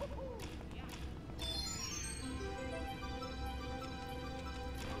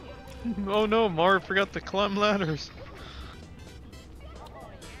 Oh no, Mar forgot to climb ladders.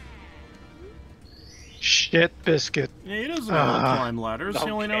 Shit, Biscuit. Yeah, he doesn't know how to climb ladders. He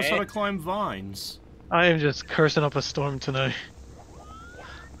only knows how okay. to climb vines. I am just cursing up a storm tonight.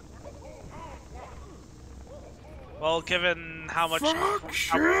 Well, given how much Fuck,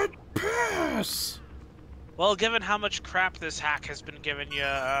 shit, piss! well, given how much crap this hack has been giving you,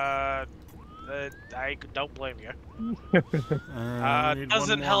 I don't blame you. Need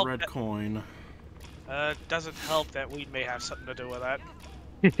Doesn't one more help red that- coin. Doesn't help that we may have something to do with that.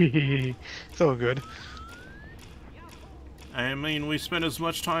 So good. I mean, we spend as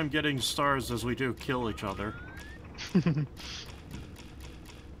much time getting stars as we do kill each other.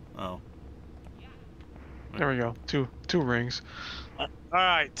 Oh. There we go. Two rings.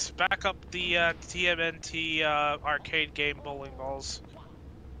 Alright, back up the TMNT arcade game bowling balls.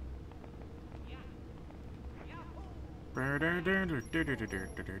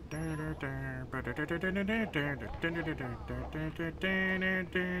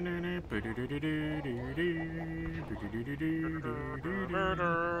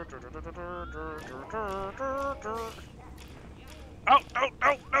 Oh,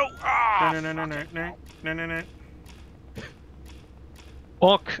 no, no, no! Ah!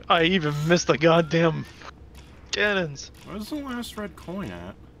 Fuck, I even missed the goddamn cannons. Where's the last red coin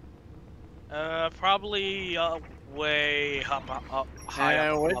at? Probably way up high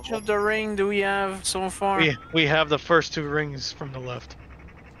up Which level. of the ring do we have so far? We have the first two rings from the left.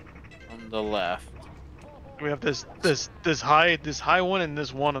 On the left. We have this high one and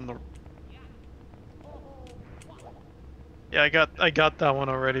this one on the. Yeah, I got that one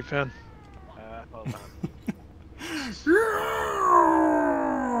already, Fan. Hold on.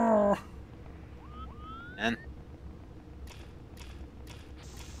 And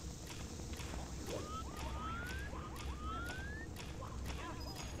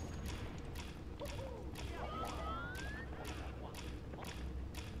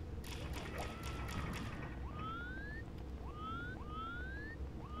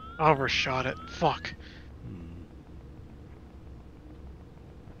Overshot it. Fuck.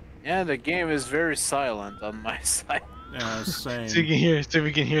 yeah, the game is very silent on my side. Yeah, same. So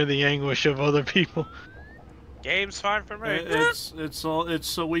we can hear the anguish of other people. Game's fine for me. It's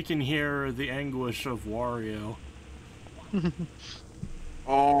so we can hear the anguish of Wario.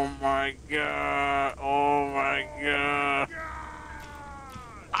 Oh my god! Oh my god!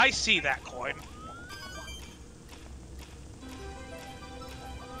 I see that coin.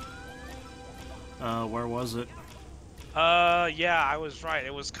 Where was it? Yeah, I was right.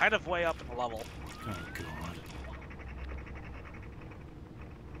 It was kind of way up in the level. Oh god.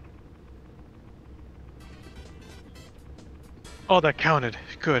 Oh, that counted.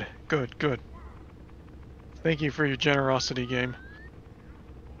 Good, good, good. Thank you for your generosity, game.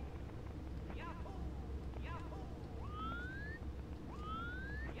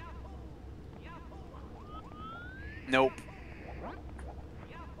 Nope.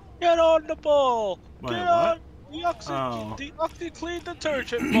 Get on the ball. Wait, Get what? on the Oh. OxyClean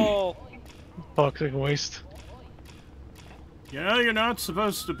detergent ball. Toxic waste. You know you're not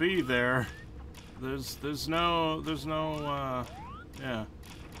supposed to be there. There's no, yeah.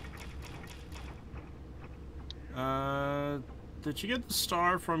 Did you get the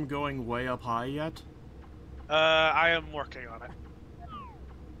star from going way up high yet? I am working on it.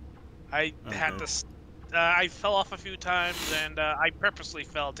 I had Okay. to. I fell off a few times, and I purposely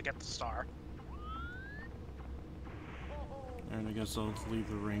fell to get the star. And I guess I'll leave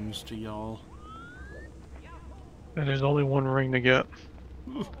the rings to y'all. And there's only one ring to get.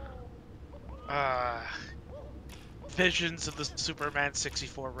 Visions of the Superman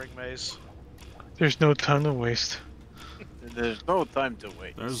 64 ring maze. There's no time to waste. There's no time to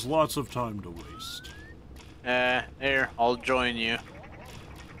wait. There's lots of time to waste. Here, I'll join you.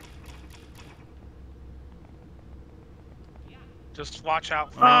 Just watch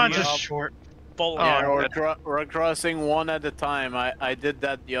out for Ah, the, just short. bowling. Yeah, Oh, we're crossing one at a time. I did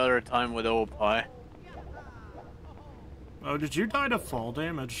that the other time with Opie. Oh, did you die to fall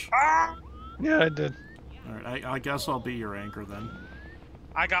damage? Yeah, I did. Alright, I guess I'll be your anchor then.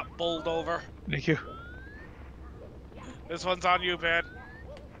 I got bowled over. Thank you. This one's on you, man.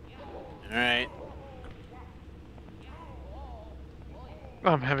 Alright.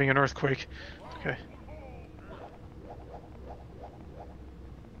 I'm having an earthquake. Okay.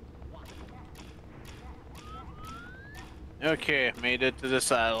 Okay, made it to the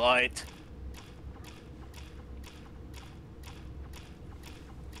satellite.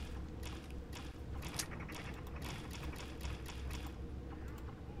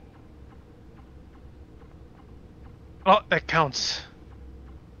 Oh, that counts.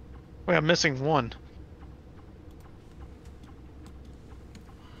 Wait, I'm missing one.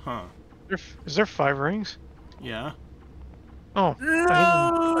 Huh. Is there 5 rings? Yeah. Oh, No!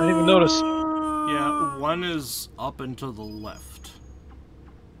 I didn't even notice. Yeah, one is up and to the left.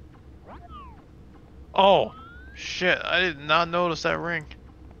 Oh, shit! I did not notice that ring.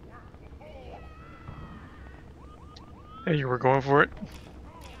 Hey, you were going for it?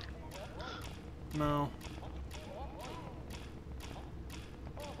 No.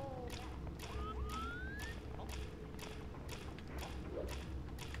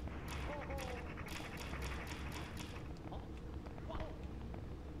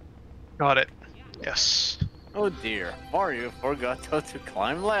 Got it. Yes. Oh dear, Mario forgot how to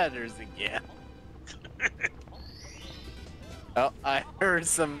climb ladders again. Oh, I heard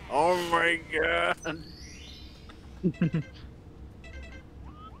some. Oh my god.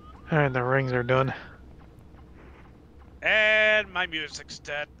 And the rings are done. And my music's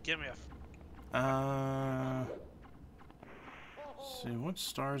dead. Give me a. See, what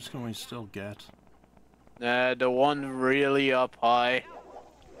stars can we still get? The one really up high.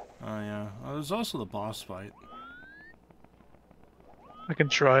 Oh, yeah. Oh, there's also the boss fight. I can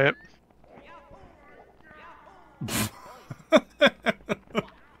try it.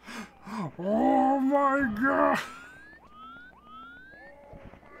 Oh my god!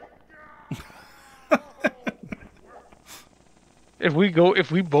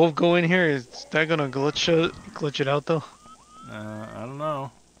 If we both go in here, is that gonna glitch it out though? I don't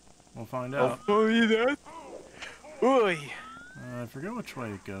know. We'll find out. Hopefully that. Oy. I forget which way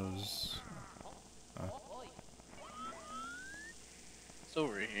it goes. It's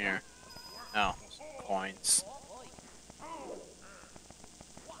over here. Oh, coins.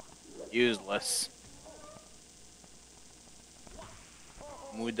 Useless.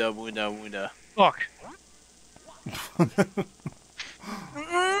 Muda, muda, muda. Fuck.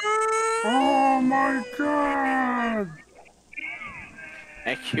 Oh my god!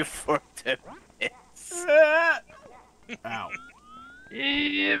 Thank you for the bits. Ow.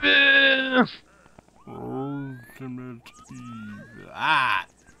 Even. Ultimate evil. Ah!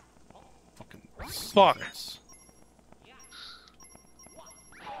 Fucking Fuck. sniffits.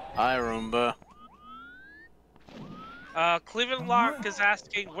 Hi, Roomba. Cleveland Lock is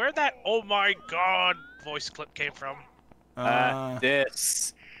asking where that "Oh my God" voice clip came from.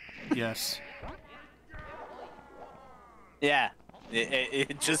 This. Yes. Yeah.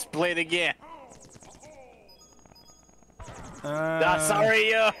 It just played again.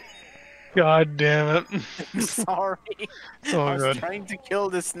 Sorry, God damn it. sorry. So I was good. trying to kill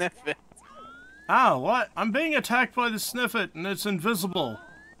the sniffet. Ah, what? I'm being attacked by the sniffet and it's invisible.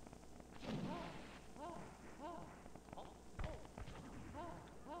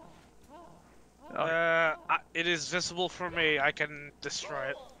 It is visible for me. I can destroy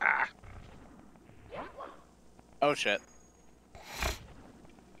it. Ah. Oh shit.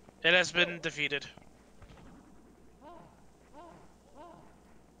 It has been defeated.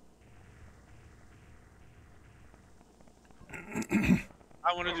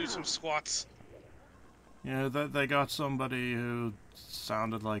 I want to do some squats. Yeah, they got somebody who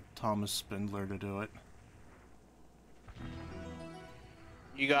sounded like Thomas Spindler to do it.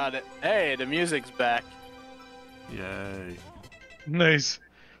 You got it. Hey, the music's back. Yay. Nice.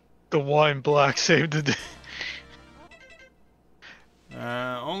 The wine black saved the day.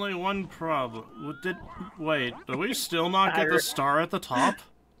 Only one problem. Wait, do we still not get the star at the top?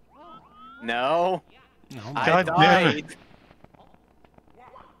 No. Oh I my God damn it. died.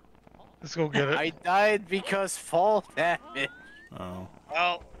 Let's go get it. I died because fall damage. Oh.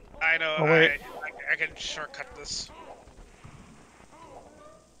 Well, I know. Oh, wait. I can shortcut this.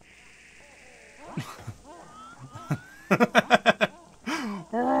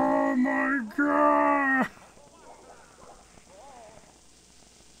 Oh my god!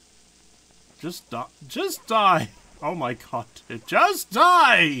 Just die! Oh my god, just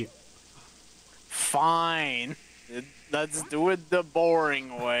die! Fine. Let's do it the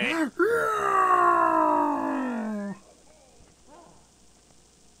boring way.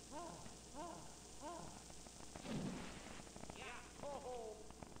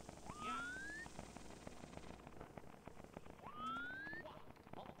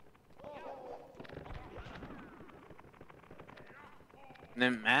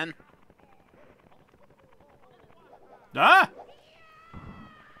 Then, man. Ah!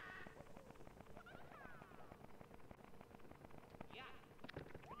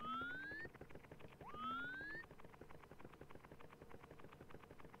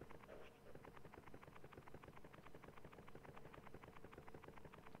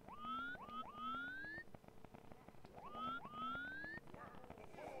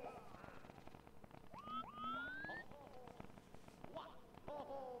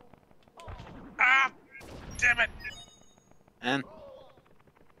 Damn it! And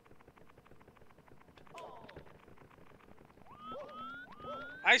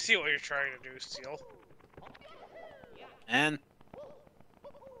I see what you're trying to do, Steel. and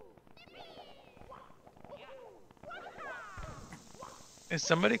Is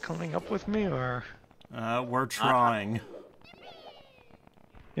somebody coming up with me, or? We're trying.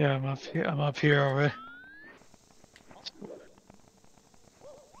 Yeah, I'm up here. I'm up here already.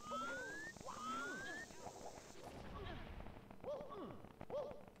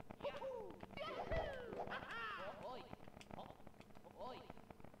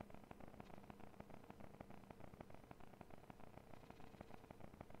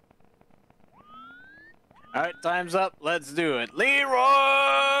 alright, time's up. Let's do it.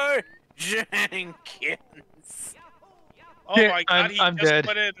 Leroy Jenkins. Oh Yeah, my god, I'm he just dead.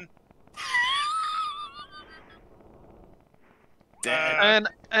 put in. Dead.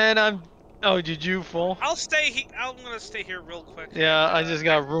 And I'm. Oh, did you fall? I'll stay. I'm gonna stay here real quick. Yeah, and, I just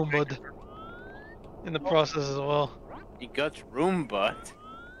got Roomba'd in the process as well. He got Roomba.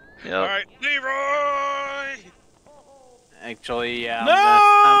 Yep. All right, Leroy. Actually, yeah.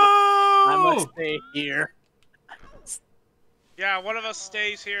 No! I'm gonna stay here. Yeah, one of us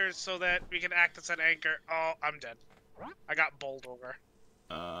stays here so that we can act as an anchor. Oh, I'm dead. I got bowled over.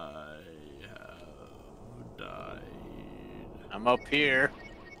 I have died. I'm up here.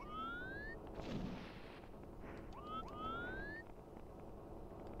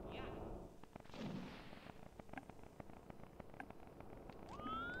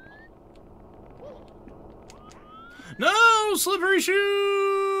 No! Slippery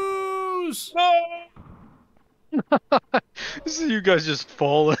shoes! No! So you guys just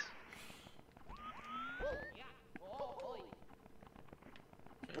falling.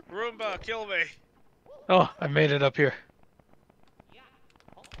 Roomba, kill me. Oh, I made it up here.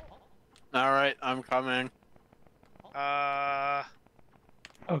 Alright, I'm coming.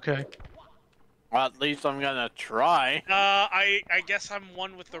 Okay. Well, at least I'm gonna try. I guess I'm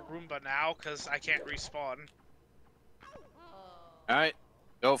one with the Roomba now, because I can't respawn. Alright,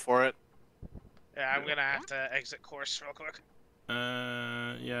 go for it. Yeah, I'm gonna have to exit course real quick.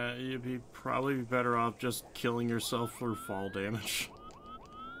 Yeah, you'd be probably better off just killing yourself for fall damage.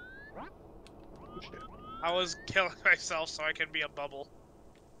 I was killing myself so I can be a bubble.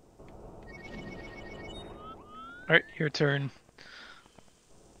 Alright, your turn.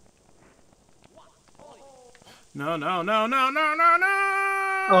 No, no, no, no, no, no,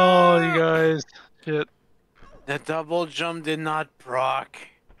 no! Oh, you guys. Shit. The double jump did not proc.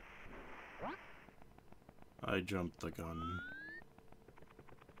 I jumped the gun.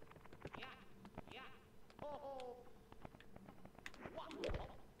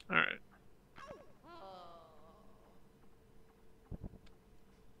 Alright.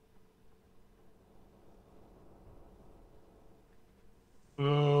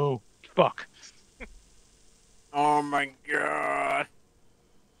 Oh, fuck. Oh my god.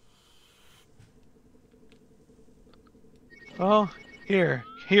 Oh, here.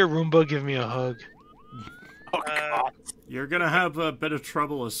 Here, Roomba, give me a hug. Oh god. You're gonna have a bit of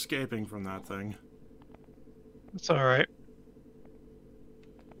trouble escaping from that thing. It's alright.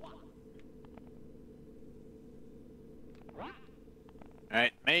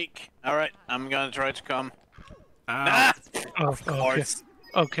 Alright, make. Alright, I'm gonna try to come. Ow. Ah! Oh, Of course.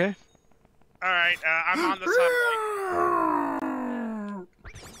 Okay. Alright, I'm on the satellite.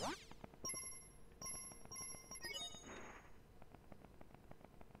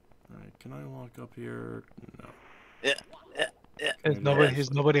 Alright, can I walk up here? No. Is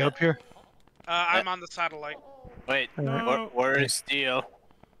nobody up here? I'm on the satellite. Wait, No. where is Steel?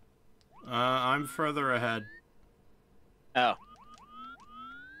 I'm further ahead. Oh.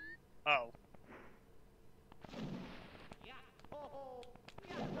 Oh.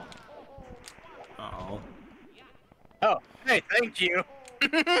 Uh-oh. Oh, hey, thank you.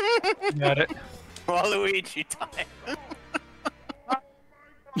 Got it. Waluigi time.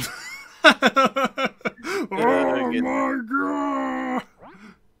 Oh my god!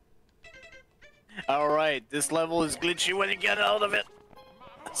 Alright, this level is glitchy when you get out of it.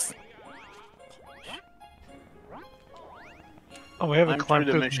 Oh, we haven't I'm climbed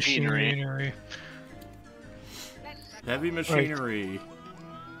through through the the machinery. machinery. Heavy machinery.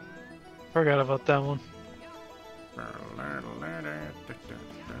 Forgot about that one.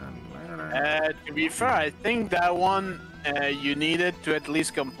 To be fair, I think that one you needed to at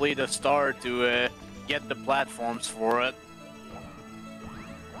least complete a star to get the platforms for it.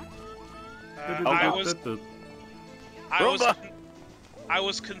 I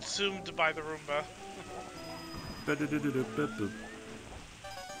was consumed by the Roomba.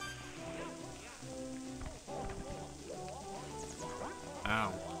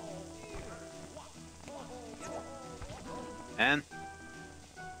 And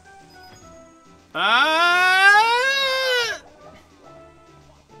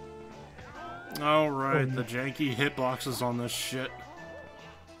Alright, the janky hitboxes on this shit.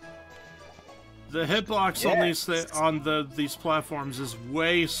 The hitbox on these platforms is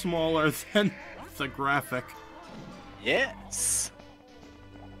way smaller than the graphic. yes.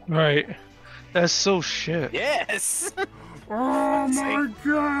 Right. That's so shit. Yes. Oh my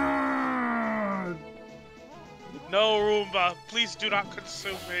god! No, Roomba, please do not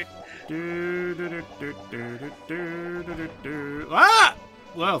consume me. Ah!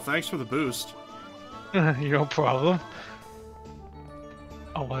 Well, thanks for the boost. No problem.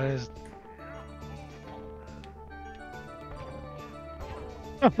 Oh, what is...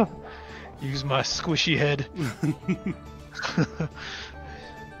 Use my squishy head.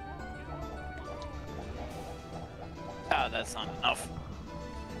 Ah, that's not enough.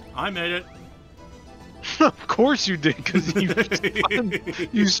 I made it. Of course you did, because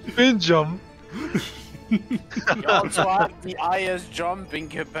you spin jump. You also have the highest jumping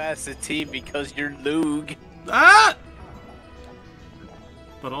capacity because you're Lug. Ah!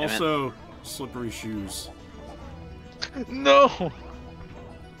 But also slippery shoes. No.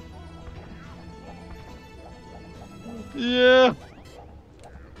 Yeah.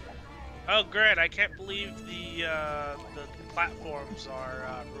 Oh, great! I can't believe the platforms are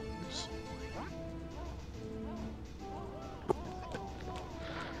rooms.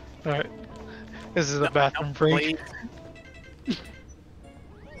 All right. This is the bathroom break.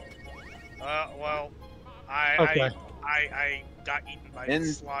 Well, Okay. I got eaten by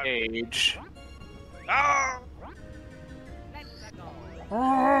slime. Engage. Ah!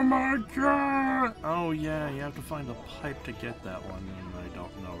 Oh my god! Oh yeah, you have to find a pipe to get that one, and I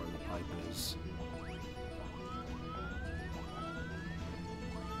don't know where the pipe is.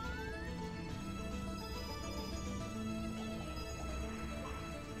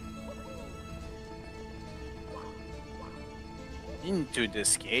 Into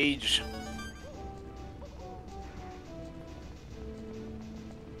this cage.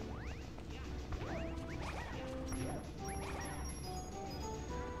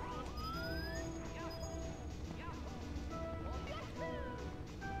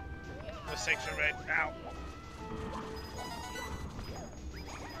 The section right now.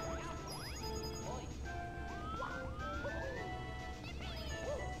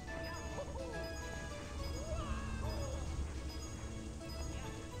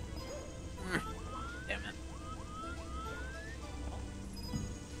 Damn it.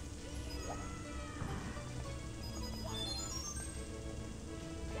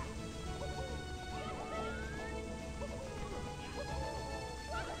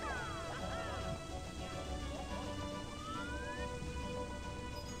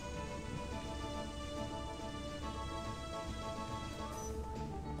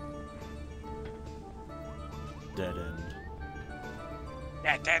 Dead end.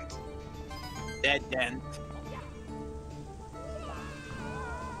 That dent. Dead end.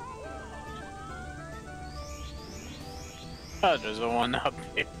 Oh, there's a one up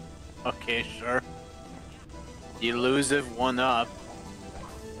here. Okay, sure. Elusive one up.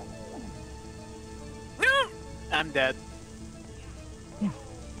 No! I'm dead.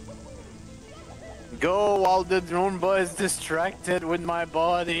 Go while the drone boy is distracted with my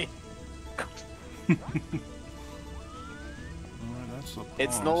body. Alright, that's a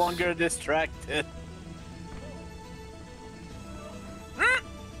It's no pause. longer distracted.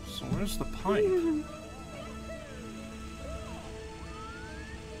 So where's the pipe?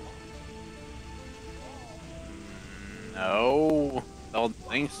 No, don't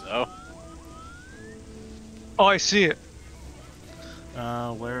think so. Oh, I see it.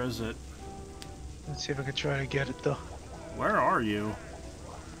 Where is it? Let's see if I can try to get it though. Where are you?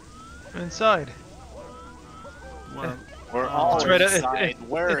 Inside. What? We're Oh, all It's right- inside.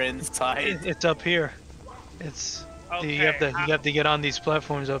 We're inside. It's up here. It's Okay. you have to get on these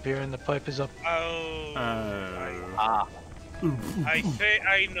platforms up here, and the pipe is up. Oh. Ah, I think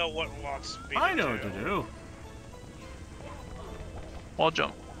I know what wants me to I know do. what to do. I'll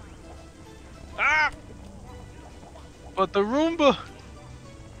jump. Ah! But the Roomba.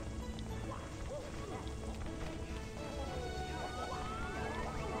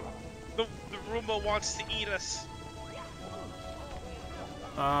 The Roomba wants to eat us.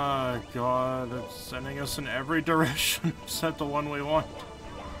 Oh god, it's sending us in every direction except the one we want.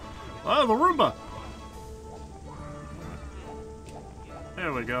 Oh, the Roomba!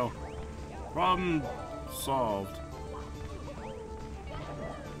 There we go. Problem solved.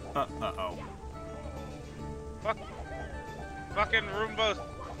 Uh-oh. Fucking Roomba.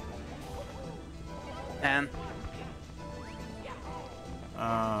 and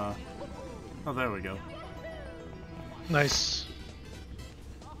Oh, there we go. Nice.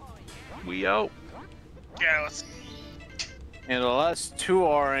 We out. Yeah, let's. And the last two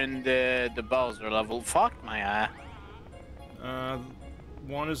are in the Bowser level. Fuck my eye.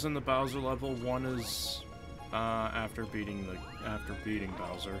 One is in the Bowser level. One is after beating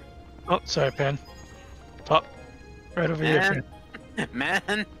Bowser. Oh, sorry, Pan. Pop. Right over here, Pan.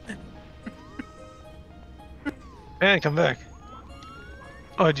 Man. Pan, come back.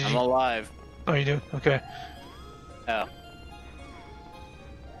 Oh, did I'm you? alive. Oh, you do? Okay. Oh.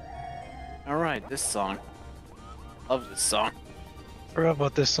 Alright, this song. Love this song. Forgot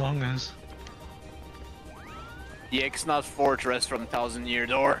what this song is. The Ixnat Fortress from Thousand Year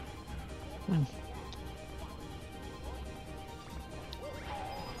Door. Hmm.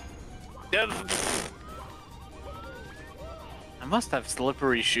 I must have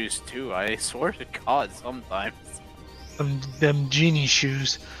slippery shoes too, I swear to God sometimes. Them genie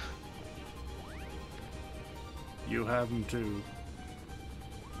shoes. You have them too.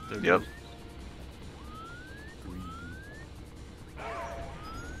 They're Yep. just green.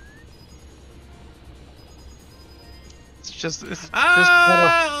 It's just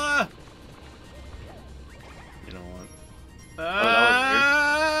Ah! You know what?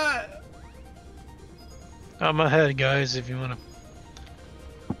 that I'm ahead, guys, if you wanna.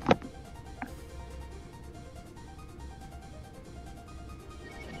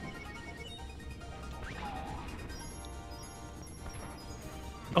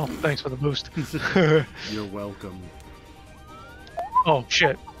 Oh, thanks for the boost. You're welcome. Oh,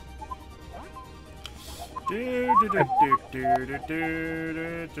 shit.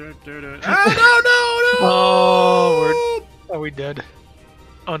 Ah, no! Oh, are we dead?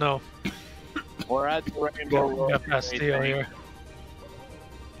 Oh no. We're at the Rainbow We Road. got past Steel here.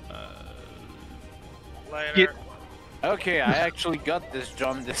 Later. Get- Okay, I actually got this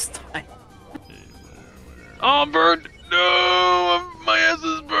jump this time. Oh, I'm burned! No! My ass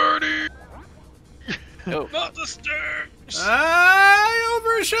is burning! Oh, Not the stairs! I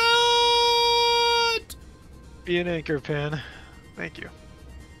overshot! Be an anchor, Pan. Thank you.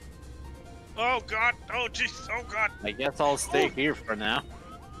 Oh god! Oh jeez! Oh god! I guess I'll stay here for now.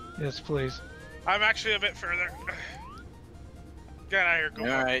 Yes, please. I'm actually a bit further. Get out of here, go.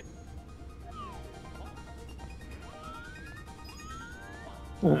 Alright.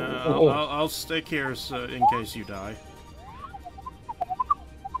 I'll stick here so, in case you die.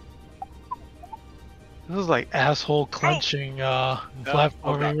 This is like asshole clenching,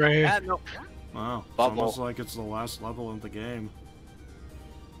 platforming right here. No. Wow, it's Bubble. almost like it's the last level of the game.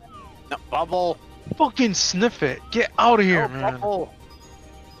 No, bubble. Fucking sniff it. Get out of here, No, man. bubble.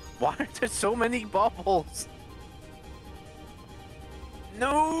 Why are there so many bubbles?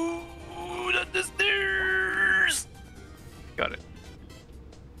 No, not the stairs. Got it.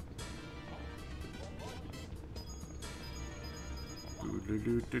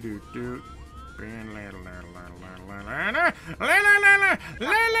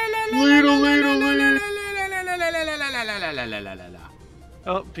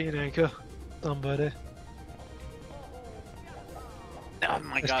 Oh, be an anchor. Somebody. Oh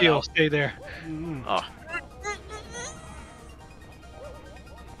my god. Steel, stay there. Oh,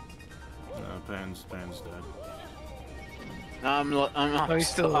 No, Pan's dead. I'm Oh, he's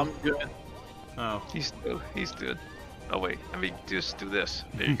still- I'm good. Oh. He's good. Oh wait, let me just do this.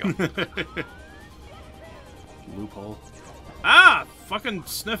 There you go. Loophole. Ah! Fucking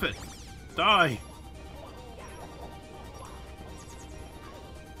sniff it! Die!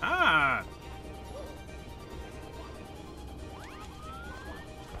 Ah!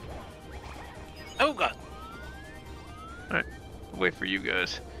 Oh god. Alright, wait for you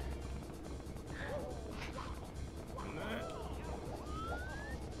guys.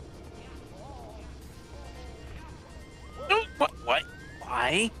 No, what? What?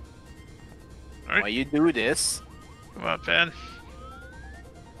 Why? Alright. Why you do this? Come on, Pan.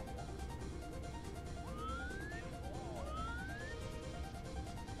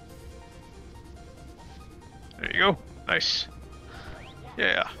 There you go. Nice.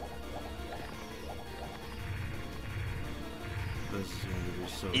 Yeah. This is going to be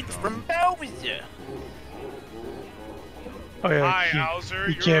so It's dumb. from Bowser. Oh yeah. Hi, he Hauser.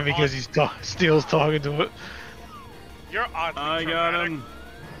 he You're can't because he's Steel's talking to it. You're oddly I got dramatic. him!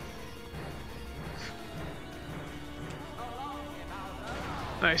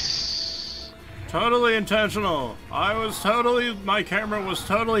 Nice. Totally intentional! My camera was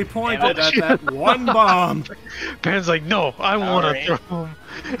totally pointed Yeah, at that one bomb! Pan's like, no, I want to Alright. throw him.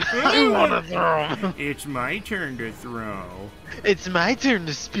 I want to throw him. It's my turn to throw. It's my turn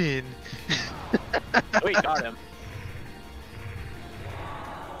to spin. Wait, got him.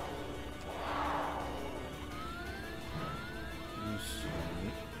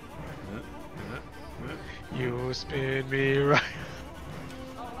 spin me right.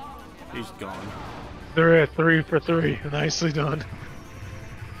 He's gone. They're at 3 for 3. Nicely done.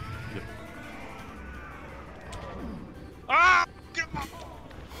 Yep. Ah! Get my...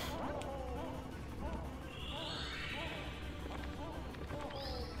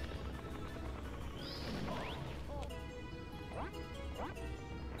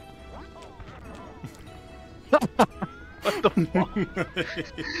 What the fuck?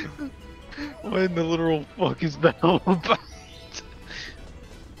 What in the literal fuck is that all about?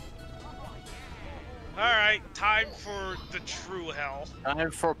 Alright, time for the true hell. Time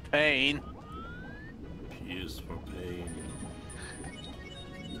for pain. P is for pain.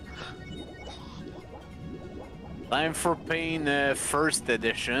 Time for pain, first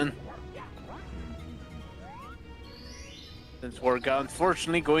edition. Since we're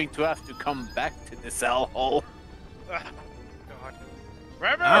unfortunately going to have to come back to this hellhole. God.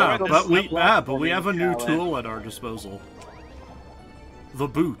 Remember when But we have a new tool at our disposal. The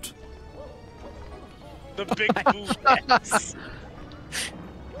boot. the big boot.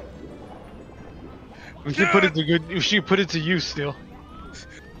 We should put it to good. We should put it to use still.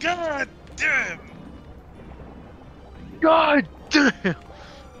 God damn! God damn!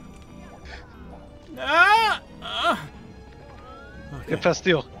 Okay. Hey,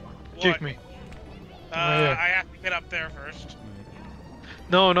 Pastille, kick What? me. I have to get up there first.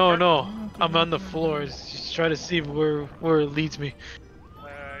 No, no, no. I'm on the floor. Just try to see where it leads me.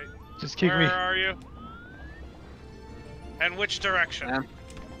 Just kick Where me are you? And which direction? Yeah.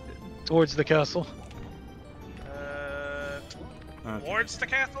 towards the castle. Okay. Towards the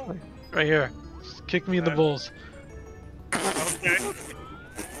castle? Right here. Just kick me in the balls. Okay.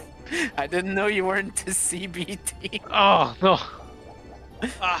 I didn't know you were into CBT. Oh no!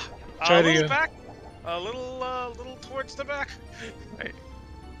 Ah, Try a it little again. back. A little towards the back. Right.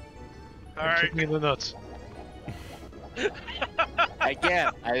 Alright. Kick me in the nuts.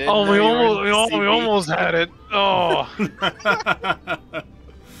 Again, I didn't Oh, know we you were almost, into we CBT. almost had it. Oh,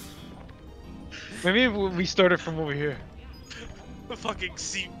 maybe we started from over here. The fucking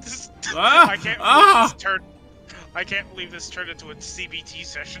Ah! I can't believe Ah! this turned. I can't believe this turned into a CBT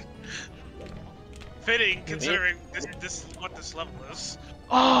session. Fitting, considering this is what this level is.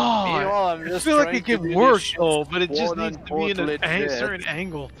 Oh, Meanwhile, I'm I just feel like trying it to can do this work shit though, but it just needs to be in quote-unquote a legit. certain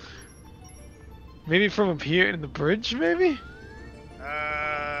angle. Maybe from up here in the bridge, maybe?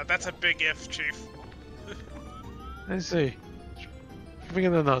 That's a big if, Chief. Let's see. Kick me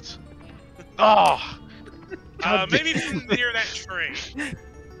in the nuts. Oh! God Maybe damn from it. near that tree.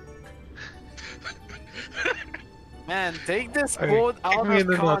 Man, take this Hey, quote kick out me in of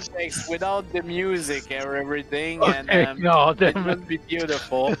the nuts. context without the music or everything, Okay, and no, it damn it. would be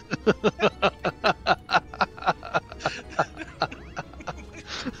beautiful.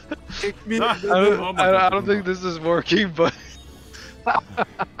 Kick me in I the don't, Oh my I God. don't think this is working, but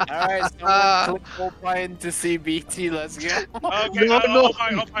Alright, someone click Opie into CBT, let's go. Okay, No, no.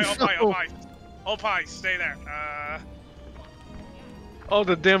 Opie, Opie, stay there. oh,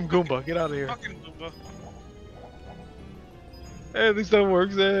 the damn Goomba, get out of here. Fucking Goomba. Hey, at least that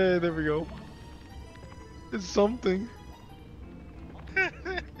works. Hey, there we go. It's something.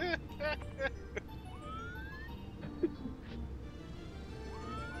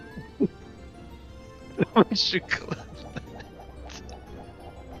 We should clip.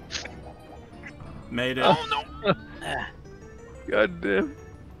 Made it. Oh no! God damn.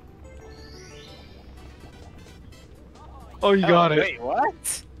 Oh, you got it. Wait,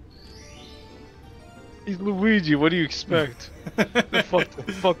 what? He's Luigi. What do you expect?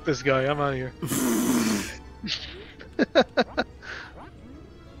 fuck this guy. I'm out of here.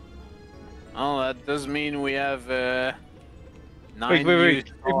 Oh, that does mean we have 9 Wait. new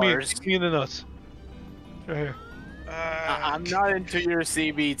Kick stars. me in the nuts. Right here. I'm not into your There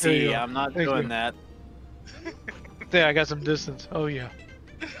you CBT. go. I'm not Thank doing you. that. There, I got some distance. Oh yeah.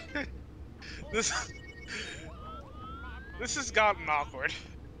 This has gotten awkward.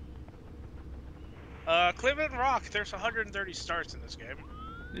 Clement Rock, there's 130 stars in this game.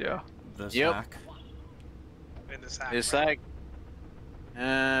 Yeah. This Yep. hack. In this hack. It's right?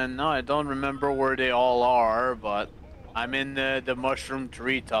 like, no, I don't remember where they all are, but I'm in the mushroom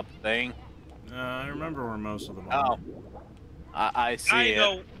treetop thing. I remember where most of them Oh, are. I see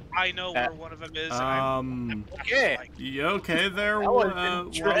it. I know where one of them is. And I'm Okay. like, You okay there, That was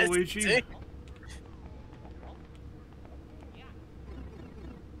Waluigi? interesting.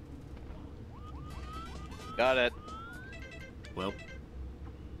 Got it. Well,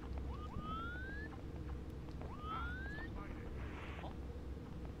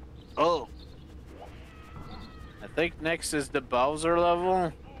 Oh. I think next is the Bowser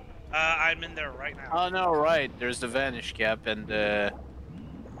level. I I'm in there right now. Oh no, right. There's the vanish cap and the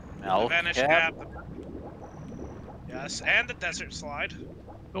The milk vanish cap. cap. Yes, and the desert slide.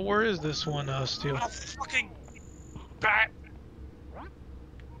 But where is this one, Steel? Oh, fucking bat!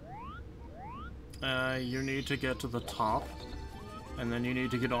 You need to get to the top, and then you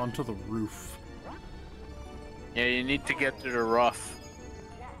need to get onto the roof. Yeah, you need to get to the rough.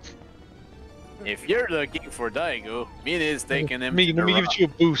 If you're looking for Daigo, Mina is taking him to the Let me rough. give you a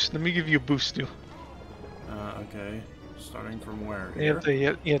boost. Let me give you a boost, Steel. Okay. Starting from where? You have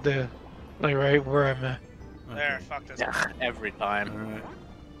to, like right where I'm at. Okay. There, fuck this. Yeah, every time. Alright.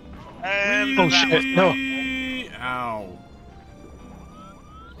 And Oh, that shit, no. Ow.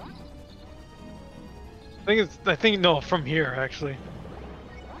 I think no, from here actually.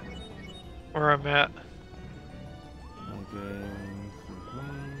 Where I'm at. Okay.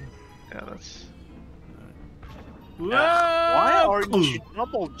 Yeah, that's. Why are you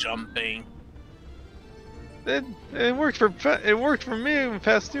double jumping? It worked for me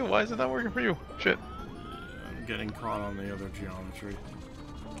past you. Why is it not working for you? Shit. I'm getting caught on the other geometry.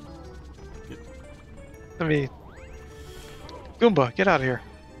 Let me. Goomba, get out of here.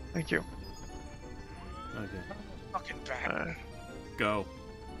 Thank you. Okay. fucking bat. Go.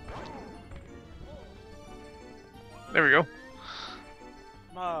 There we go.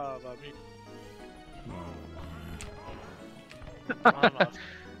 Mama mia. Oh, Mama.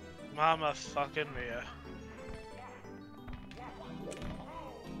 Mama fucking mia.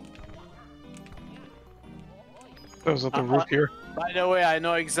 That was at the roof here. By the way, I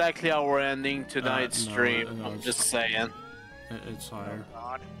know exactly how we're ending tonight's no, stream. no, I'm it's- just saying. it's higher.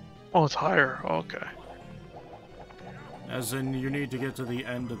 God. Oh, it's higher. Okay. As in, you need to get to the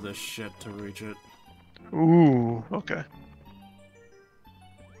end of this shit to reach it. Ooh. Okay.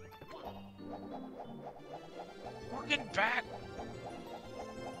 Fucking bat.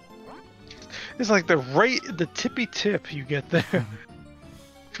 It's like the tippy tip you get there.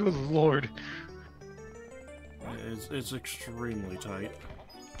 Good lord. It's extremely tight.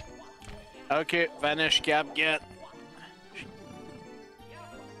 Okay, vanish cap get.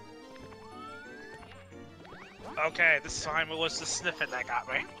 Okay, this time it was the sniffing that got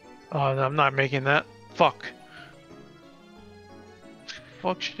me. Oh, no, I'm not making that. Fuck.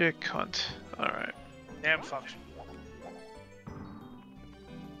 Fuck shit, cunt. Alright. Damn fuck.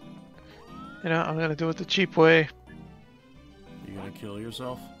 You know, I'm gonna do it the cheap way. You gonna kill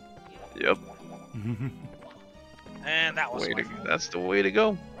yourself? Yep. And that was my fault. That's the way to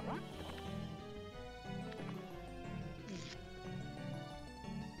go.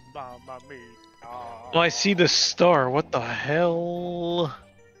 Mama mia. Oh, I see the star. What the hell?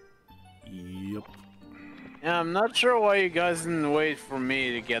 Yep. Yeah, I'm not sure why you guys didn't wait for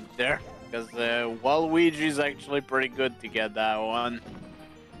me to get there. Because Waluigi's actually pretty good to get that one.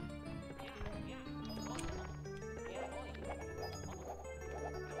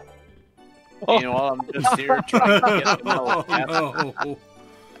 Meanwhile, I'm just here trying to get the milk cap. Oh,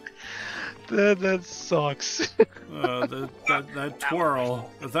 That sucks. no. That twirl.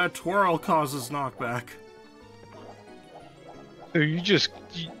 That twirl causes knockback. Dude, you just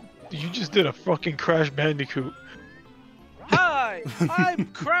did a fucking Crash Bandicoot. Hi, I'm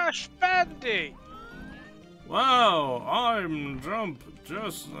Crash Bandy. Wow, I'm jump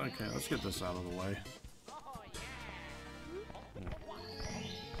just... Okay, let's get this out of the way.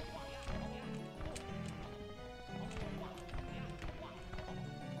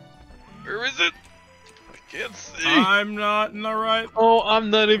 Where is it? I can't see. I'm not in the right... Oh, I'm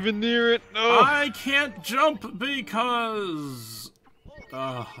not even near it. No. I can't jump because...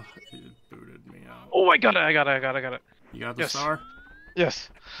 it booted me out. Oh, I got it. You got the Yes. star? Yes.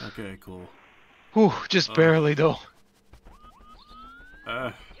 Okay, cool. Whew, just barely though.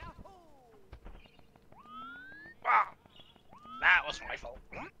 Wow. That was my fault.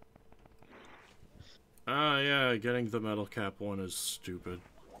 Yeah, getting the metal cap one is stupid.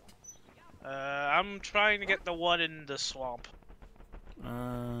 I'm trying to get the one in the swamp.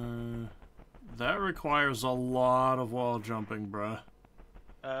 That requires a lot of wall jumping, bruh.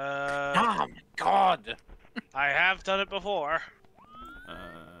 Oh my god! I have done it before. Uh,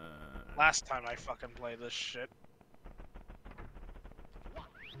 Last time I fucking played this shit.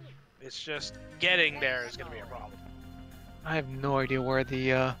 It's just getting there is gonna be a problem. I have no idea where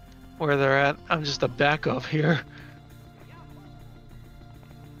the where they're at. I'm just a backup here.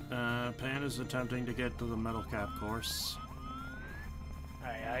 Pan is attempting to get to the metal cap course.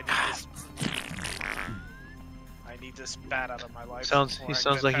 I need this bat out of my life. He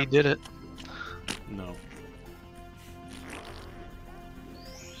sounds like he did it. No.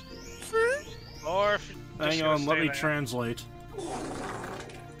 Or if you're just Hang gonna on, let stay me there. translate.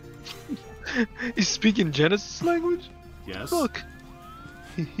 He's speaking Genesis language? Yes. Look.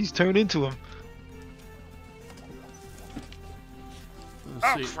 He's turned into him.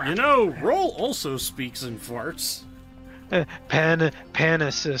 Let's see. crap. You know, Roll also speaks in farts.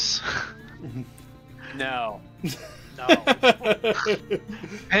 Panasis. No. No.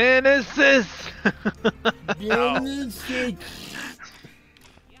 Panasis!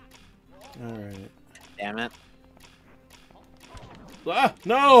 Alright. Damn it. Ah,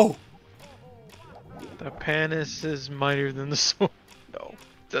 no! The panis is mightier than the sword. No,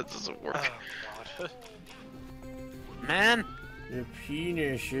 that doesn't work. Oh, God. Man. The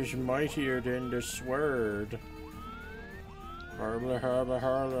penis is mightier than the sword.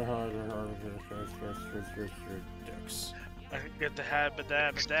 Dicks. I can get the habba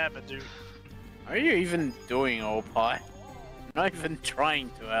dabba dabba do. Are you even doing Opie? I'm not even trying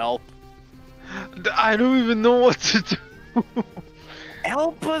to help. I don't even know what to do.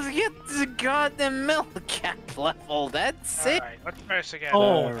 Help us get the goddamn milk cap level, that's it. Alright, let's try this again.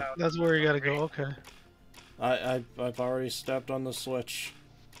 Oh, that's where you gotta go. Okay. I've already stepped on the switch.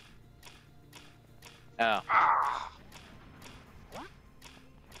 Oh.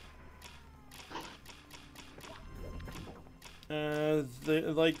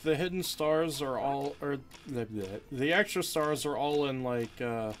 The hidden stars are all, or the extra stars are all in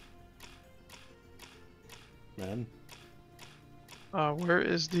man. Where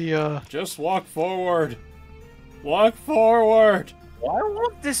is the Just walk forward. Walk forward. Why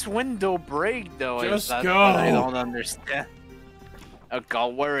won't this window break though? Just That's go. what I don't understand. Oh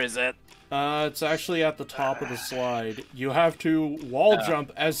god, where is it? It's actually at the top of the slide. You have to wall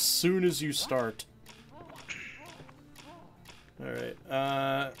jump as soon as you start. Alright,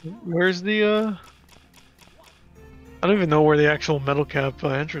 Where's the I don't even know where the actual metal cap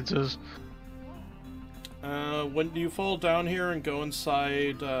entrance is. when you fall down here and go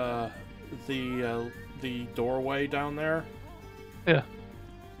inside, the doorway down there. Yeah.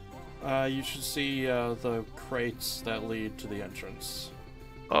 You should see, the crates that lead to the entrance.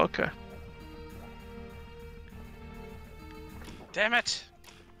 Okay. Damn it!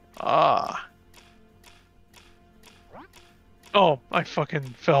 Ah. Oh, I fucking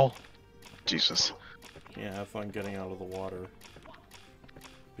fell. Jesus. Yeah, have fun getting out of the water.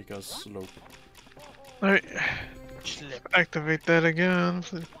 Because slope. Alright. Slip. Activate that again.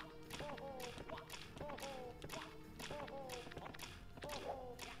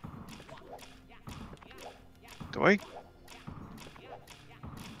 Do I?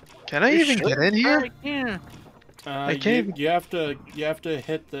 Can I even get in here? Yeah. I can't. You have to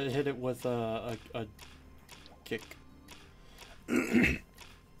hit it with a kick.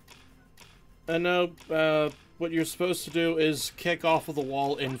 And now, what you're supposed to do is kick off of the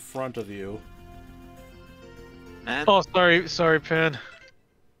wall in front of you. Man. Oh, sorry, Pan.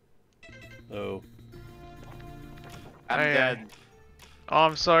 Oh. I'm dead. Oh,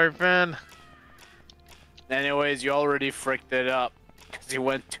 I'm sorry, Pan. Anyways, you already fricked it up. Because you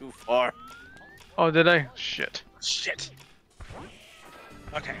went too far. Oh, did I? Shit. Shit.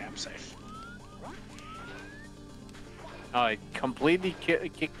 Okay, I'm safe. Oh, it completely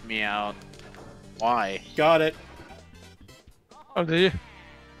kicked me out. Why? Got it. Oh, did you?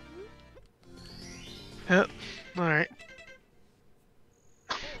 Yep. Alright.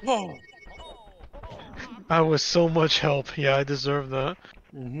 Whoa! I was so much help. Yeah, I deserve that.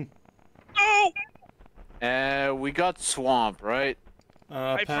 Mm-hmm. No! We got swamp, right?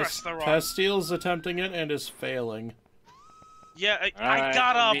 I pressed the wrong- Pastile's attempting it and is failing. Yeah, I Alright,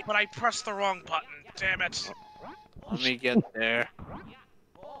 got let up, me- but I pressed the wrong button. Damn it. Let me get there.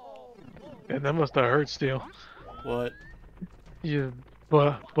 And that must have hurt, Steel. What? You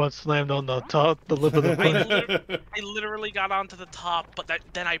butt slammed on the lip of the button. I literally got onto the top, but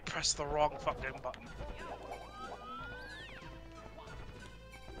then I pressed the wrong fucking button.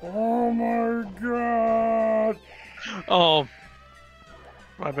 Oh my god! Oh.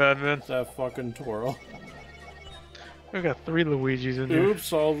 My bad, man. That fucking twirl. We got 3 Luigis in here.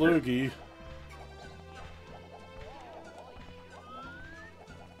 Oops, all loogie.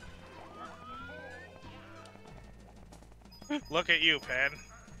 Look at you, Pan.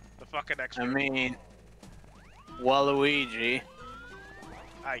 The fucking expert. I mean, Waluigi.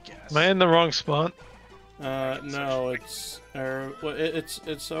 I guess. Am I in the wrong spot? No, it's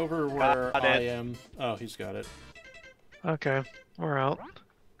over where Got I it. am. Oh, he's got it. Okay, we're out.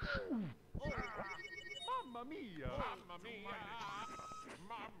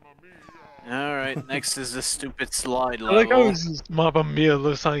 Alright, next is the stupid slide I like how level. his Mamma Mia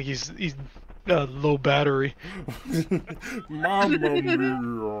looks like he's low battery. Mamma mia!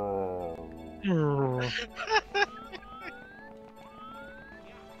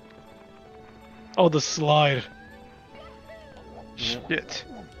 Oh, the slide. Yep. Shit.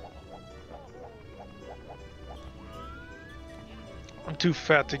 I'm too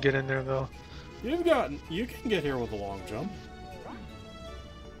fat to get in there though. You can get here with a long jump.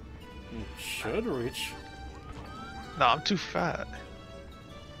 You should reach. No, I'm too fat.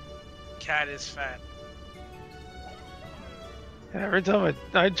 Cat is fat. And every time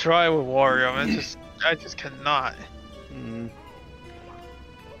I try with Wario, I just cannot. Hmm.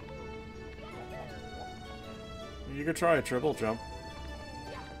 You could try a triple jump.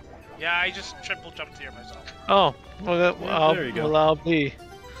 Yeah, I just triple jumped here myself. Oh, well, Yeah, there you go. Well, I'll be.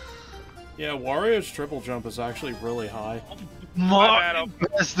 Yeah, Wario's triple jump is actually really high. My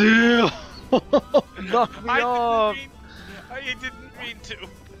best deal! Knock me off! I didn't mean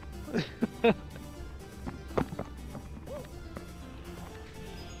to.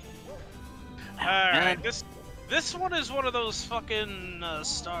 Alright, this one is one of those fucking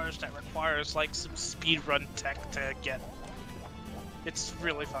stars that requires like some speedrun tech to get. It's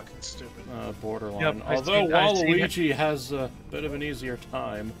really fucking stupid. Borderline. Yep, Although I've seen Waluigi has a bit of an easier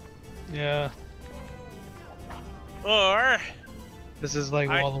time. Yeah. Or This is like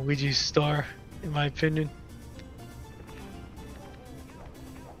Waluigi's star, in my opinion.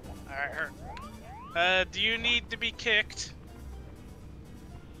 do you need to be kicked?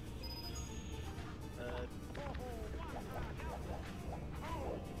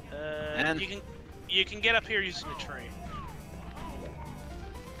 And you can get up here using the tree.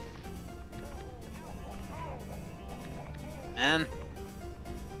 and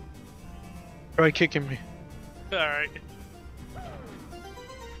Try kicking me. Alright.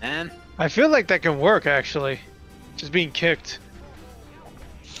 and I feel like that can work actually. Just being kicked.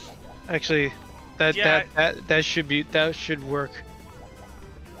 Actually, that should work.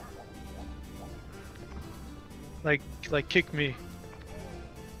 Like kick me.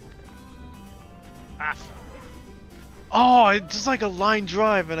 Ah. Oh, it's just like a line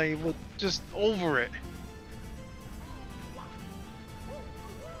drive, and I was just over it.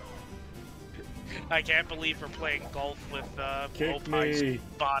 I can't believe we're playing golf with Kick Opie's me.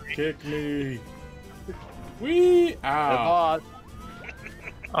 body. Kick me. Wee! Ow.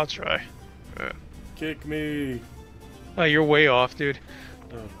 I'll try. Kick me. Oh, you're way off, dude.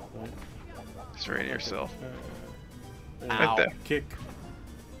 Oh, Just right yourself. Right Ow. there. Kick.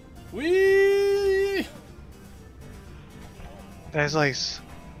 Wee! That's like.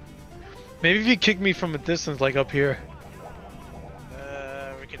 Maybe if you kick me from a distance, like up here.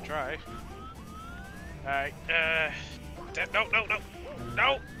 We can try. Alright,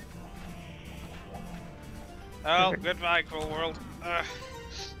 no! Oh, goodbye, cool world.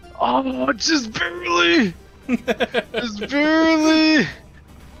 Oh, just barely! Just barely!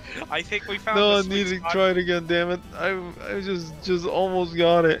 I think we found No, the I sweet need to spot. try it again, damn it. I just almost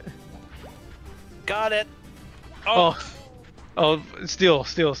got it. got it. Oh, Oh, still.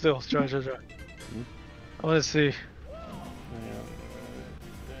 Try. I want to see.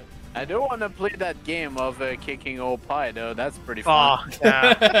 I do want to play that game of kicking old pie though. That's pretty fun. Oh,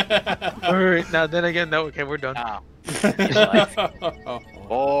 yeah. Alright, now then again, no, okay, we're done. Ow.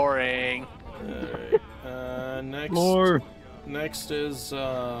 Boring. Alright, next. More. Next is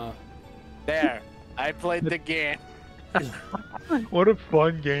There. I played the game. What a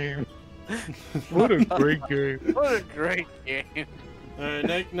fun game. What a great game. What a great game.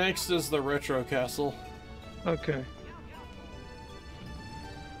 next is the retro castle. Okay.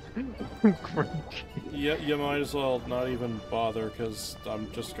 Yeah, you might as well not even bother because I'm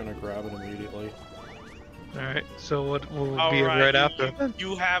just gonna grab it immediately. Alright, so what will all be right after?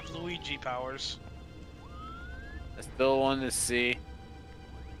 You have Luigi powers. I still want to see.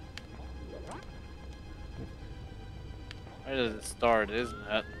 Where does it start, isn't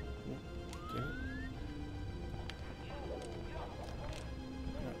it?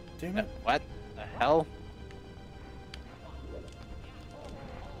 Damn it. What the hell?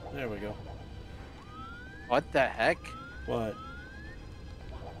 There we go. What the heck? What?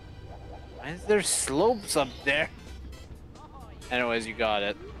 Why is there slopes up there? Anyways, you got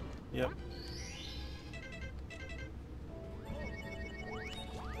it. Yep.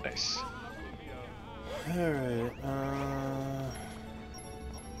 Nice. Alright,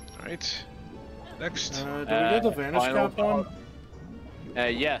 Alright. Next. did we get the Vanish final Cap one?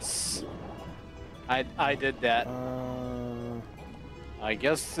 Yes. I did that. I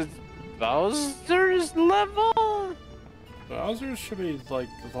guess it's Bowser's level? Bowser's should be like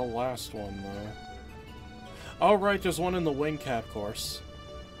the last one though. Oh right, there's one in the Wing Cap course.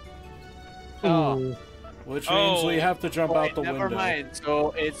 Oh. Which means we have to jump out the never window. mind.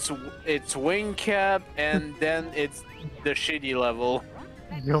 So it's wing cap and then it's the shitty level.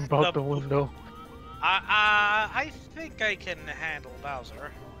 Jump out the window. I think I can handle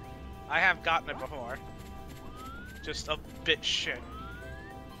Bowser. I have gotten it before. Just a bit shit.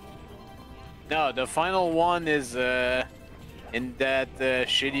 No, the final one is in that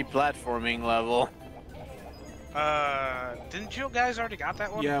shitty platforming level. Didn't you guys already got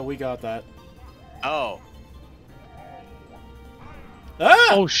that one? Yeah, we got that. Oh. Ah!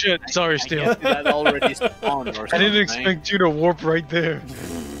 Oh shit! Sorry, I Steel. guess that already spawned or something. I didn't expect you to warp right there.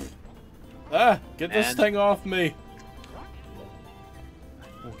 Ah! Get this And- thing off me.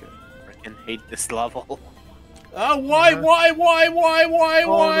 Okay. Freaking hate this level. Oh, why? Oh, Why?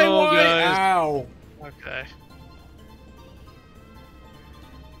 guys. Ow! Okay.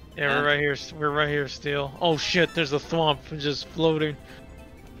 Yeah, we're right here. We're right here, Steel. Oh shit! There's a thwomp just floating.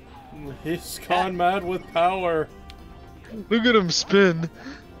 He's gone mad with power. Look at him spin.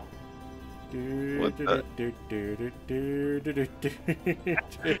 What? the-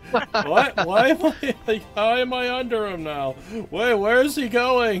 What? Why am I? Like, how am I under him now? Wait, where is he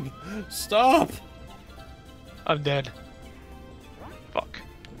going? Stop! I'm dead. Fuck.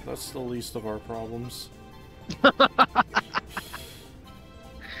 That's the least of our problems.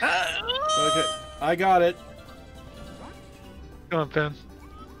 Okay, I got it. Come on, Pen.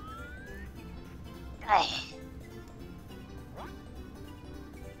 Oh,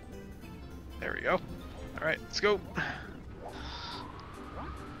 There we go. All right, let's go.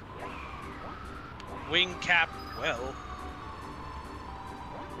 wing cap. Well,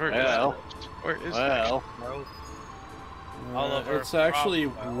 Where is Well. it? Where is Well. well. All over It's actually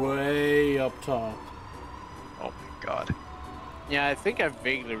Bravo. way up top. Oh my god. Yeah, I think I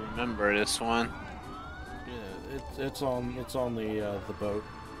vaguely remember this one. Yeah, it's on the boat.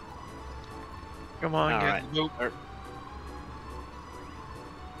 Come on, All get right. the boat.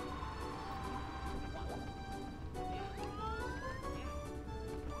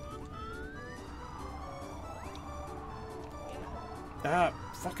 Ah,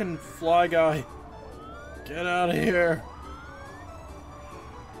 fucking fly guy. Get out of here.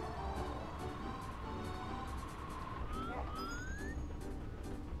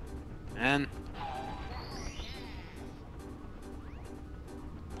 And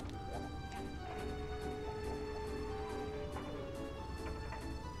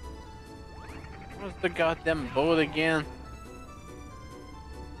where's the goddamn boat again?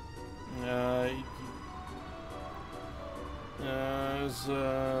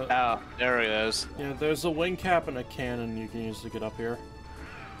 Oh, there it is. Yeah, there's a wing cap and a cannon you can use to get up here.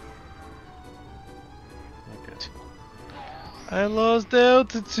 Okay. I lost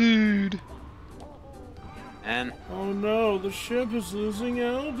altitude. And Oh no, the ship is losing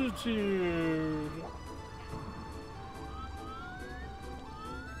altitude.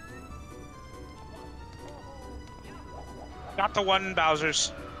 Got the one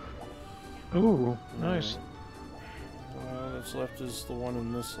Bowser's. Ooh, nice. That's left is the one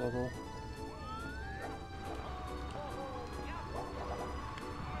in this level.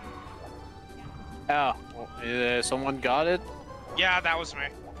 oh, someone got it. Yeah, that was me.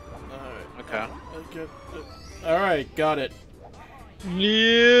 Alright. Okay. Alright, got it.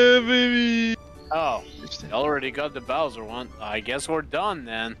 Yeah, baby. Oh, you already got the Bowser one. I guess we're done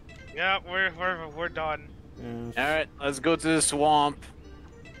then. Yeah, we're done. Yeah. All right, let's go to the swamp.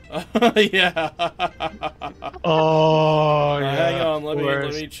 Yeah. Oh, yeah. Hang on, let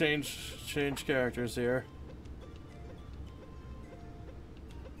Where's- me change characters here.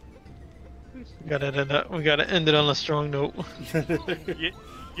 We gotta end it on a strong note.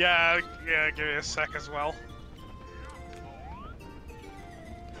 Yeah, give me a sec as well.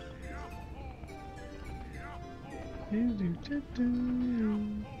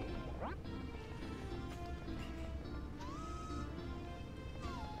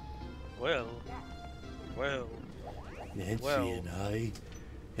 Well. Nancy Well. and I,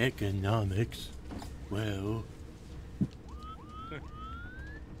 economics, well,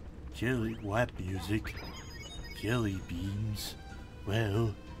 jelly, what music, jelly beans,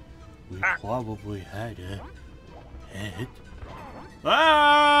 well, we probably had a head.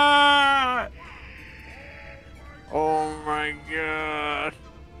 Ah! Oh my god.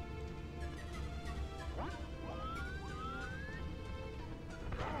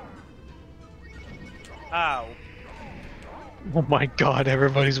 Ow. Oh my god,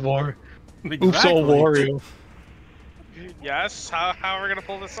 everybody's war. Oops, Exactly. all Wario. Yes. How are we gonna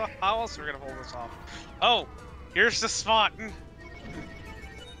pull this off? How else are we gonna pull this off? Oh, here's the spot.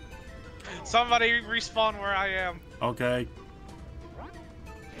 Somebody respawn where I am. Okay.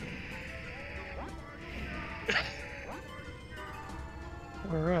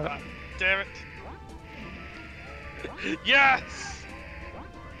 Alright. Damn it.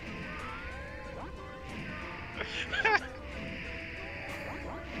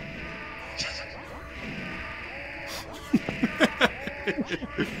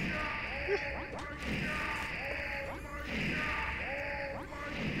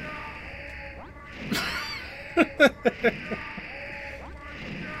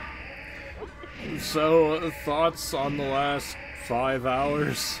 So, thoughts on the last 5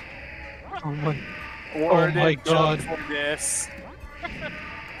 hours? Oh my. Worded God. just for this.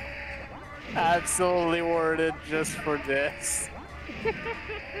 Absolutely worded just for this.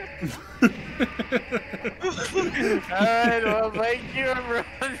 Alright, well, thank you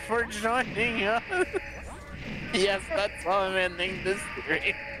everyone for joining us. Yes, that's how I'm ending this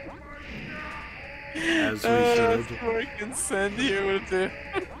stream. As we should. That's where I can send you to.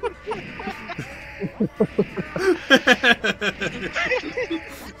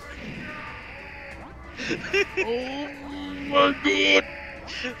 Oh my god!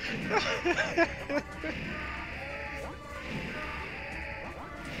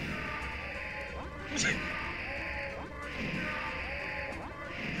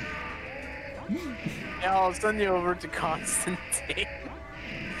 Yeah, I'll send you over to Constantine.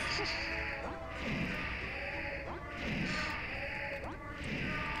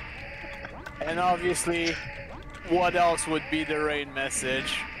 And obviously, what else would be the rain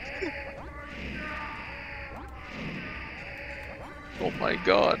message? Oh my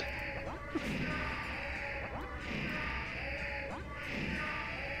god.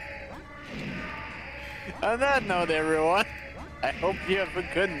 On that note, everyone, I hope you have a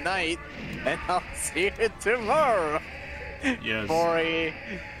good night, and I'll see you tomorrow Yes. for a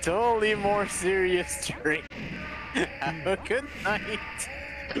totally more serious stream. Have a good night.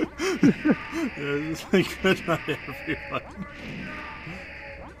 Yes, good night, everyone.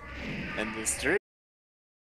 And the stream